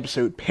 which is the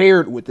episode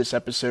paired with this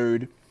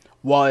episode,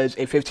 was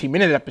a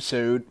 15-minute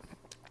episode.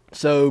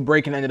 So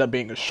Break-In ended up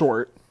being a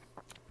short.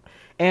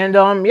 And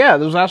yeah, it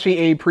was actually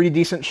a pretty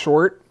decent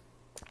short,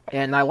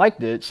 and I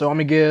liked it. So I'm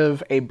gonna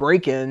give a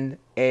Break-In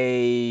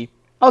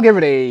I'll give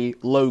it a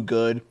low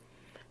good.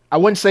 I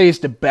wouldn't say it's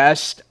the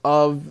best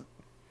of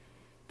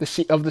the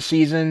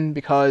season,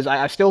 because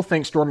I still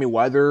think Stormy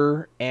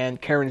Weather and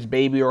Karen's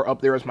Baby are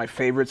up there as my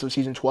favorites of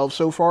season 12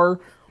 so far.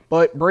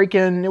 But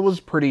Break-In, it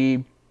was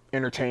pretty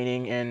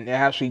entertaining, and it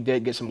actually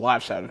did get some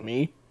laughs out of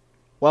me.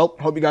 Well,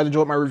 hope you guys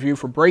enjoyed my review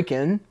for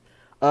Break-In.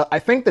 I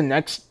think the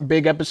next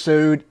big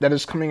episode that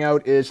is coming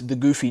out is The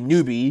Goofy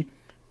Newbie,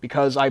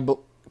 because I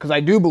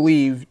do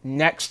believe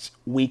next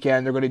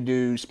weekend they're going to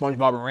do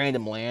SpongeBob and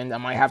Random Land. I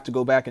might have to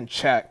go back and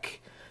check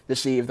to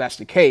see if that's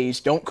the case.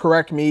 Don't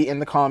correct me in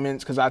the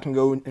comments, because I can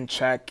go and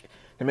check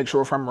to make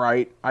sure if I'm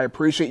right. I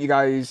appreciate you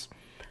guys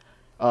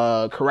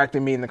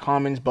correcting me in the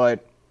comments,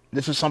 but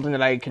this is something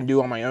that I can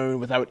do on my own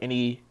without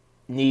any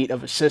need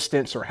of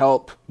assistance or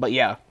help. But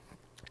yeah.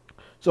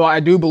 So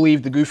I do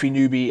believe The Goofy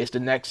Newbie is the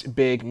next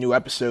big new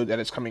episode that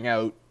is coming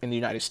out in the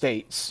United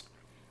States.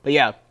 But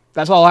yeah,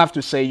 that's all I have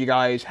to say, you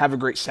guys. Have a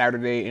great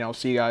Saturday, and I'll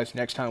see you guys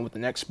next time with the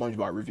next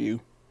SpongeBob review.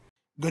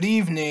 Good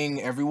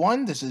evening,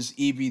 everyone. This is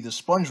EB the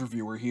Sponge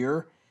Reviewer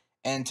here,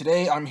 and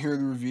today I'm here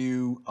to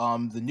review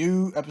the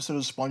new episode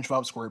of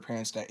SpongeBob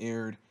SquarePants that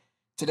aired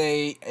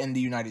today in the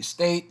United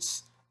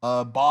States,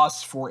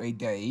 Boss for a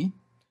Day.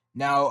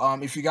 Now,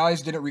 if you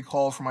guys didn't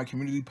recall from my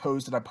community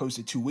post that I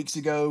posted 2 weeks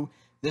ago,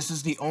 this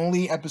is the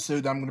only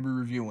episode that I'm going to be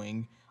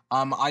reviewing.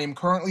 I am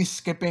currently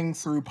skipping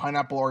through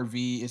Pineapple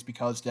RV, is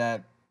because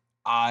that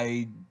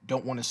I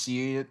don't want to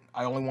see it.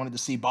 I only wanted to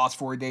see Boss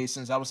for a Day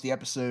since that was the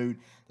episode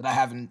that I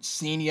haven't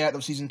seen yet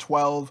of season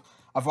 12.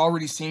 I've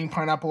already seen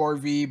Pineapple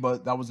RV,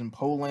 but that was in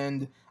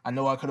Poland. I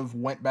know I could have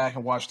went back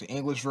and watched the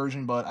English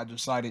version, but I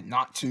decided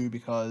not to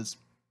because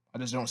I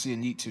just don't see a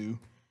need to.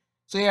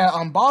 So yeah,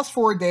 Boss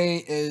for a Day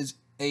is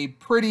a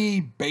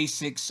pretty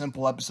basic,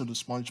 simple episode of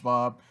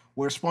SpongeBob,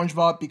 where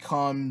SpongeBob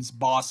becomes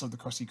boss of the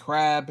Krusty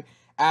Krab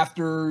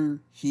after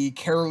he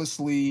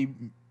carelessly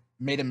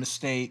made a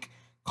mistake,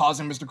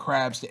 causing Mr.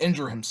 Krabs to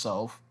injure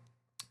himself.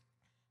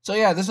 So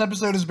yeah, this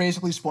episode is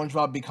basically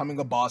SpongeBob becoming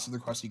a boss of the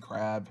Krusty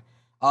Krab.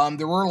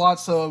 There were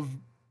lots of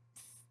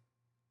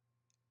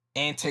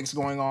antics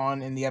going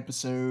on in the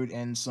episode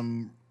and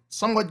some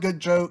somewhat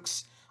good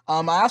jokes.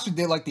 I actually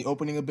did like the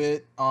opening a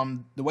bit.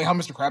 The way how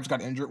Mr. Krabs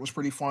got injured was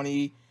pretty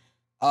funny.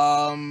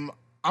 I'm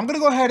gonna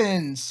go ahead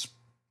and...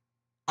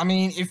 I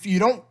mean, if you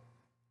don't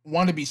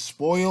want to be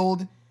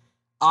spoiled,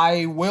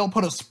 I will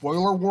put a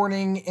spoiler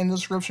warning in the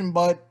description,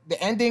 but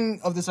the ending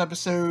of this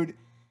episode,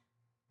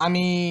 I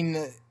mean,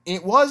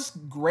 it was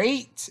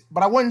great,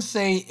 but I wouldn't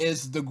say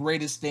is the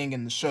greatest thing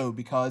in the show,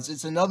 because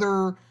it's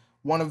another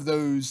one of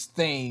those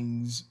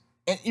things,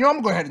 and you know, I'm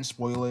gonna go ahead and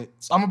spoil it.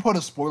 So I'm gonna put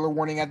a spoiler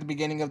warning at the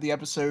beginning of the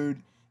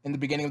episode, in the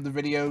beginning of the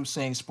video,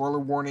 saying spoiler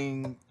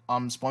warning,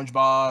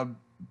 SpongeBob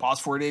Boss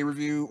for a Day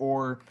review,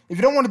 or if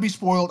you don't want to be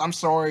spoiled, I'm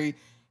sorry,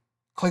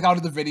 click out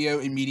of the video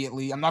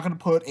immediately. I'm not going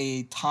to put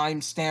a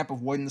timestamp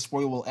of when the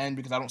spoiler will end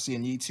because I don't see a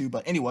need to.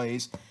 But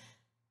anyways,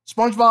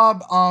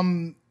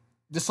 SpongeBob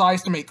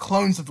decides to make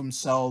clones of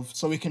himself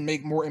so he can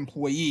make more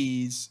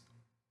employees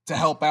to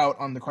help out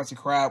on the Krusty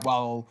Krab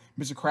while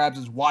Mr. Krabs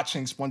is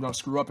watching SpongeBob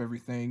screw up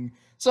everything.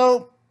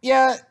 So,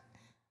 yeah,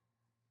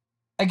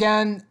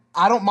 again,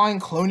 I don't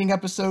mind cloning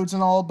episodes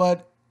and all,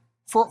 but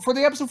for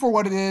the episode for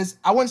what it is,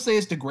 I wouldn't say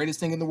it's the greatest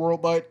thing in the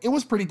world, but it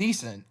was pretty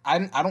decent. I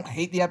don't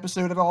hate the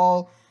episode at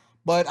all,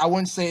 but I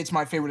wouldn't say it's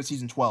my favorite of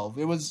season 12.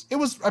 It was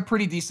a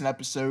pretty decent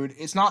episode.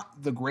 It's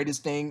not the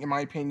greatest thing in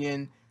my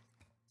opinion.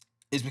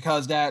 Is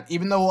because that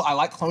even though I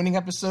like cloning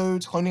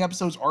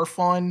episodes are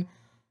fun,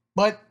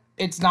 but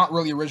it's not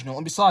really original.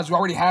 And besides, we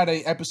already had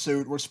a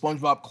episode where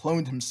SpongeBob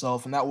cloned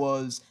himself, and that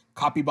was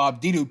Copy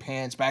Bob Dido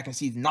Pants back in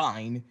season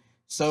 9.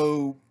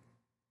 So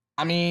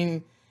I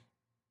mean,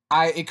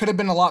 it could have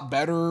been a lot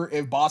better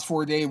if Boss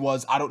for a Day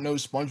was, I don't know,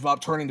 SpongeBob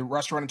turning the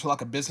restaurant into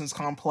like a business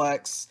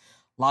complex.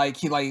 I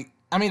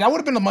mean, that would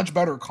have been a much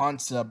better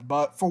concept.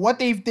 But for what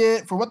they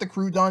did, for what the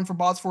crew done for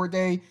Boss for a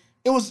Day,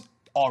 it was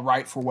all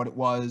right for what it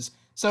was.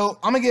 So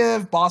I'm gonna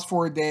give Boss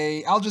for a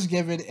Day. I'll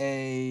give it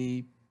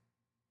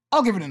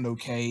an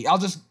okay. I'll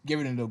just give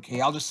it an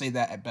okay. I'll just say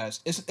that at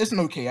best. It's an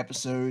okay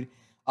episode.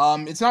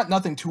 It's not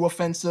nothing too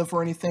offensive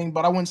or anything,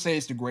 but I wouldn't say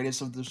it's the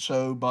greatest of the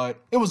show. But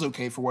it was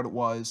okay for what it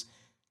was.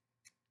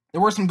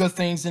 There were some good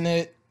things in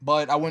it,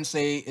 but I wouldn't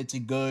say it's a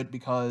good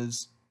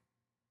because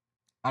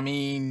I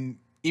mean,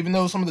 even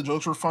though some of the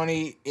jokes were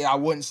funny, I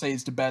wouldn't say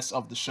it's the best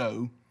of the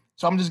show.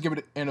 So I'm just giving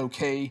it an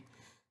okay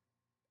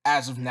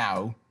as of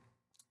now.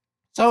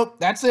 So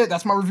that's it.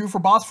 That's my review for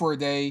Boss for a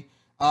Day.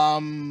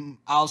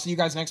 I'll see you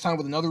guys next time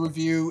with another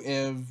review.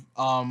 If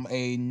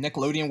a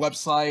Nickelodeon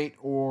website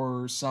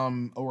or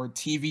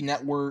TV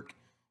network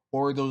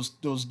or those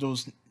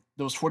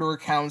Twitter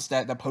accounts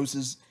that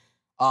posts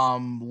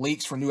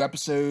leaks for new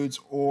episodes,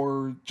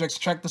 or just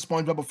check the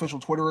SpongeBob official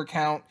Twitter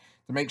account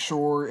to make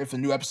sure if a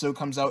new episode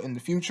comes out in the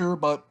future.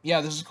 But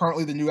yeah, this is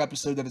currently the new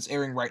episode that is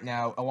airing right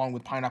now, along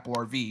with Pineapple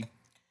RV.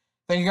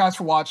 Thank you guys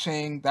for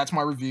watching. That's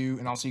my review,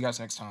 and I'll see you guys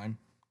next time.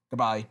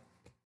 Goodbye.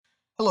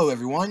 Hello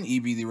everyone,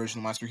 EB the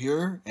Original Master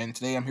here, and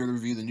today I'm here to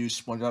review the new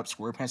SpongeBob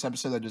SquarePants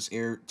episode that just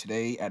aired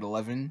today at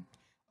 11,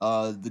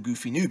 The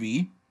Goofy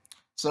Newbie.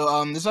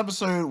 So this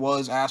episode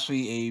was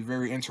actually a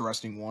very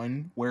interesting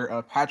one,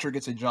 where Patrick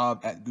gets a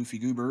job at Goofy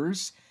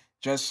Goobers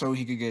just so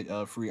he could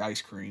get free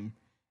ice cream.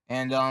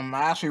 And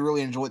I actually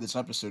really enjoyed this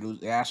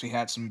episode. It actually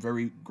had some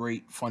very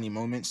great funny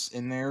moments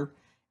in there,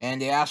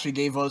 and they actually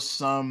gave us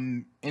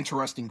some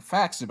interesting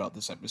facts about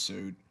this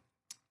episode.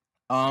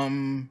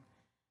 Um,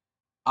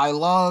 I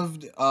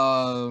loved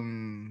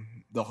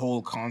the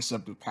whole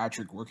concept of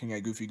Patrick working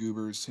at Goofy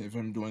Goobers, of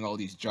him doing all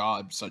these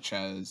jobs, such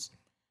as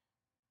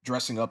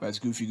dressing up as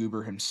Goofy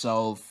Goober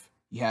himself.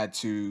 He had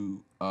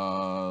to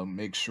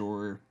make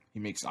sure he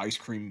makes ice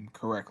cream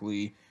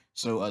correctly.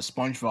 So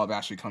SpongeBob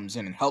actually comes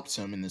in and helps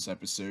him in this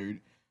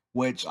episode,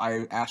 which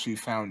I actually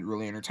found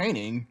really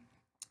entertaining.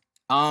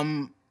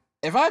 Um,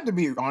 if I had to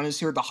be honest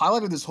here, the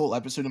highlight of this whole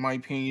episode, in my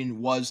opinion,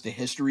 was the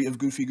history of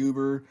Goofy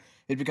Goober.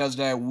 It's because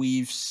that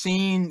we've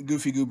seen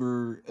Goofy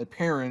Goober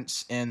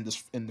appearance in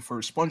the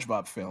first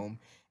SpongeBob film,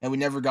 and we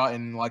never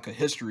gotten like a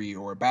history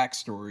or a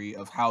backstory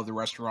of how the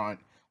restaurant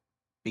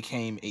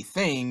became a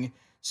thing.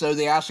 So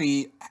they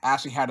actually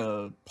had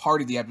a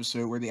part of the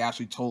episode where they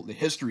actually told the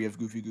history of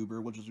Goofy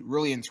Goober, which was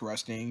really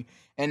interesting.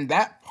 And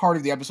that part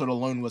of the episode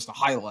alone was the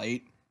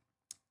highlight.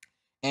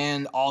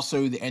 And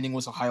also the ending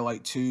was a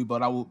highlight too,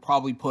 but I will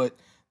probably put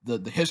the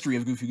history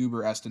of Goofy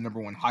Goober as the number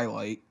one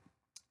highlight.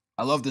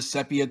 I love the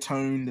sepia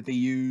tone that they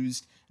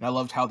used, and I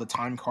loved how the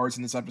time cards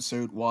in this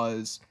episode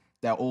was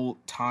that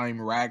old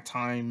time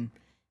ragtime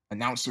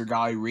announcer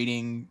guy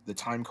reading the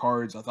time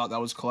cards. I thought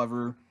that was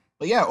clever.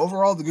 But yeah,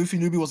 overall, the Goofy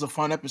Newbie was a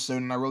fun episode,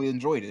 and I really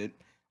enjoyed it.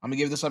 I'm gonna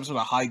give this episode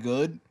a high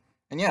good.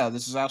 And yeah,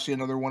 this is actually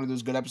another one of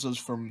those good episodes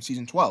from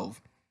season 12.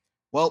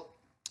 Well,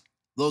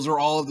 those are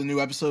all of the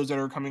new episodes that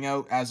are coming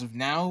out as of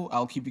now.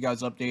 I'll keep you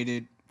guys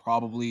updated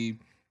probably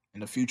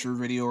in a future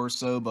video or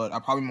so, but I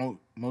probably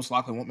most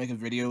likely won't make a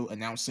video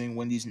announcing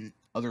when these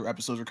other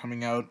episodes are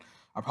coming out.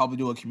 I'll probably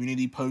do a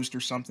community post or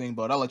something,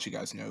 but I'll let you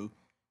guys know.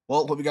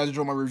 Well, hope you guys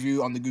enjoyed my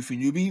review on the Goofy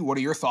Newbie. What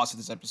are your thoughts of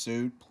this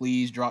episode?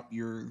 Please drop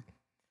your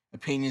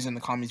opinions in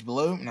the comments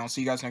below, and I'll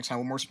see you guys next time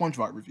with more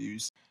SpongeBob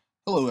reviews.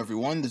 Hello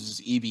everyone, this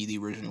is EB the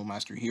Original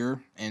Master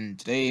here, and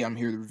today I'm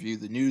here to review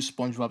the new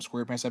SpongeBob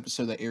SquarePants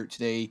episode that aired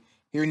today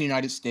here in the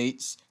United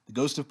States, The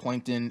Ghost of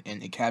Plankton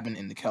and A Cabin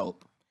in the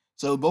Kelp.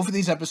 So both of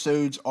these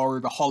episodes are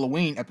the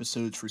Halloween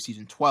episodes for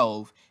season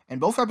 12, and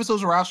both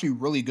episodes are actually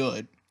really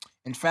good.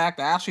 In fact,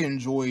 I actually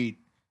enjoyed,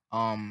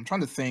 I'm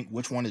trying to think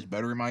which one is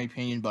better in my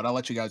opinion, but I'll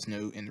let you guys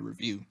know in the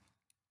review.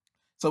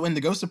 So in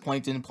The Ghost of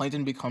Plankton,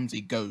 Plankton becomes a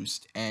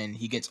ghost, and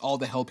he gets all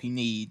the help he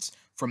needs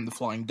from the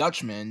Flying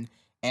Dutchman,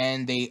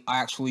 and they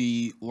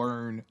actually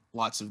learn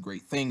lots of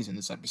great things in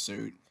this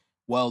episode.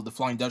 Well, the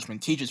Flying Dutchman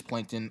teaches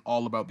Plankton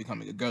all about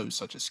becoming a ghost,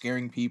 such as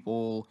scaring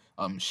people,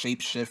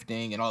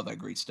 shape-shifting, and all that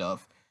great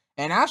stuff.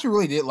 And I actually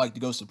really did like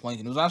The Ghost of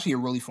Plankton. It was actually a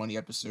really funny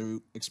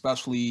episode,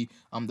 especially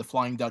the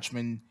Flying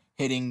Dutchman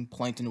hitting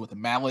Plankton with a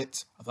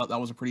mallet. I thought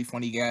that was a pretty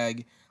funny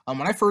gag.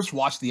 When I first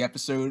watched the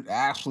episode, I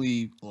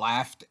actually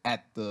laughed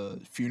at the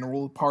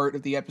funeral part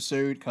of the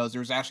episode because there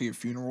was actually a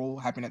funeral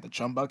happening at the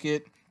Chum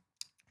Bucket.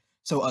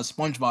 So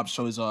SpongeBob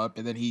shows up,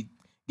 and then he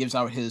gives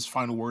out his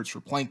final words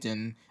for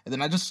Plankton, and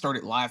then I just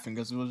started laughing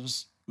because it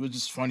was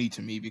just funny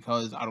to me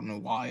because I don't know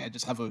why. I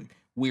just have a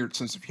weird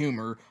sense of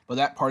humor, but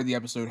that part of the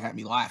episode had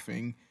me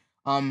laughing.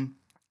 Um,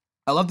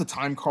 I love the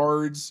time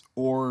cards,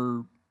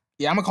 or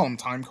yeah, I'm gonna call them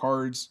time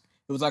cards.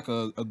 It was like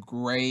a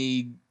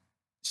gray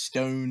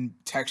stone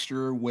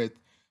texture with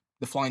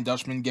the Flying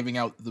Dutchman giving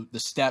out the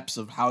steps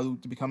of how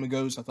to become a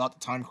ghost. I thought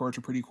the time cards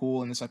were pretty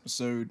cool in this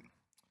episode.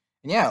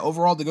 And yeah,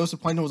 overall, the Ghost of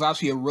Plankton was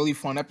actually a really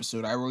fun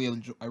episode. I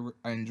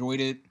enjoyed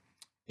it,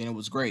 and it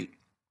was great.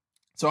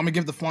 So I'm gonna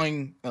give the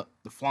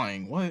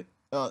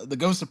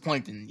Ghost of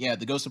Plankton. Yeah,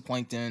 the Ghost of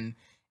Plankton.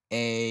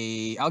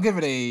 I'll give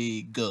it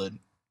a good.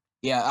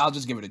 Yeah, I'll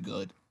just give it a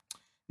good.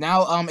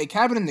 Now, A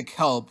Cabin in the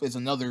Kelp is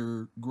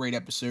another great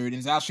episode, and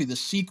it's actually the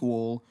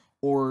sequel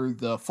or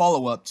the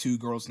follow up to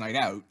Girls' Night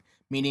Out,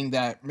 meaning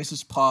that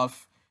Mrs.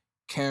 Puff,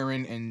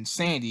 Karen, and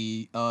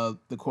Sandy,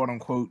 the quote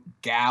unquote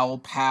gal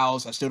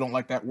pals, I still don't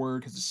like that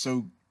word because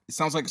it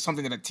sounds like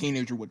something that a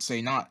teenager would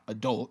say, not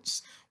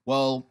adults.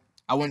 Well,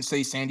 I wouldn't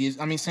say Sandy is,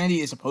 I mean,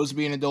 Sandy is supposed to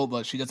be an adult,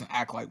 but she doesn't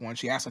act like one.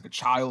 She acts like a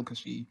child because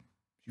she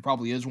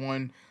probably is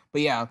one.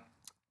 But yeah,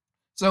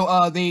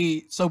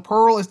 so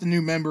Pearl is the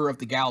new member of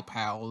the Gal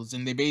Pals,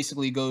 and they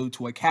basically go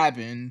to a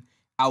cabin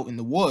out in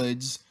the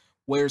woods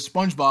where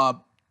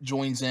SpongeBob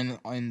joins in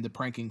the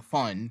pranking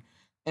fun.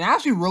 And I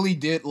actually really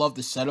did love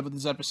the setup of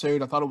this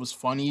episode. I thought it was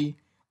funny.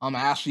 I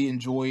actually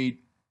enjoyed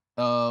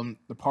the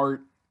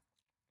part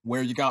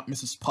where you got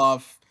Mrs.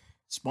 Puff,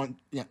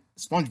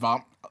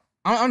 SpongeBob.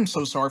 I'm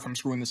so sorry if I'm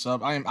screwing this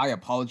up. I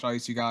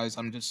apologize, you guys.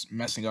 I'm just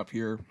messing up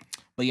here.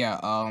 But yeah,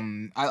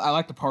 I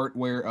like the part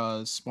where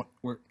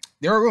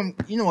there are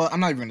you know what? I'm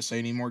not even gonna say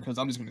anymore because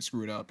I'm just gonna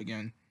screw it up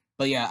again.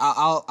 But yeah,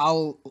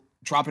 I'll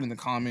drop it in the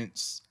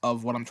comments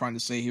of what I'm trying to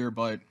say here.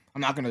 But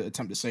I'm not gonna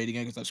attempt to say it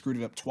again because I screwed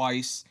it up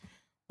twice.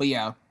 But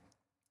yeah,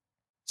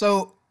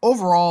 so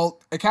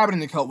overall, A Cabin in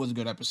the Kelp was a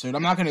good episode.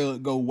 I'm not gonna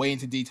go way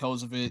into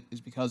details of it, is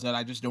because that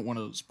I just don't want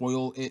to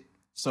spoil it.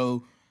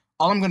 So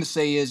all I'm gonna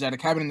say is that A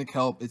Cabin in the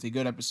Kelp is a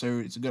good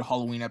episode. It's a good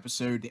Halloween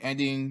episode. The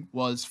ending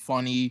was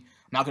funny.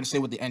 I'm not gonna say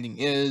what the ending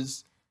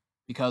is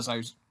because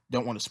I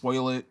don't want to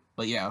spoil it.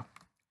 But yeah,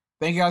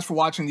 thank you guys for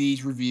watching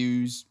these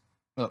reviews.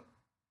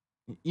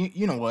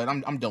 You know what?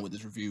 I'm done with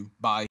this review.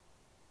 Bye.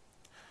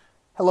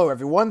 Hello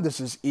everyone, this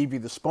is Evie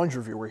the Sponge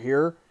Reviewer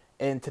here,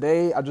 and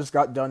today I just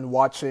got done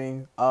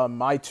watching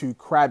My Two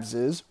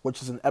Crabses,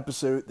 which is an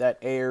episode that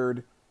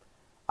aired,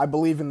 I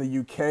believe, in the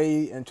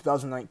UK in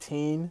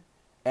 2019,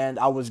 and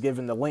I was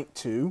given the link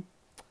to.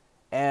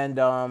 And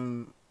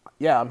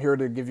yeah, I'm here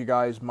to give you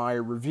guys my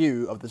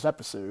review of this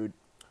episode.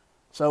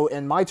 So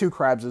in My Two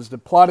Crabses, the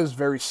plot is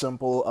very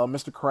simple.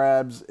 Mr.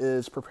 Krabs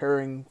is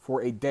preparing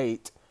for a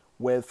date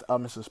with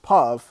Mrs.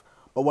 Puff,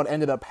 but what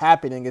ended up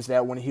happening is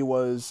that when he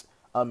was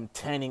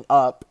tanning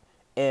up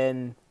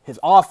in his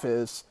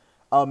office,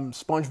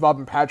 SpongeBob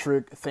and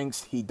Patrick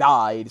thinks he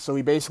died, so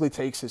he basically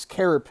takes his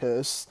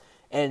carapace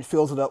and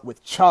fills it up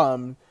with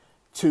chum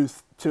to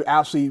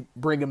actually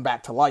bring him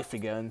back to life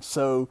again.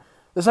 So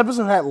this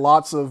episode had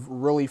lots of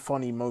really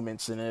funny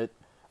moments in it.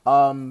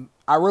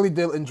 I really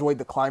did enjoy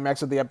the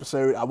climax of the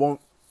episode. I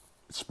won't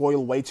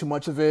spoil way too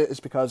much of it. It's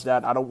because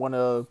that I don't want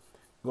to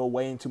go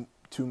way into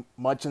too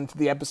much into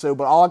the episode,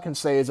 but all I can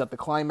say is that the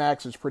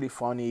climax is pretty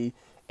funny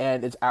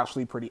and it's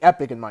actually pretty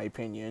epic in my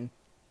opinion.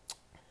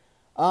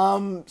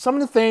 Some of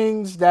the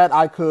things that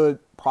I could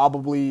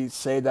probably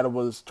say that it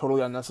was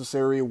totally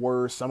unnecessary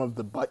were some of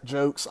the butt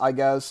jokes, I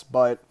guess,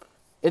 but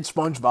it's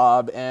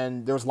SpongeBob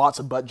and there's lots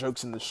of butt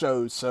jokes in the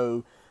show,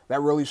 so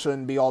that really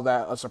shouldn't be all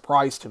that a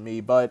surprise to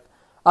me. But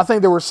I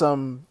think there was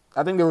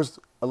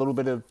a little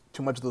bit of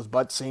too much of those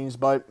butt scenes,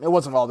 but it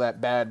wasn't all that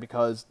bad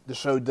because the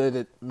show did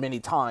it many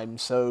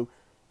times. So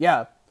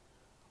yeah,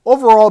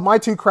 overall, My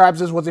Two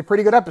Crabses was a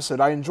pretty good episode.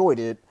 I enjoyed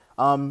it.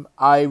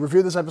 I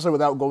reviewed this episode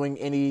without going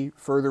any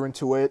further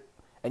into it.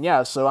 And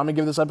yeah, so I'm going to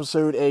give this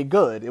episode a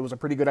good. It was a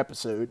pretty good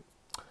episode.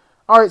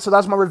 Alright, so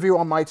that's my review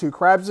on My Two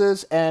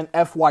Crabses. And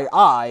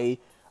FYI,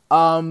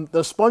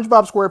 the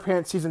SpongeBob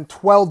SquarePants Season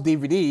 12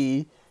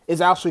 DVD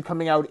is actually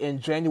coming out in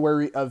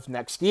January of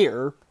next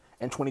year,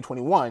 in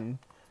 2021.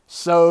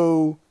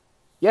 So,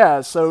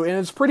 yeah, and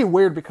it's pretty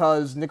weird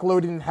because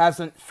Nickelodeon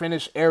hasn't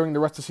finished airing the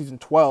rest of Season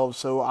 12,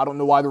 so I don't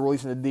know why they're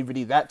releasing the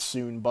DVD that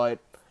soon, but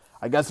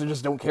I guess they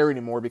just don't care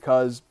anymore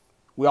because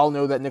we all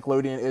know that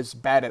Nickelodeon is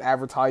bad at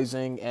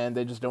advertising and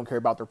they just don't care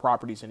about their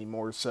properties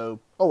anymore, so,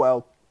 oh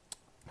well.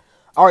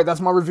 Alright,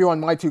 that's my review on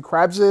My Two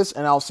Crabses,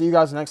 and I'll see you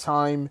guys next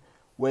time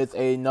with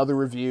another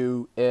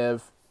review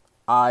if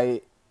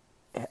I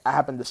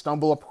happen to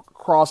stumble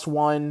across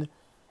one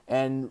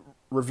and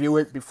review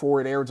it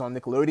before it airs on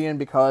Nickelodeon,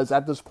 because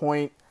at this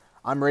point,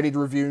 I'm ready to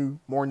review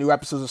more new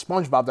episodes of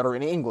SpongeBob that are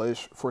in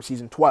English for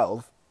Season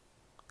 12.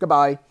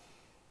 Goodbye.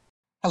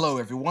 Hello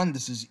everyone,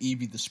 this is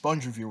Evie the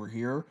Sponge Reviewer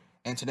here,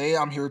 and today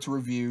I'm here to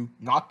review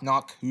Knock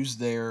Knock Who's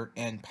There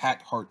and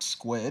Pat Heart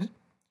Squid.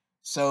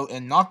 So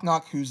in Knock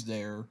Knock Who's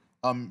There,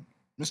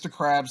 Mr.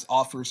 Krabs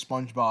offers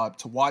SpongeBob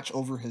to watch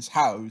over his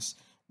house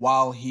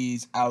while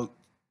he's out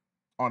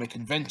on a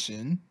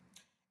convention,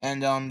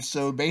 And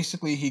so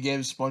basically, he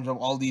gives SpongeBob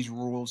all these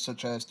rules,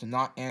 such as to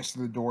not answer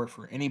the door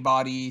for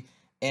anybody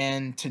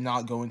and to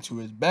not go into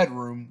his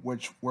bedroom,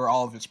 which where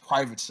all of his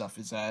private stuff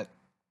is at.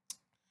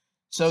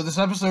 So this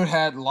episode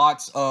had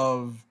lots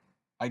of,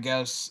 I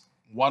guess,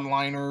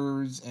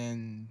 one-liners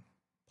and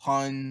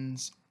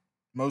puns,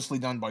 mostly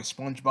done by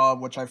SpongeBob,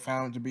 which I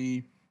found to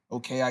be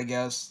okay. I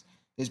guess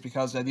is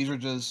because these are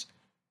just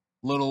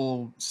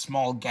little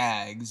small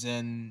gags,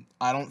 and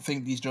I don't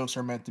think these jokes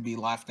are meant to be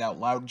laughed out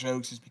loud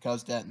jokes. Is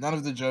because that none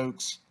of the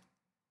jokes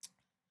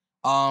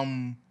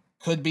um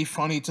could be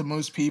funny to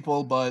most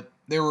people, but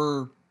they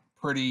were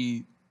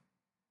pretty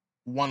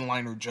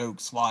one-liner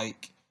jokes.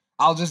 Like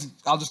I'll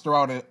just throw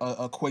out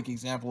a quick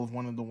example of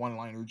one of the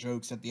one-liner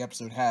jokes that the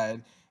episode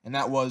had, and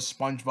that was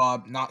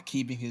SpongeBob not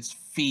keeping his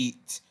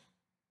feet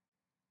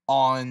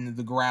on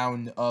the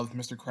ground of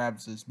Mr.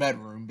 Krabs'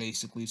 bedroom,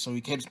 basically. So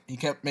he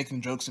kept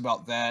making jokes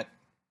about that.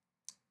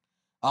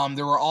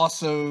 There were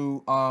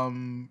also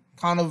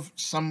kind of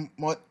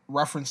somewhat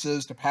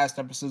references to past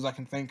episodes I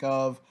can think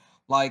of,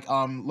 like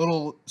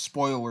little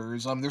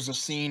spoilers. There's a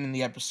scene in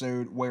the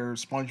episode where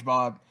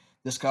SpongeBob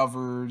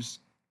discovers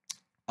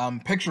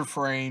picture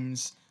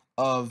frames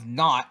of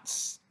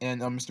knots in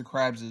Mr.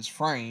 Krabs'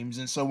 frames,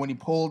 and so when he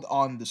pulled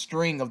on the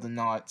string of the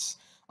knots,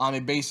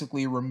 it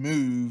basically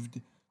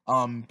removed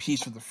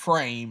piece of the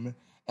frame,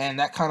 and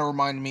that kind of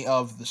reminded me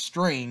of the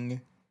string.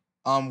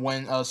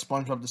 When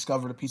SpongeBob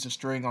discovered a piece of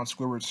string on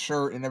Squidward's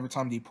shirt, and every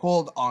time he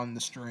pulled on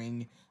the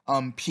string,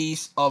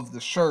 piece of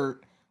the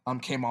shirt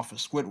came off of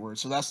Squidward.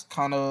 So that's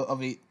kind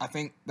of a, I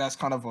think that's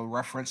kind of a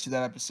reference to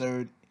that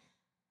episode.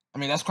 I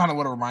mean, that's kind of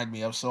what it reminded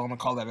me of, so I'm gonna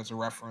call that as a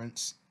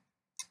reference.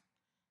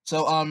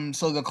 So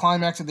the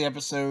climax of the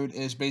episode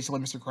is basically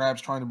Mr.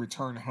 Krabs trying to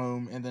return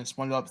home, and then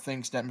SpongeBob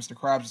thinks that Mr.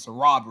 Krabs is a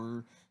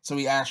robber, so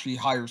he actually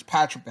hires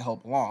Patrick to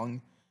help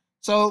along.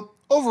 So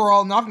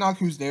overall, Knock Knock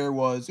Who's There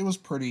was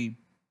pretty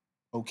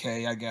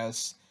okay, I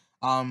guess.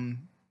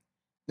 Um,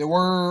 there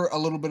were a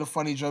little bit of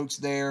funny jokes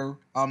there.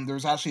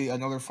 There's actually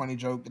another funny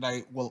joke that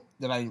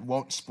I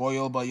won't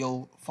spoil, but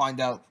you'll find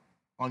out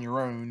on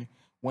your own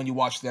when you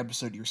watch the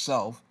episode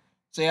yourself.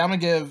 So yeah, I'm gonna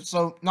give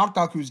Knock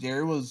Knock Who's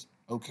There was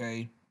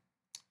okay.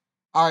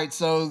 All right,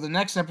 so the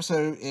next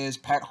episode is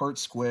Pat Hurt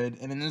Squid,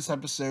 and in this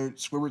episode,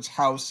 Squidward's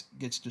house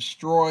gets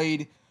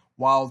destroyed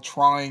while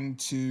trying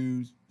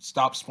to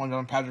stop SpongeBob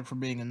and Patrick from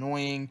being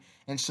annoying,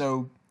 and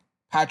so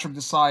Patrick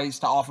decides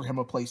to offer him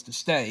a place to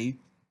stay.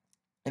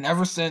 And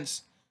ever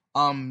since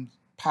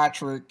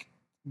Patrick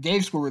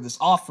gave Squidward this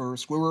offer,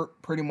 Squidward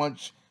pretty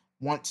much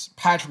wants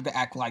Patrick to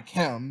act like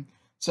him.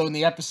 So in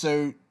the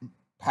episode,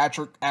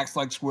 Patrick acts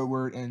like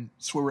Squidward and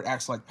Squidward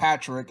acts like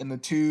Patrick, and the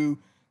two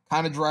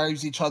kind of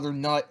drives each other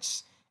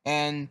nuts.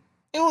 And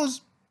it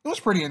was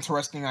pretty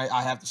interesting,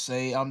 I have to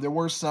say. There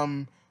were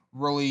some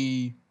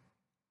really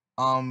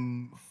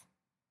um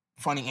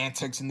funny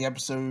antics in the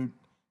episode,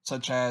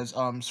 such as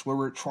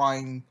Squidward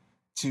trying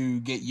to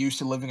get used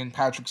to living in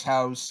Patrick's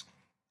house,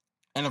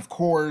 and of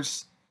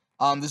course,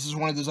 this is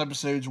one of those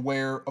episodes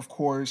where, of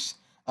course,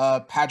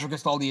 Patrick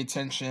gets all the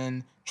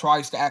attention,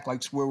 tries to act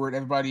like Squidward.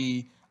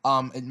 Everybody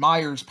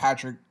admires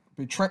Patrick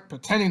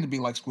pretending to be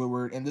like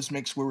Squidward, and this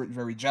makes Squidward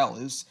very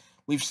jealous.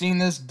 We've seen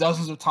this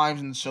dozens of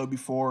times in the show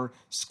before.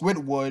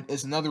 Squidward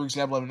is another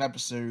example of an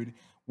episode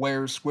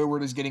where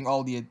Squidward isn't getting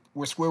all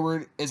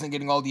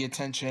the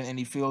attention, and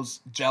he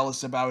feels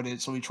jealous about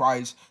it, so he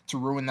tries to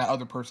ruin that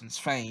other person's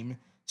fame.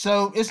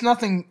 So it's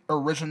nothing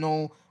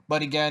original,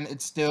 but again,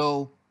 it's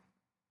still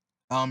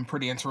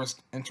pretty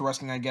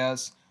interesting, I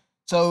guess.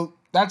 So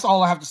that's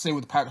all I have to say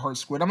with Pat Hart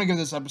Squid. I'm gonna give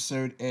this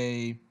episode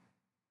a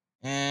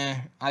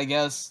I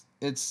guess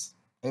it's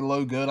a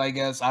low good, I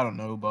guess. I don't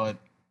know, but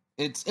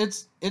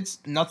it's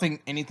nothing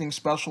anything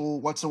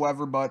special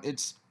whatsoever, but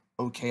it's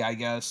okay, I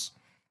guess.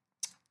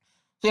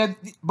 So yeah,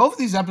 both of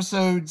these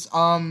episodes,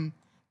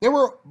 they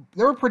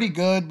were pretty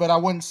good, but I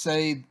wouldn't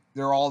say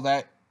they're all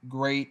that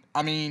great.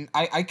 I mean,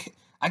 I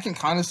can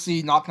kind of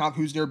see Knock Knock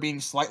Who's There being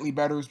slightly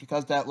better, is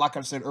because that, like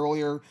I said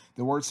earlier,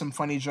 there were some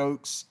funny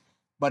jokes,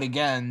 but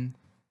again,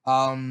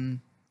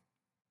 um,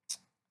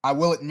 I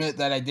will admit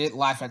that I did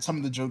laugh at some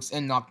of the jokes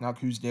in Knock Knock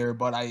Who's There,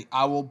 but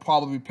I will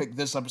probably pick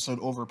this episode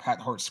over Pat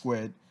Hart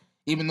Squid.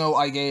 Even though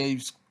I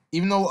gave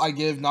even though I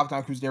give Knock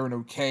Knock Who's There an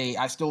okay,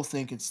 I still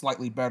think it's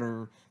slightly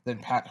better than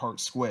Pat Hart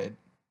Squid.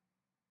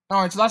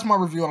 All right, so that's my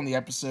review on the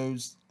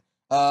episodes.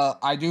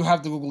 I do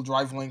have the Google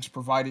Drive links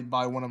provided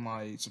by one of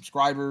my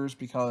subscribers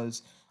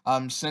because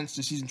since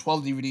the season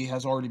 12 DVD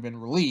has already been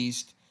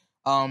released,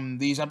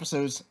 these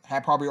episodes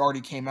have probably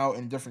already came out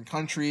in different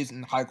countries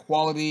in high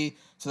quality.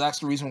 So that's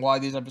the reason why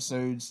these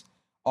episodes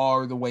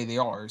are the way they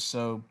are.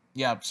 So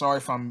yeah, sorry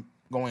if I'm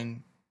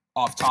going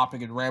off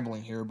topic and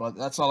rambling here, but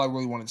that's all I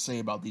really wanted to say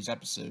about these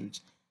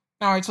episodes.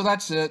 All right, so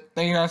that's it.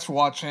 Thank you guys for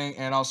watching,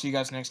 and I'll see you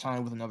guys next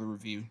time with another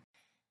review.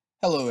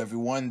 Hello,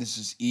 everyone. This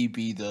is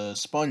EB the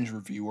Sponge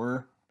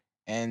Reviewer,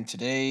 and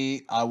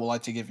today I would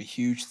like to give a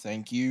huge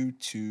thank you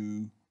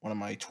to one of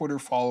my Twitter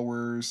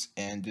followers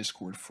and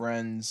Discord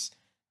friends,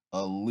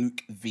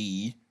 Luke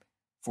V,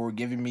 for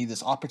giving me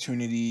this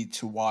opportunity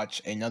to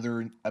watch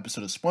another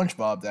episode of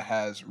SpongeBob that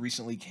has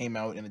recently came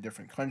out in a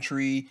different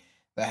country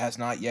that has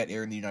not yet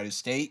aired in the United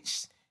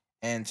States.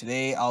 And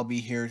today I'll be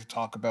here to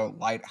talk about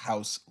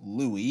Lighthouse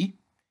Louie.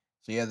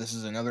 So yeah, this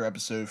is another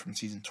episode from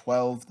season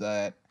 12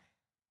 that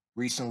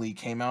recently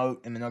came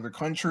out in another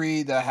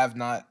country that I have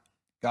not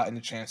gotten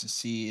a chance to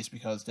see. Is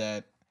because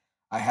that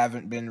I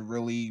haven't been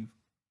really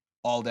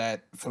all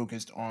that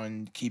focused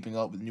on keeping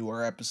up with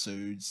newer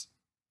episodes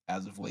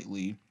as of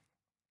lately.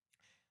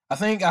 I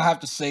think I have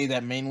to say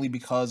that mainly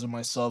because of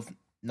myself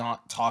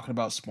not talking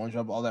about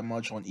SpongeBob all that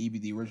much on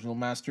Eevee the Original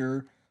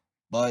Master,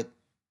 but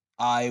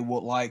I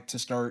would like to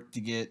start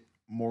to get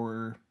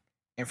more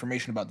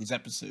information about these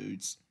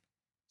episodes.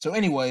 So,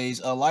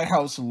 anyways,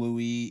 Lighthouse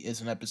Louie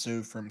is an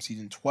episode from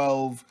season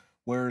 12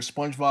 where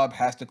SpongeBob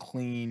has to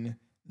clean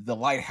the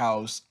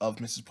lighthouse of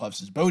Mrs.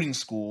 Puffs' boating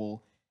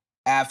school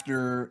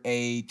after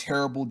a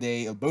terrible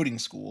day of boating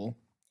school.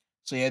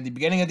 So yeah, the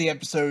beginning of the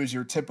episode is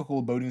your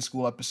typical boating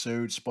school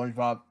episode.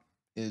 SpongeBob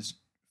is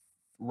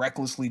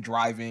recklessly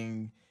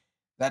driving.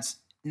 That's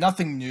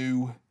nothing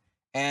new.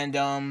 And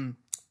I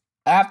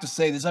have to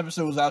say this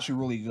episode was actually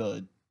really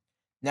good.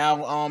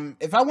 Now,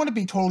 if I want to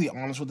be totally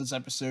honest with this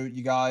episode,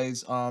 you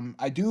guys,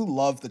 I do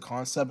love the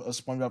concept of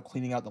SpongeBob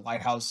cleaning out the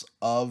lighthouse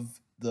of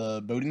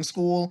the boating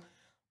school,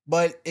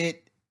 but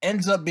it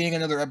ends up being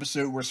another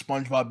episode where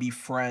SpongeBob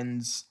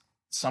befriends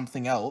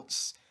something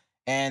else,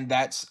 and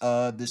that's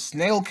the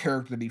snail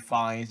character that he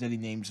finds that he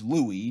names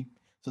Louie.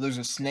 So there's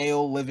a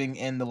snail living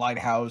in the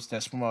lighthouse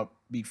that SpongeBob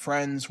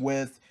befriends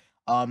with.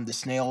 The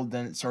snail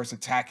then starts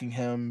attacking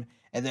him,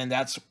 and then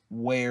that's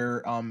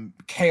where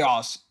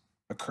chaos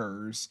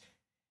occurs,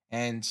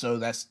 and so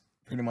that's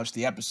pretty much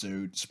the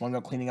episode.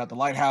 SpongeBob cleaning out the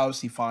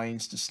lighthouse. He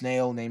finds the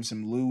snail, names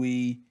him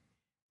Louie.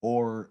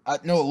 Or,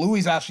 no,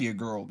 Louie's actually a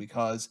girl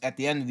because at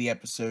the end of the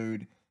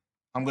episode,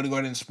 I'm going to go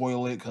ahead and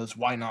spoil it because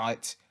why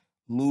not?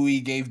 Louie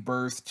gave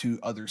birth to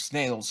other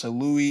snails. So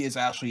Louie is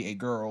actually a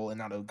girl and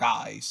not a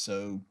guy.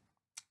 So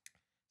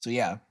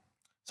yeah.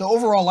 So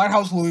overall,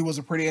 Lighthouse Louie was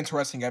a pretty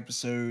interesting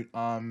episode.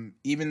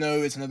 Even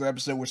though it's another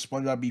episode where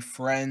SpongeBob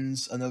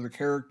befriends another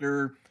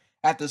character,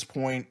 at this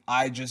point,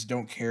 I just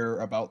don't care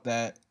about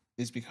that.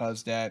 Is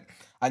because that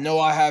I know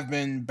I have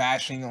been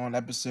bashing on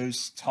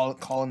episodes,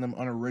 calling them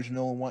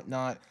unoriginal and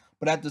whatnot,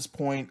 but at this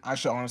point, I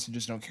should honestly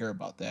just don't care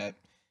about that.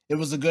 It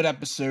was a good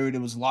episode.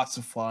 It was lots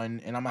of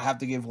fun, and I'm gonna have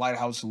to give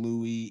Lighthouse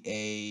Louie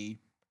a.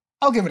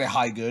 I'll give it a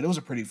high good. It was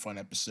a pretty fun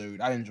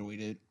episode. I enjoyed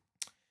it.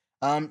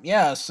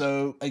 Yeah,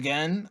 so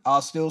again,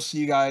 I'll still see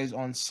you guys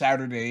on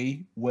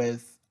Saturday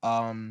with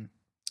Jolly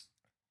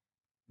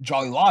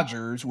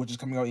Lodgers, which is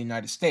coming out in the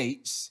United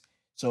States.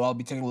 So I'll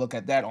be taking a look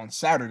at that on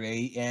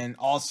Saturday. And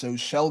also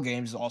Shell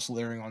Games is also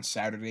airing on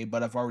Saturday,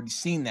 but I've already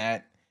seen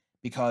that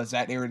because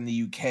that aired in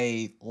the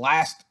UK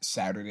last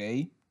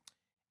Saturday.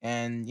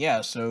 And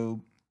yeah, so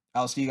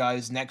I'll see you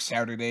guys next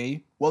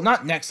Saturday. Well,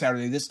 not next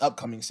Saturday, this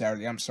upcoming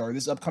Saturday. I'm sorry.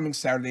 This upcoming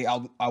Saturday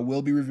I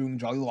will be reviewing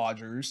Jolly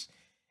Lodgers.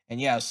 And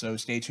yeah, so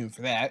stay tuned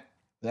for that.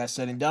 With that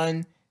said and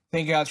done,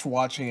 thank you guys for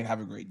watching and have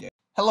a great day.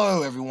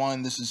 Hello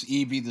everyone, this is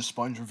Eevee the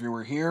Sponge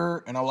Reviewer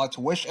here, and I would like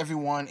to wish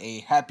everyone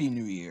a happy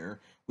new year.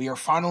 We are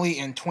finally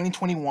in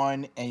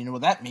 2021, and you know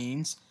what that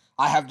means.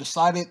 I have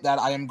decided that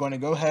I am going to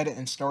go ahead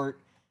and start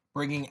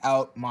bringing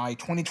out my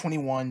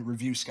 2021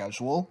 review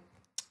schedule.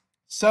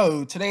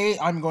 So today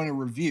I'm going to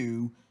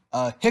review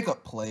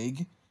Hiccup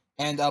Plague,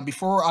 and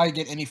before I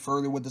get any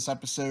further with this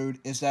episode,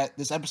 is that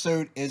this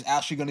episode is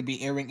actually going to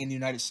be airing in the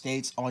United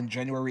States on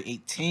January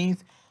 18th,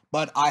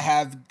 but I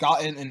have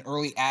gotten an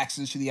early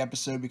access to the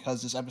episode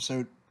because this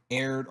episode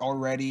aired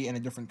already in a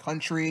different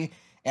country,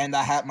 and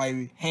I had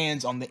my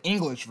hands on the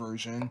English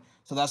version,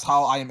 so that's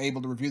how I am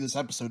able to review this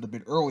episode a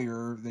bit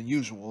earlier than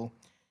usual.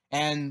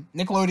 And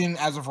Nickelodeon,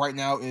 as of right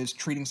now, is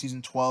treating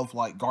season 12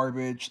 like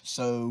garbage,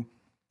 so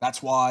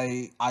that's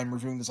why I'm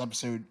reviewing this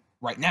episode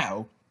right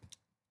now.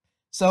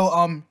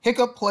 So,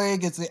 Hiccup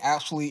Plague is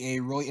actually a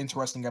really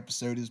interesting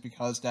episode, is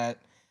because that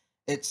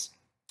it's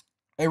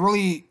a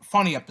really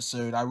funny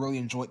episode. I really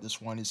enjoyed this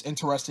one. It's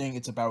interesting.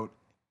 It's about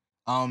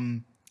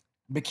um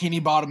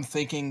Bikini Bottom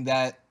thinking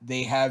that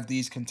they have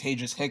these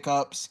contagious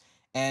hiccups,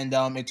 and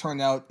it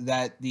turned out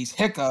that these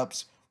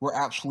hiccups were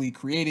actually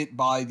created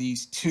by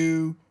these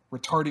two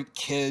retarded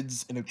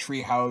kids in a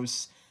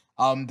treehouse.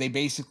 They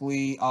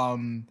basically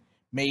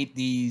made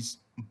these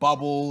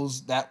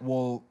bubbles that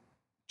will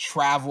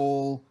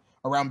travel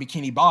around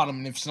Bikini Bottom,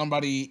 and if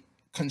somebody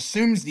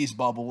consumes these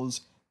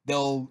bubbles,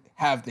 they'll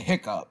have the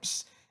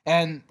hiccups.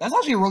 And that's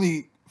actually a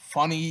really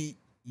funny,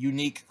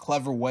 unique,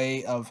 clever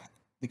way of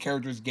the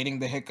characters getting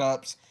the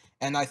hiccups,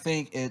 and I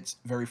think it's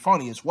very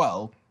funny as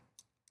well.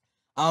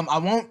 I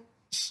won't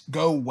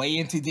go way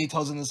into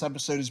details in this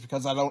episode, is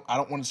because I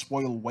don't want to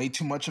spoil way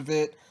too much of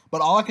it.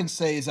 But all I can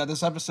say is that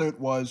this episode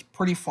was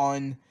pretty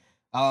fun.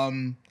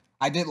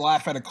 I did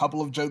laugh at a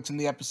couple of jokes in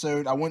the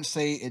episode. I wouldn't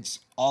say it's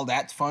all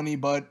that funny,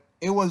 but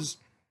it was.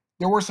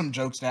 There were some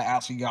jokes that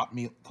actually got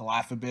me to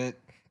laugh a bit.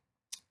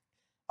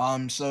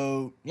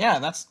 So yeah,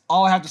 that's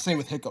all I have to say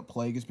with Hiccup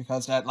Plague is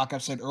because that, like I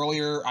said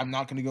earlier, I'm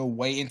not going to go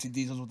way into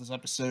details with this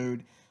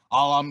episode.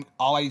 All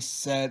I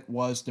said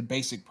was the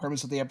basic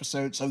premise of the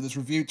episode. So this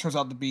review turns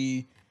out to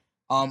be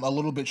a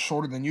little bit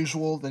shorter than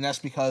usual. Then that's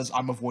because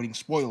I'm avoiding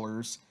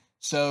spoilers.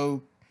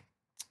 So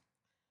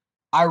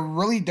I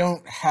really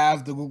don't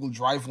have the Google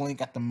Drive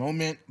link at the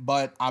moment,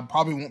 but I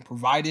probably won't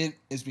provide it.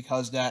 Is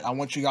because that I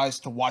want you guys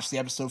to watch the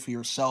episode for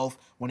yourself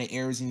when it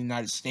airs in the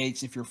United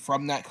States if you're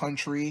from that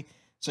country.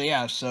 So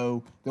yeah,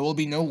 so there will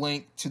be no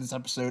link to this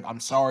episode. I'm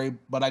sorry,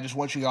 but I just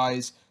want you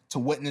guys to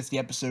witness the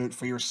episode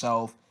for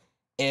yourself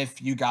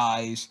if you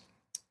guys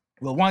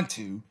will want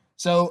to.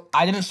 So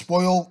I didn't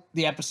spoil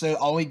the episode.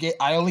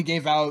 I only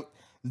gave out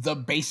the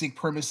basic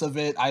premise of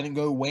it. I didn't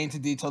go way into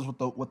details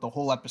with the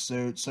whole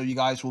episode, so you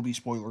guys will be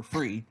spoiler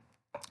free.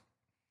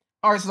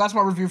 All right, so that's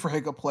my review for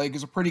Hiccup Plague.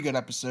 It's a pretty good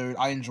episode.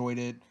 I enjoyed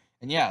it,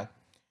 and yeah.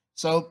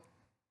 So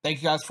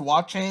thank you guys for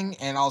watching,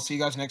 and I'll see you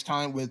guys next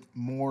time with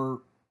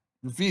more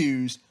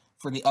reviews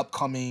for the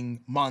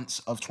upcoming months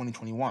of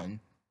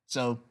 2021.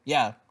 So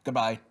yeah,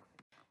 goodbye.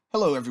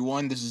 Hello,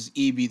 everyone. This is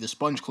EB the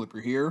Sponge Clipper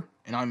here,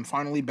 and I'm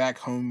finally back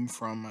home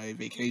from my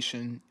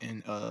vacation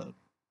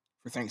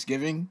for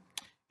Thanksgiving,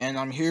 and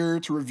I'm here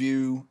to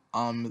review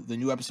the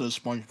new episode of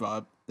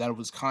SpongeBob that I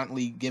was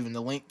kindly given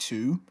the link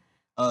to,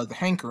 The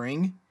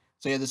Hankering.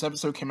 So yeah, this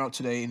episode came out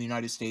today in the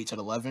United States at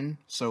 11.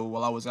 So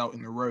while I was out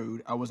in the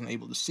road, I wasn't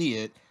able to see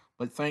it,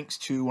 but thanks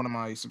to one of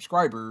my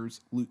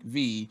subscribers, Luke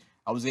V,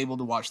 I was able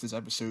to watch this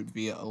episode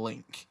via a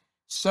link.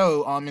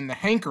 So in The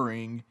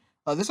Hankering,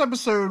 this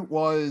episode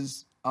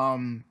was I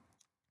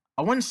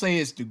wouldn't say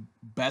it's the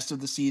best of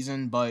the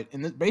season, but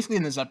basically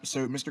in this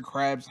episode, Mr.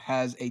 Krabs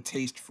has a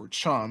taste for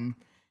chum,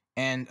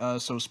 and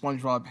so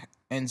SpongeBob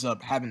ends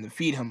up having to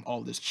feed him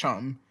all this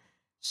chum.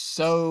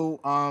 So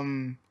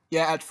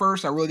yeah, at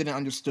first I really didn't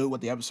understand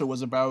what the episode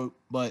was about,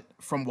 but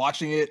from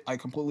watching it, I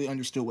completely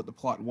understood what the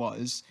plot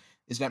was.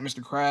 Is that Mr.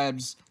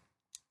 Krabs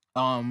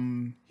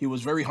he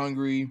was very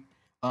hungry.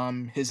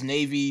 His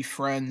Navy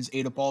friends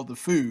ate up all the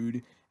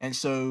food, and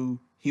so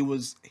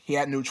he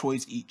had no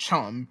choice to eat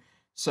chum.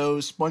 So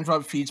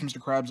SpongeBob feeds Mr.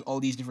 Krabs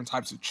all these different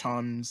types of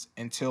chums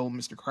until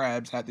Mr.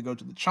 Krabs had to go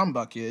to the chum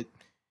bucket,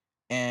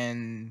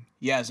 and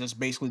yes, that's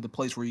basically the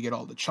place where you get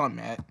all the chum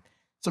at.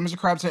 So Mr.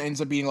 Krabs ends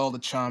up eating all the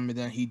chum, and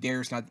then he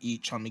dares not to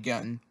eat chum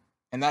again,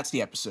 and that's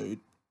the episode.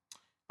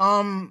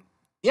 Um,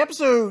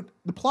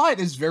 the plot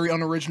is very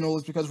unoriginal.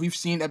 It's because we've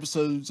seen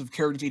episodes of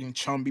characters eating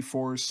chum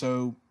before,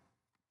 so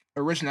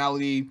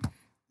originality,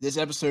 this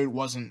episode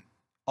wasn't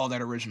all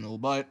that original,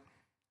 but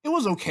it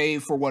was okay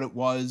for what it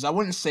was. I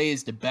wouldn't say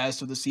it's the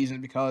best of the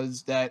season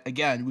because that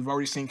again, we've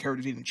already seen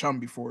characters eating chum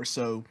before,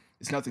 so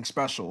it's nothing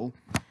special.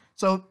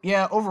 So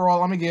yeah,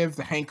 overall, I'm gonna give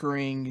The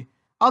Hankering.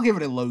 I'll give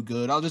it a low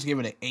good. I'll just give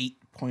it an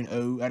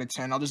 8.0 out of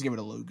 10. I'll just give it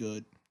a low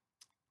good.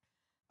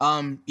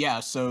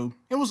 Yeah, so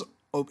it was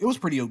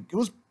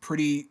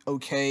pretty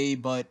okay,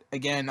 but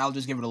again, I'll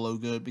just give it a low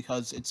good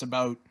because it's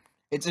about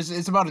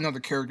another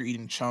character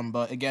eating chum,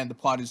 but again, the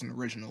plot isn't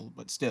original,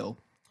 but still.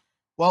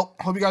 Well,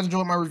 hope you guys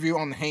enjoyed my review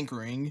on The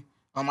Hankering.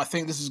 I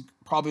think this is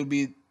probably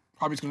going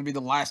to be the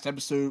last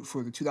episode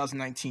for the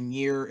 2019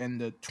 year and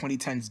the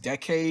 2010s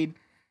decade.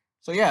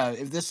 So yeah,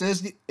 if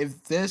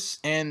this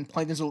and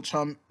Plankton's Little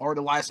Chum are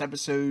the last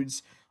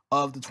episodes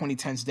of the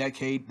 2010s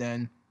decade,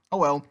 then oh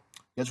well.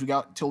 Guess we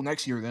got till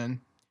next year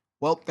then.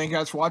 Well, thank you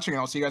guys for watching, and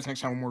I'll see you guys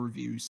next time with more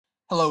reviews.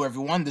 Hello,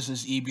 everyone. This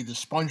is EB the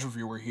Sponge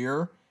Reviewer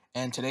here,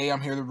 and today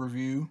I'm here to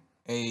review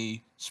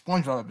a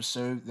SpongeBob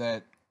episode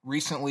that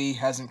recently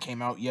hasn't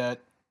came out yet,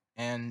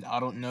 and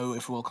I don't know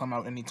if it will come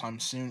out anytime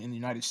soon in the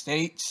United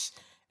States.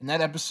 And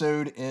that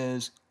episode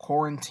is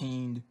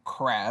Quarantined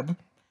Crab.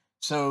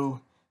 So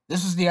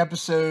this is the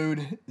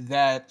episode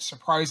that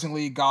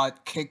surprisingly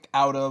got kicked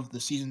out of the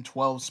season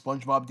 12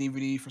 SpongeBob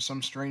DVD for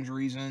some strange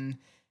reason.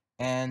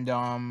 And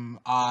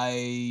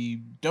I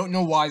don't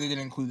know why they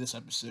didn't include this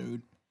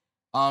episode.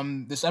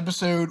 This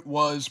episode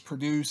was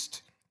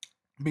produced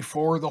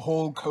before the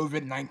whole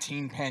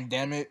COVID-19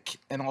 pandemic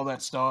and all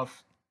that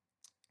stuff.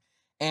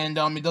 And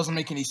it doesn't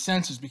make any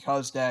sense is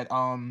because that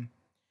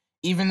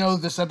even though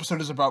this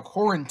episode is about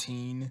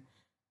quarantine,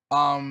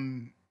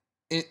 um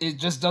it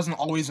just doesn't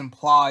always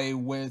imply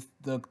with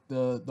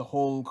the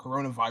whole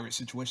coronavirus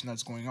situation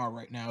that's going on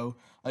right now.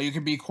 You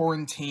could be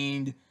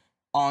quarantined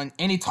on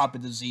any type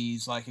of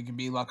disease, like it could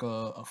be like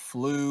a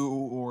flu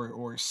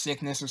or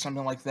sickness or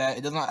something like that.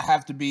 It does not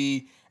have to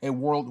be a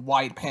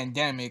worldwide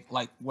pandemic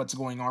like what's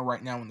going on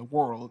right now in the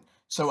world.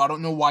 So I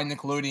don't know why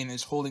Nickelodeon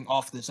is holding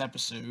off this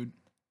episode.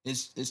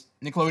 Is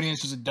Nickelodeon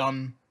is just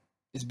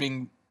is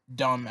being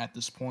dumb at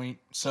this point.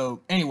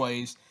 So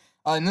anyways,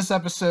 in this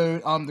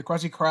episode, the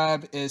Krusty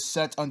Krab is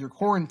set under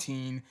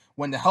quarantine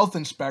when the health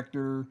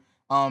inspector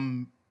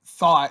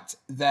thought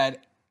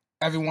that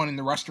everyone in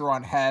the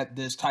restaurant had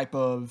this type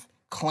of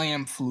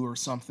clam flu or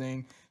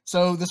something.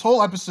 So this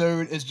whole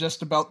episode is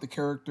just about the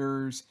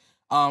characters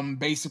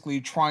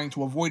basically trying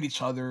to avoid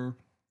each other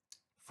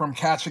from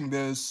catching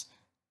this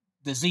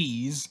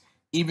disease,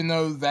 even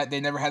though that they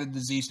never had a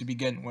disease to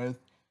begin with.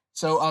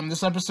 So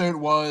this episode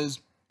was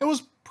It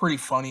was pretty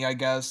funny, I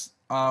guess.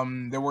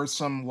 There were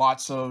some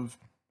lots of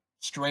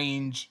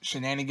strange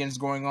shenanigans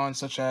going on,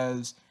 such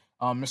as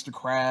Mr.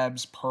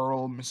 Krabs,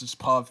 Pearl, Mrs.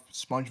 Puff,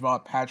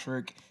 SpongeBob,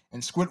 Patrick,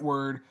 and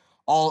Squidward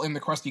all in the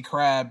Krusty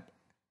Krab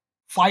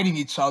fighting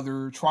each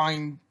other,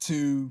 trying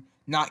to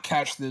not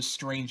catch this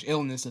strange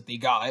illness that they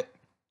got.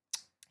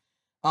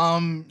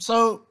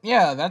 So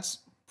yeah, that's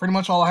pretty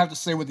much all I have to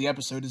say with the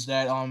episode is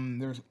that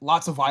there's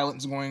lots of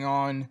violence going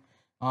on.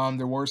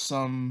 There were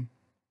some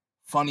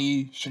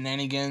funny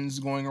shenanigans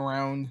going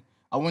around.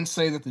 I wouldn't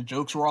say that the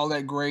jokes were all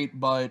that great,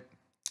 but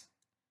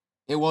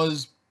it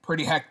was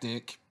pretty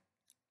hectic.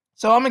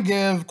 So I'm gonna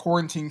give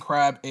Quarantine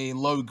Crab a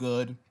low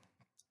good.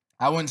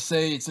 I wouldn't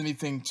say it's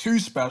anything too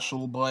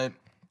special, but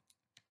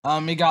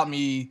it got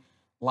me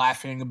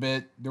laughing a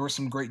bit. There were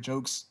some great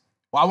jokes.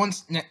 Well, I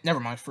once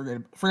never mind.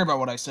 Forget about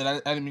what I said.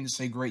 I didn't mean to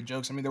say great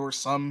jokes. I mean there were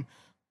some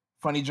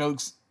funny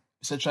jokes,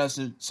 such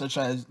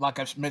as like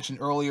I mentioned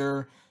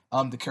earlier,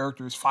 the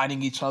characters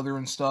fighting each other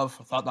and stuff.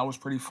 I thought that was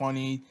pretty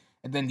funny.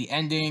 And then the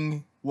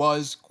ending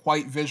was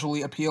quite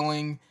visually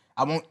appealing.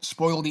 I won't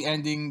spoil the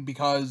ending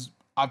because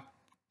I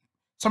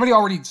somebody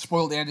already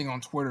spoiled the ending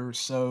on Twitter,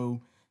 so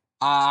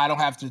I don't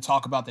have to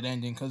talk about that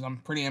ending because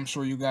I'm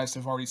sure you guys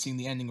have already seen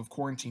the ending of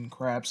Quarantine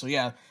Crab. So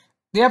yeah,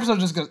 the episode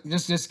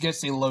just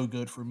gets a low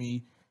good for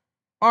me.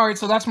 All right,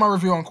 so that's my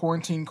review on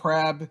Quarantine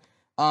Crab.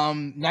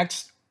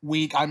 Next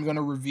week I'm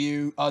gonna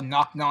review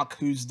Knock Knock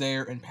Who's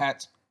There and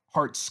Pat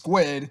Heart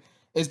Squid,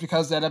 is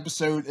because that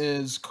episode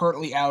is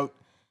currently out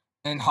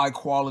in high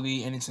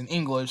quality and it's in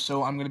English,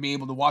 so I'm gonna be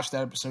able to watch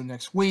that episode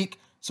next week.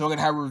 So I'm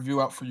gonna have a review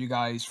out for you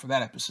guys for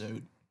that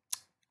episode.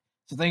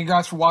 So thank you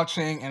guys for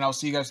watching, and I'll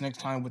see you guys next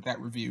time with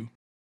that review.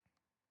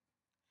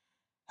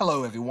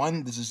 Hello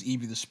everyone, this is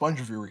Evie the Sponge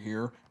Reviewer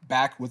here,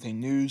 back with a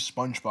new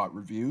SpongeBob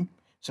review.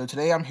 So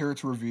today I'm here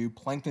to review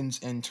Plankton's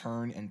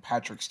Intern and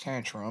Patrick's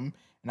Tantrum,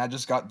 and I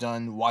just got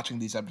done watching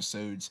these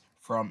episodes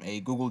from a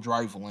Google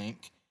Drive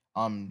link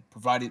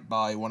provided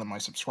by one of my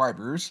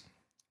subscribers.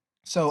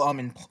 So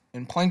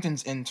in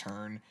Plankton's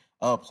Intern,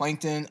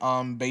 Plankton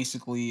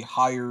basically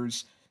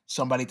hires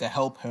somebody to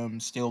help him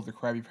steal the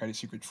Krabby Patty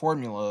secret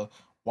formula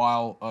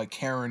while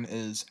Karen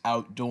is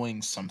out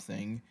doing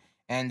something.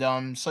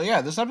 And so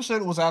yeah, this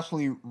episode was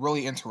actually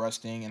really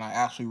interesting, and I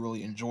actually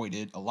really enjoyed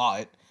it a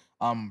lot.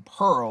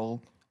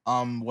 Pearl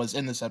was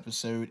in this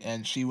episode,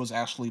 and she was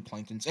actually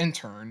Plankton's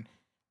intern.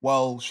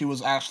 Well, she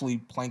was actually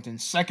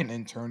Plankton's second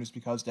intern, is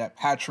because that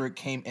Patrick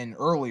came in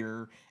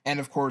earlier, and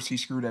of course he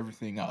screwed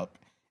everything up,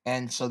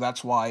 and so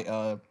that's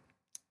why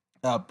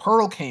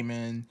Pearl came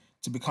in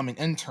to become an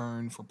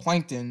intern for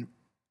Plankton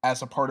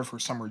as a part of her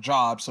summer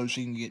job, so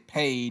she can get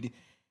paid,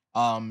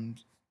 um,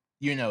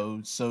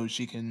 so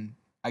she can,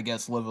 I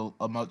guess, live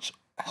a much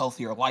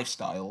healthier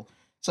lifestyle.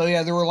 So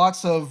yeah, there were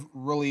lots of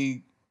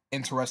really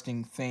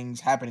interesting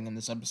things happening in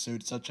this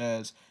episode, such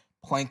as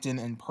Plankton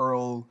and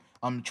Pearl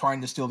trying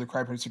to steal the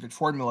Krabby Patty secret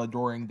formula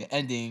during the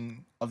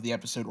ending of the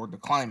episode or the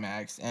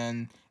climax,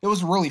 and it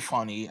was really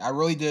funny. I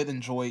really did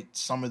enjoy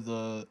some of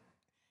the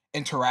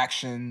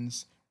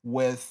interactions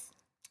with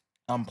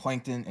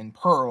Plankton and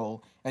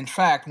Pearl. In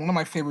fact, one of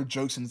my favorite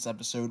jokes in this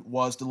episode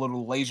was the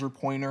little laser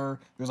pointer.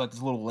 There's like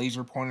this little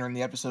laser pointer in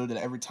the episode that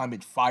every time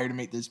it fired, it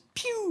made this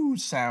pew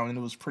sound, and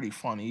it was pretty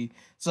funny.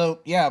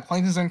 So yeah,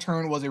 Plankton's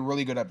Intern was a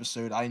really good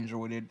episode. I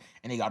enjoyed it,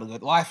 and he got a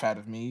good laugh out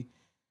of me.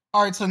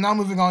 All right, so now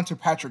moving on to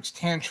Patrick's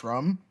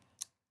Tantrum.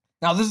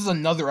 Now, this is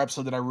another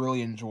episode that I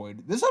really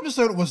enjoyed. This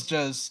episode was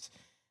just,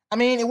 I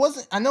mean, it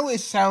wasn't, I know it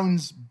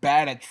sounds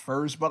bad at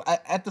first, but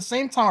at the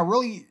same time, I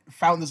really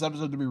found this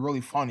episode to be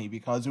really funny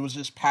because it was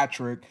just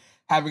Patrick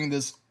having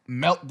this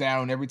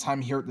meltdown every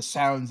time he heard the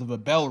sounds of a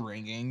bell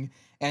ringing.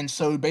 And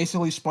so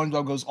basically,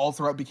 SpongeBob goes all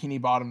throughout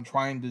Bikini Bottom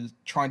trying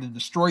to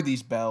destroy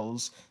these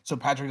bells so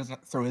Patrick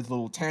doesn't throw his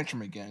little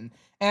tantrum again.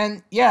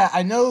 And yeah,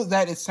 I know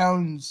that it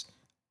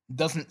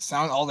doesn't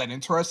sound all that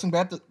interesting,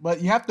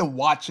 but you have to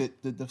watch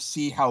it to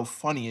see how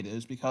funny it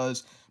is.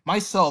 Because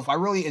myself, I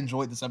really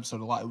enjoyed this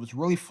episode a lot. It was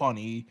really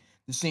funny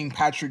to seeing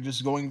Patrick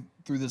just going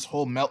through this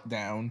whole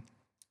meltdown,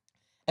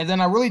 and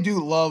then I really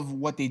do love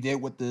what they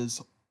did with this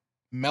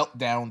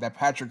meltdown that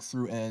Patrick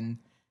threw in.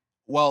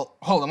 Well,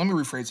 hold on, let me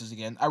rephrase this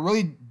again. I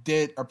really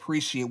did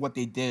appreciate what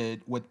they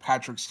did with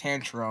Patrick's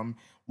tantrum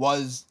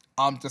was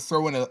to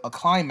throw in a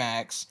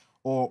climax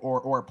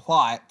or a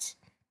plot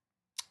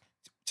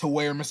to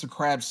where Mr.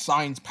 Krabs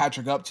signs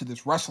Patrick up to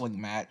this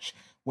wrestling match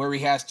where he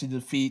has to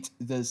defeat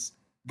this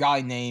guy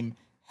named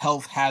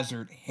Health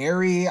Hazard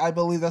Harry, I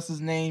believe that's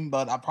his name,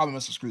 but I probably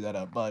must have screwed that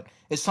up, but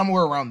it's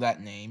somewhere around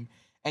that name.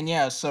 And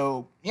yeah,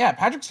 so yeah,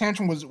 Patrick's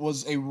Tantrum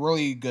was a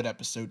really good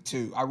episode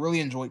too. I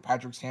really enjoyed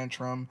Patrick's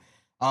Tantrum.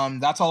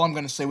 That's all I'm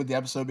gonna say with the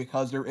episode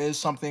because there is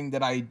something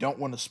that I don't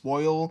want to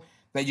spoil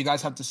that you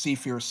guys have to see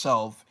for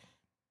yourself.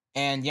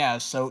 And yeah,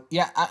 so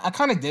yeah, I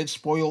kind of did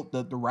spoil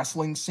the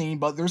wrestling scene,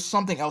 but there's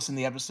something else in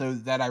the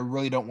episode that I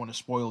really don't want to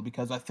spoil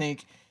because I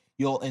think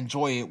you'll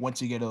enjoy it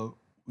once you get a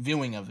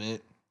viewing of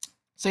it.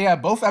 So yeah,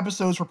 both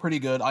episodes were pretty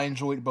good. I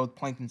enjoyed both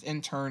Plankton's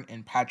Intern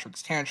and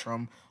Patrick's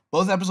Tantrum.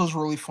 Both episodes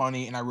were really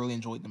funny, and I really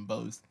enjoyed them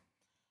both.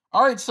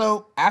 All right,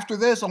 so after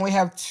this, I only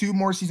have two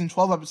more season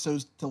 12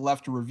 episodes to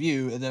left to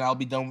review, and then I'll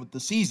be done with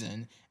the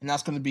season. And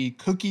that's going to be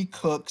Cookie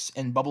Cooks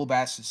and Bubble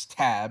Bass's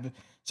Tab.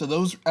 So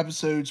those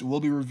episodes will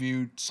be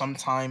reviewed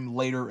sometime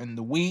later in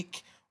the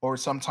week or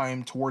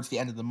sometime towards the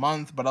end of the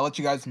month, but I'll let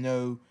you guys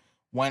know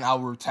when I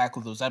will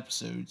tackle those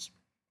episodes.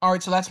 All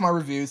right, so that's my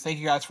review. Thank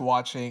you guys for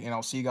watching, and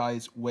I'll see you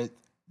guys with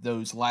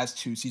those last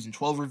two season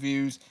 12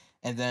 reviews.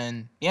 And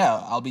then,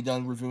 yeah, I'll be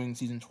done reviewing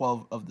season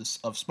 12 of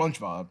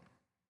SpongeBob.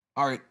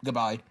 All right,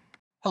 goodbye.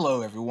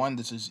 Hello, everyone.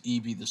 This is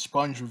Evie, the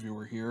Sponge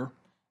Reviewer here,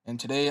 and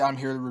today I'm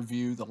here to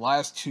review the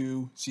last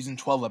two season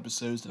 12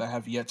 episodes that I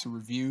have yet to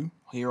review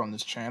here on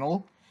this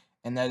channel,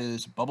 and that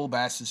is Bubble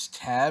Bass's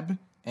Tab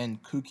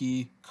and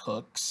Cookie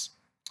Cooks.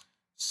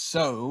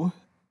 So,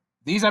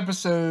 these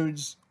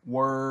episodes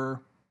were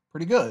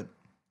pretty good.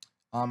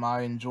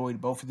 I enjoyed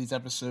both of these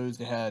episodes.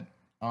 They had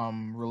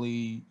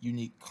really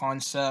unique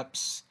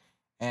concepts,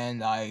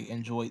 and I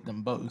enjoyed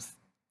them both.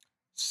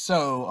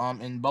 So,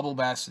 in Bubble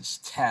Bass's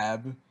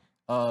Tab,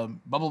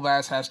 Bubble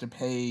Bass has to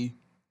pay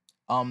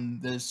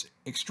this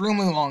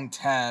extremely long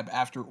tab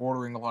after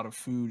ordering a lot of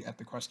food at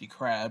the Krusty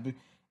Krab,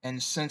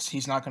 and since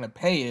he's not going to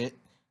pay it,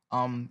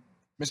 um,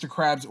 Mr.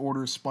 Krabs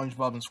orders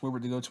SpongeBob and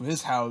Squidward to go to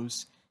his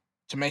house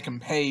to make him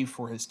pay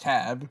for his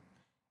tab,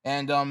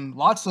 and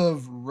lots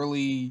of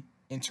really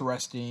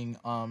interesting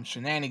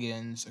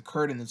shenanigans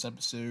occurred in this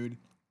episode,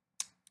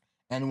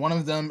 and one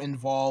of them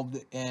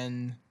involved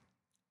in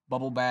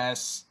Bubble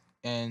Bass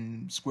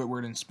and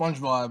Squidward and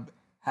SpongeBob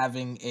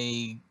having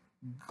a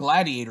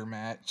gladiator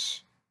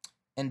match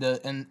in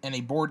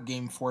a board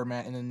game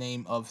format in the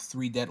name of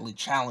Three Deadly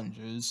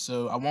Challenges.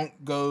 So I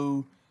won't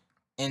go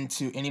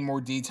into any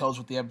more details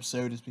with the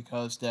episode, is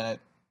because that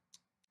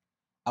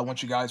I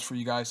want you guys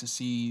to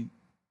see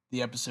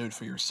the episode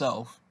for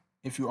yourself.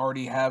 If you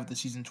already have the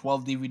season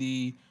 12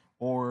 DVD,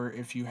 or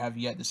if you have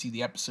yet to see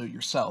the episode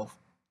yourself.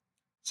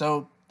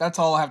 So that's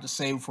all I have to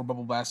say for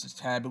Bubble Bass's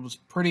Tab. It was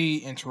pretty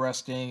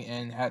interesting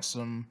and had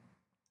some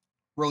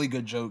really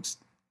good jokes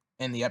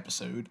in the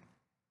episode.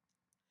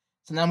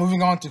 So now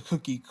moving on to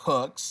Cookie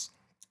Cooks.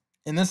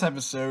 In this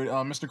episode,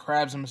 Mr.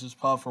 Krabs and Mrs.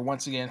 Puff are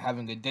once again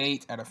having a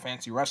date at a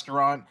fancy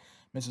restaurant.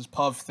 Mrs.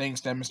 Puff thinks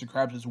that Mr.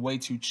 Krabs is way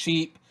too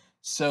cheap,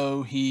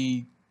 so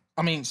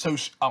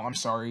I'm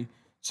sorry.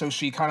 So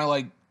she kind of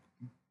like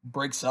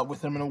breaks up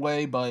with him in a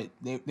way, but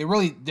they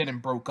really didn't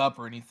broke up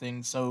or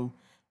anything. So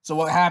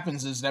what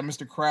happens is that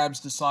Mr.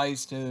 Krabs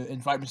decides to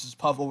invite Mrs.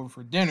 Puff over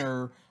for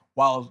dinner,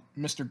 while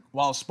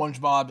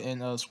SpongeBob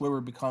and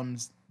Squidward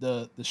becomes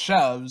the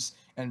chefs,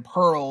 and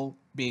Pearl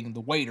being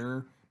the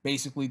waiter,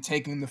 basically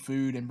taking the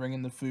food and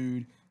bringing the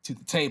food to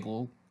the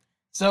table.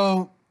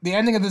 So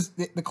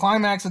the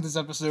climax of this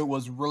episode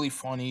was really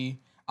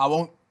funny. I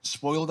won't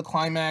spoil the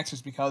climax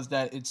just because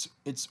that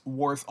it's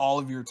worth all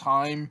of your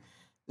time.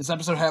 This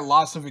episode had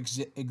lots of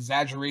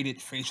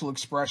exaggerated facial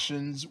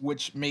expressions,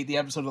 which made the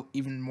episode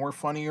even more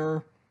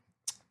funnier.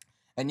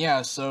 And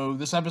yeah, so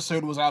this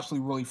episode was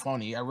actually really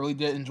funny. I really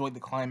did enjoy the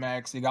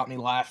climax. It got me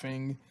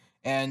laughing.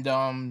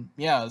 And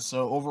yeah,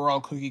 so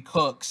overall, Cookie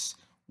Cooks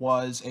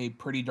was a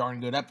pretty darn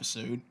good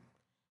episode.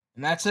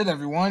 And that's it,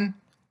 everyone.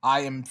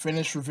 I am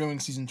finished reviewing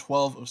season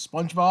 12 of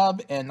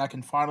SpongeBob, and I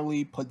can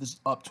finally put this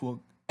up to an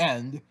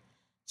end.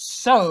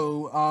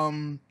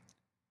 So,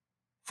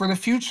 for the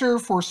future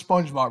for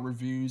SpongeBob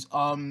reviews,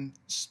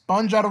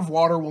 Sponge Out of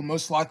Water will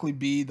most likely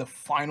be the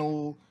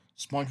final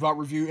SpongeBob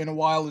review in a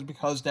while, is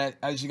because that,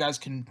 as you guys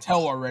can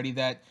tell already,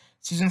 that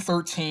season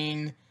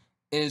 13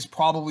 is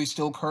probably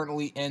still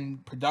currently in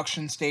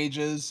production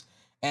stages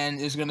and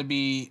is going to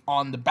be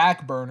on the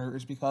back burner,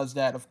 is because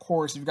that, of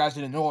course, if you guys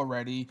didn't know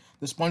already,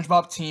 the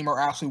SpongeBob team are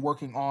actually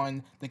working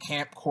on the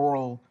Camp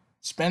Coral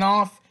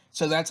spinoff,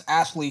 so that's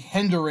actually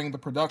hindering the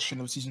production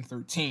of season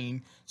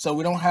 13. So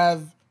we don't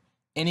have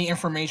any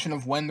information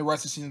of when the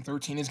rest of season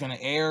 13 is going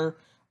to air.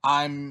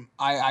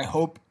 I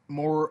hope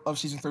more of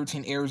season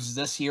 13 airs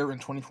this year in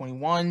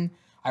 2021.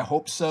 I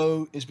hope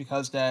so, is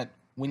because that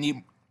we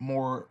need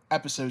more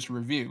episodes to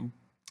review.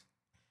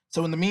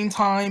 So in the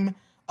meantime,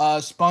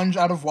 Sponge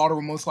Out of Water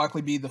will most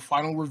likely be the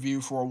final review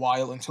for a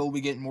while until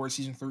we get more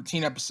season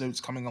 13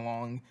 episodes coming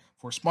along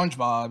for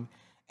SpongeBob.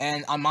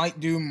 And I might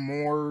do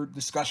more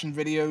discussion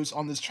videos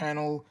on this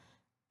channel.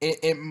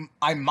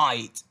 I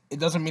might. It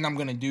doesn't mean I'm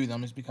going to do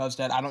them. It's because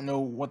that I don't know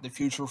what the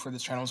future for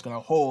this channel is going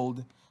to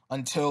hold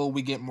until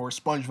we get more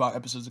SpongeBob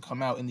episodes to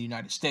come out in the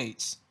United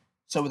States.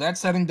 So with that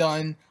said and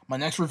done, my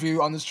next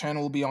review on this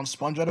channel will be on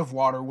Sponge Out of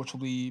Water, which will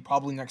be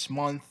probably next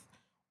month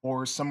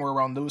or somewhere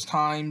around those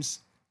times.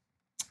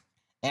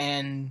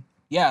 And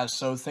yeah,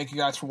 so thank you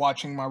guys for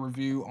watching my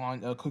review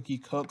on Cookie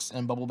Cooks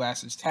and Bubble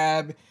Bass's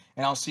Tab.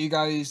 And I'll see you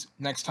guys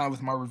next time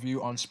with my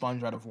review on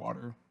Sponge Out of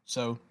Water.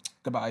 So,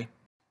 goodbye.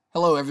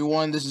 Hello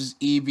everyone, this is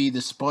Evie,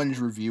 the Sponge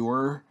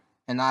Reviewer.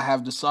 And I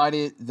have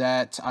decided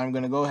that I'm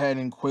going to go ahead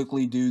and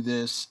quickly do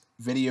this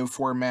video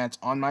format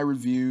on my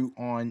review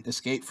on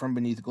Escape from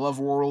Beneath Glove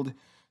World,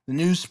 the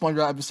new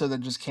SpongeBob episode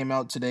that just came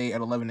out today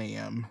at 11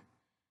 a.m.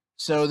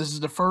 So this is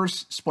the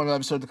first SpongeBob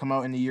episode to come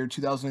out in the year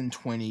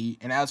 2020,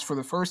 and as for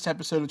the first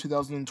episode of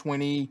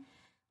 2020,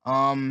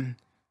 Um,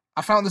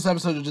 I found this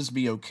episode to just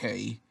be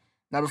okay.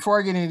 Now, before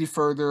I get any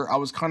further, I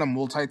was kind of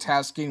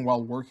multitasking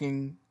while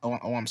working.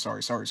 I'm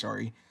sorry.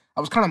 I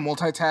was kind of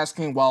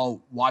multitasking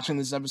while watching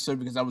this episode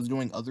because I was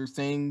doing other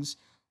things,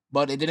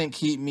 but it didn't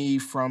keep me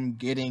from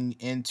getting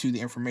into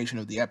the information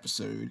of the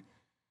episode.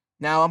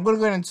 Now, I'm going to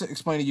go ahead and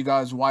explain to you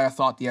guys why I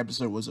thought the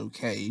episode was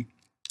okay.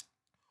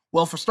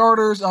 Well, for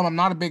starters, I'm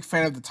not a big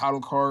fan of the title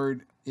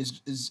card.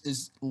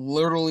 Is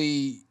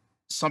literally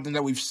something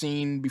that we've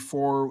seen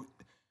before.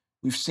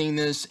 We've seen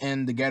this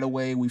in The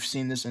Getaway. We've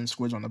seen this in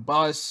Squids on the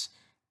Bus.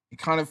 It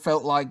kind of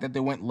felt like that they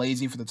went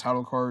lazy for the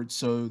title card.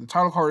 So the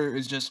title card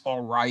is just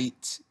all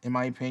right, in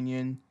my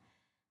opinion.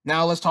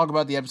 Now let's talk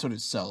about the episode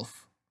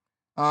itself.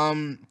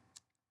 Some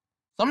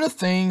of the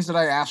things that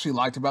I actually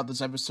liked about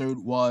this episode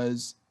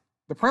was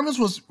the premise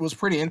was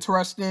pretty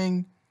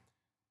interesting.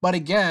 But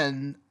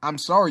again, I'm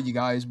sorry, you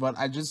guys, but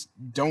I just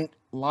don't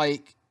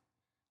like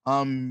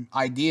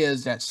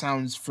ideas that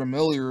sounds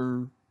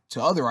familiar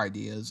to other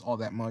ideas all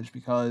that much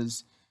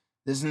because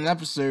this is an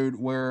episode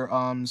where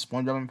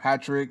SpongeBob and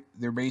Patrick,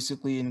 they're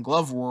basically in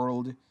Glove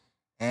World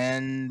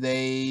and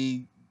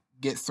they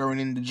get thrown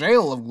into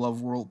jail of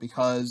Glove World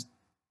because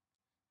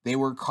they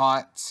were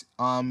caught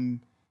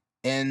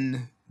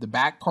in the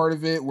back part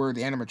of it where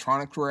the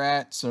animatronics were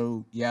at.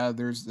 So yeah,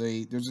 there's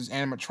this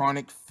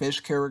animatronic fish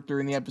character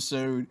in the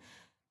episode.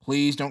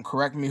 Please don't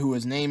correct me who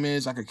his name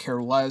is. I could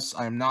care less.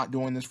 I am not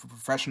doing this for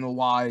professional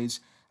wise.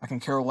 I can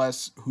care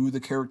less who the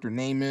character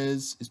name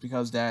is. It's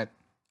because that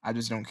I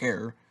just don't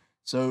care.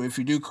 So if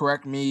you do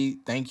correct me,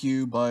 thank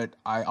you, but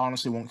I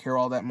honestly won't care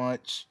all that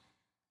much.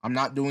 I'm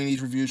not doing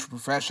these reviews for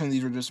profession.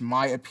 These are just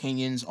my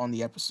opinions on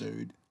the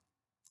episode.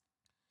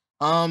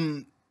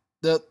 Um,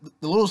 the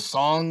little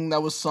song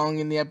that was sung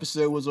in the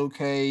episode was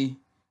okay.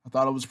 I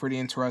thought it was pretty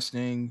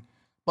interesting.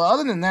 But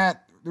other than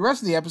that, the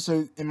rest of the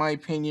episode, in my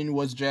opinion,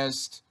 was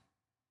just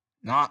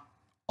not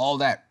all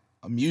that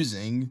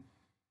amusing.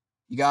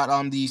 You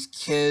got these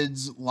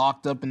kids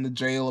locked up in the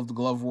jail of the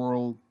Glove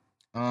World.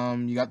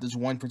 You got this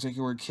one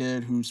particular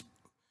kid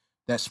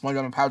that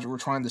SpongeBob and Patrick were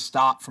trying to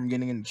stop from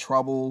getting into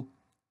trouble.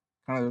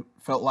 Kind of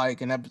felt like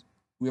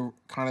we were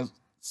kind of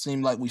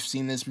seemed like we've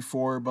seen this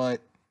before,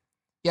 but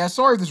yeah,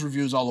 sorry if this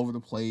review is all over the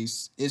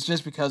place. It's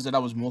just because that I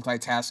was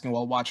multitasking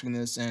while watching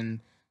this, and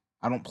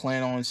I don't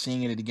plan on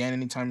seeing it again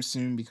anytime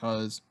soon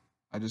because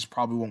I just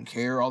probably won't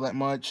care all that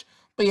much.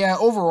 But yeah,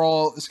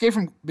 overall, Escape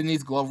from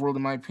Beneath Glove World,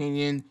 in my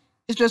opinion,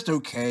 is just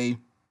okay.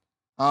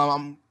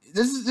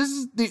 This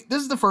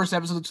is the first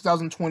episode of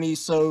 2020,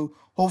 so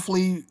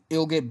hopefully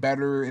it'll get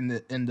better in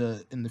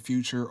the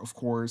future, of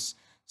course.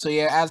 So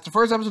yeah, as the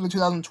first episode of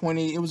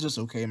 2020, it was just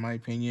okay in my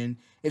opinion.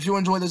 If you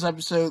enjoyed this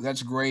episode,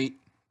 that's great.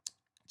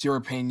 It's your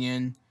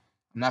opinion.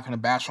 I'm not gonna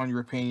bash on your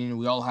opinion.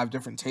 We all have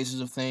different tastes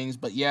of things,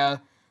 but yeah.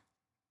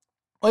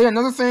 Oh yeah,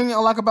 another thing I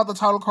like about the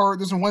title card.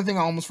 There's one thing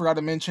I almost forgot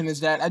to mention is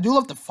that I do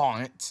love the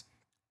font.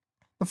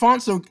 The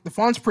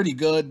font's pretty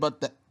good, but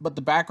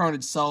the background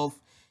itself,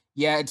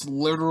 yeah, it's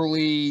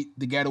literally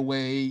The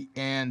Getaway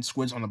and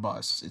Squids on the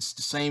Bus. It's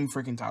the same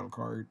freaking title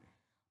card.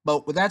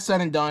 But with that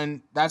said and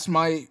done, that's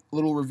my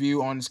little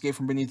review on Escape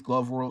from Beneath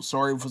Glove World.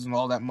 Sorry if it wasn't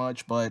all that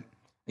much, but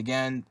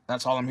again,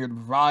 that's all I'm here to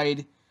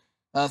provide.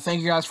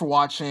 Thank you guys for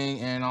watching,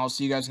 and I'll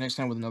see you guys next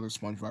time with another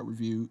SpongeBob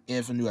review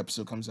if a new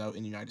episode comes out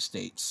in the United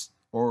States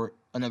or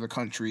another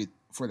country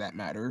for that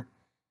matter.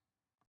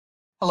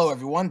 Hello,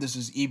 everyone. This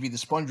is Evie, the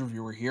Sponge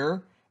Reviewer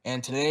here,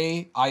 and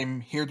today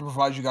I'm here to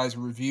provide you guys a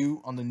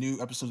review on the new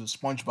episodes of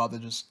SpongeBob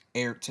that just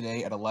aired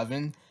today at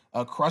 11,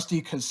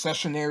 Krusty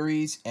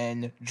Concessionaries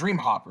and Dream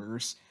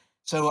Hoppers.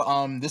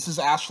 So, this is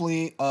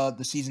actually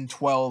the season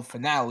 12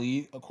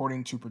 finale,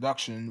 according to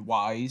production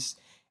wise,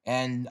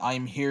 and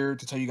I'm here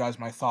to tell you guys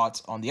my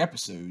thoughts on the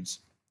episodes.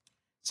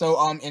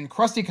 So, in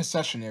Krusty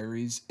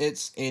Concessionaries,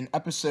 it's an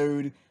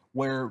episode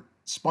where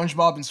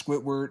SpongeBob and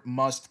Squidward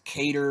must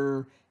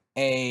cater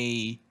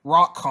a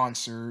rock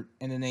concert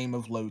in the name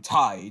of low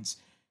tides.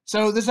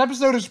 So, this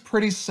episode is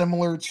pretty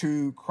similar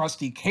to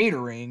Krusty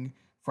Catering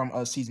from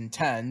season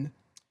 10,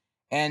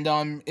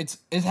 and it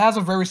has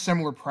a very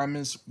similar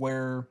premise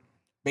where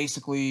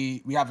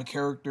basically we have the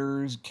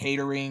characters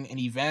catering an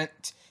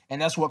event,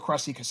 and that's what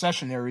Krusty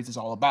Concessionaries is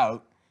all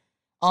about.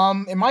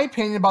 In my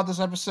opinion about this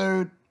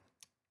episode,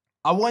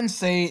 I wouldn't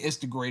say it's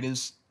the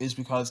greatest, is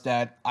because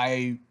that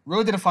I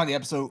really didn't find the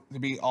episode to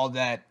be all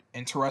that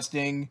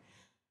interesting.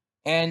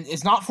 And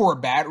it's not for a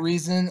bad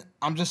reason.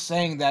 I'm just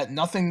saying that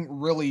nothing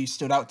really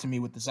stood out to me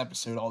with this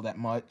episode all that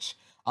much.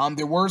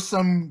 There were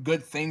some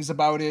good things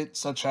about it,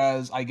 such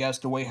as I guess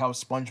the way how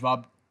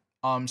SpongeBob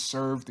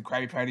served the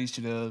Krabby Patties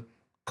to the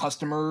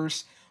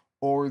customers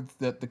or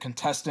the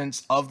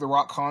contestants of the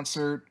rock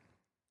concert.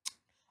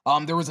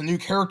 There was a new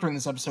character in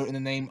this episode in the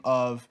name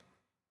of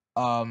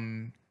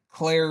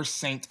Claire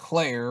St.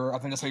 Clair, I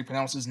think that's how you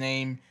pronounce his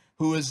name,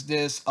 who is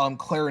this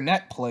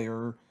clarinet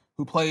player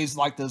who plays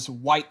like this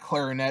white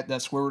clarinet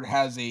that Squidward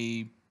has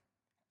he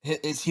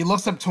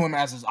looks up to him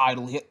as his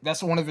idol.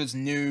 That's one of his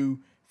new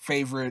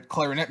favorite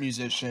clarinet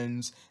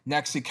musicians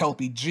next to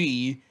Kelpie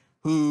G,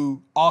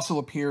 who also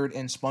appeared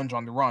in Sponge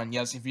on the Run.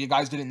 Yes, if you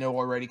guys didn't know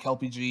already,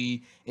 Kelpie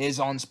G is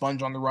on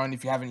Sponge on the Run.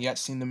 If you haven't yet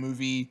seen the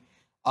movie,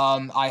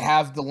 I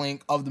have the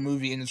link of the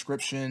movie in the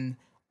description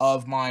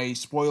of my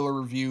spoiler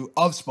review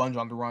of Sponge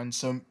on the Run.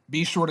 So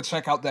be sure to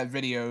check out that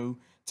video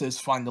to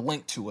find the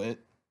link to it.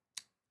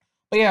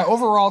 But yeah,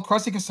 overall,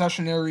 Krusty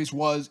Concessionaries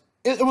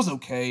it was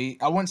okay.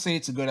 I wouldn't say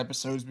it's a good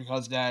episode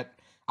because that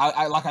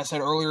I like I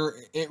said earlier,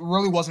 it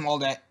really wasn't all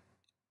that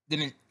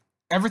didn't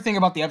everything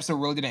about the episode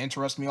really didn't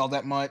interest me all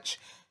that much.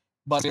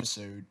 But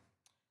episode.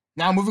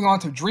 Now moving on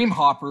to Dream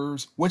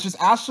Hoppers, which is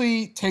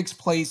actually takes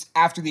place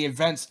after the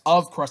events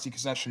of Krusty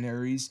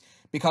Concessionaries,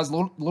 because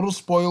little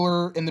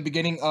spoiler in the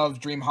beginning of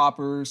Dream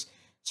Hoppers,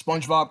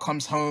 SpongeBob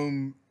comes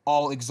home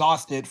all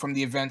exhausted from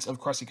the events of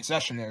Krusty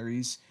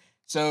Concessionaries.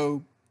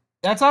 So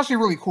that's actually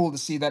really cool to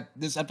see that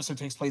this episode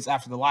takes place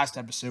after the last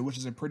episode, which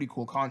is a pretty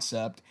cool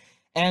concept.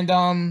 And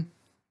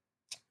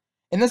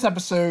in this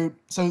episode,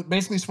 so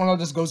basically SpongeBob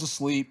just goes to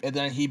sleep and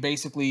then he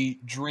basically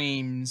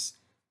dreams.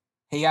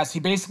 He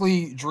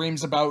basically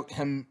dreams about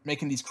him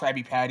making these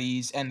Krabby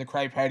Patties, and the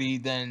Krabby Patty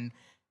then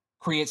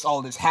creates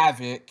all this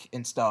havoc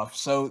and stuff.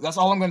 So that's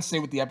all I'm going to say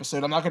with the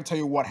episode. I'm not going to tell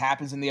you what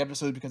happens in the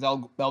episode because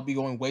that'll be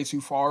going way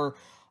too far.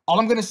 All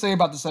I'm going to say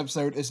about this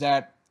episode is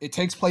that it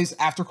takes place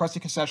after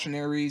Krusty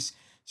Concessionaries.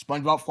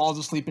 SpongeBob falls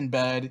asleep in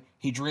bed.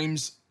 He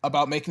dreams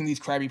about making these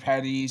Krabby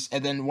Patties,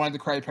 and then one of the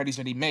Krabby Patties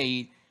that he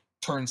made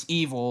turns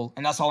evil,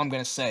 and that's all I'm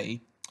going to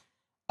say.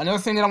 Another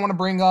thing that I want to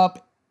bring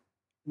up,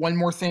 one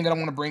more thing that I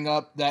want to bring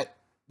up that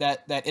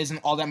isn't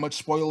all that much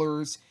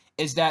spoilers,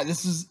 is that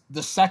this is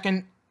the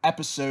second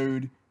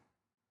episode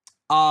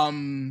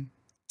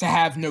to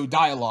have no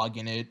dialogue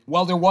in it.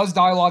 Well, there was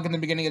dialogue in the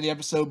beginning of the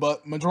episode,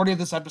 but majority of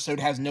this episode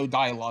has no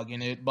dialogue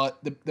in it. But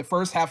the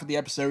first half of the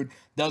episode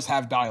does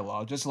have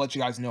dialogue, just to let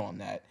you guys know on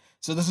that.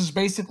 So this is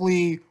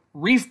basically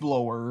Reef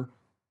Blower,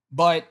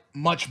 but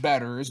much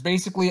better. It's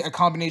basically a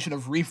combination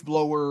of Reef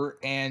Blower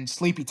and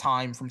Sleepy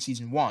Time from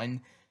season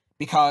 1,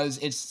 because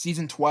it's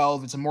season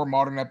 12, it's a more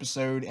modern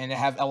episode, and it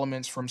have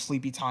elements from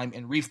Sleepy Time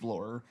and Reef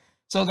Blower.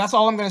 So that's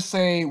all I'm going to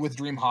say with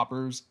Dream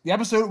Hoppers. The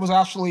episode was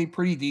actually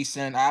pretty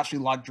decent. I actually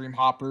like Dream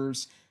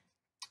Hoppers.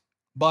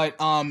 But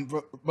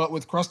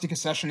with Krusty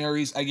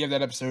Concessionaries, I give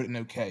that episode an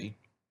okay.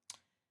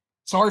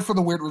 Sorry for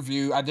the weird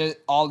review. I did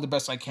all the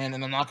best I can,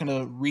 and I'm not going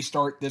to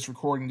restart this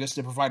recording just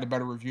to provide a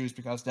better reviews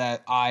because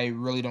that I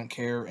really don't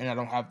care, and I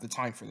don't have the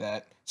time for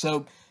that.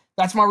 So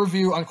that's my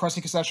review on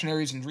Krusty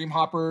Concessionaries and Dream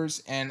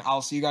Hoppers, and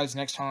I'll see you guys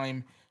next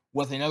time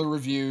with another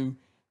review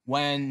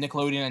when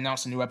Nickelodeon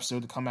announced a new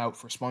episode to come out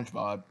for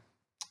SpongeBob.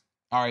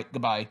 All right,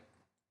 goodbye.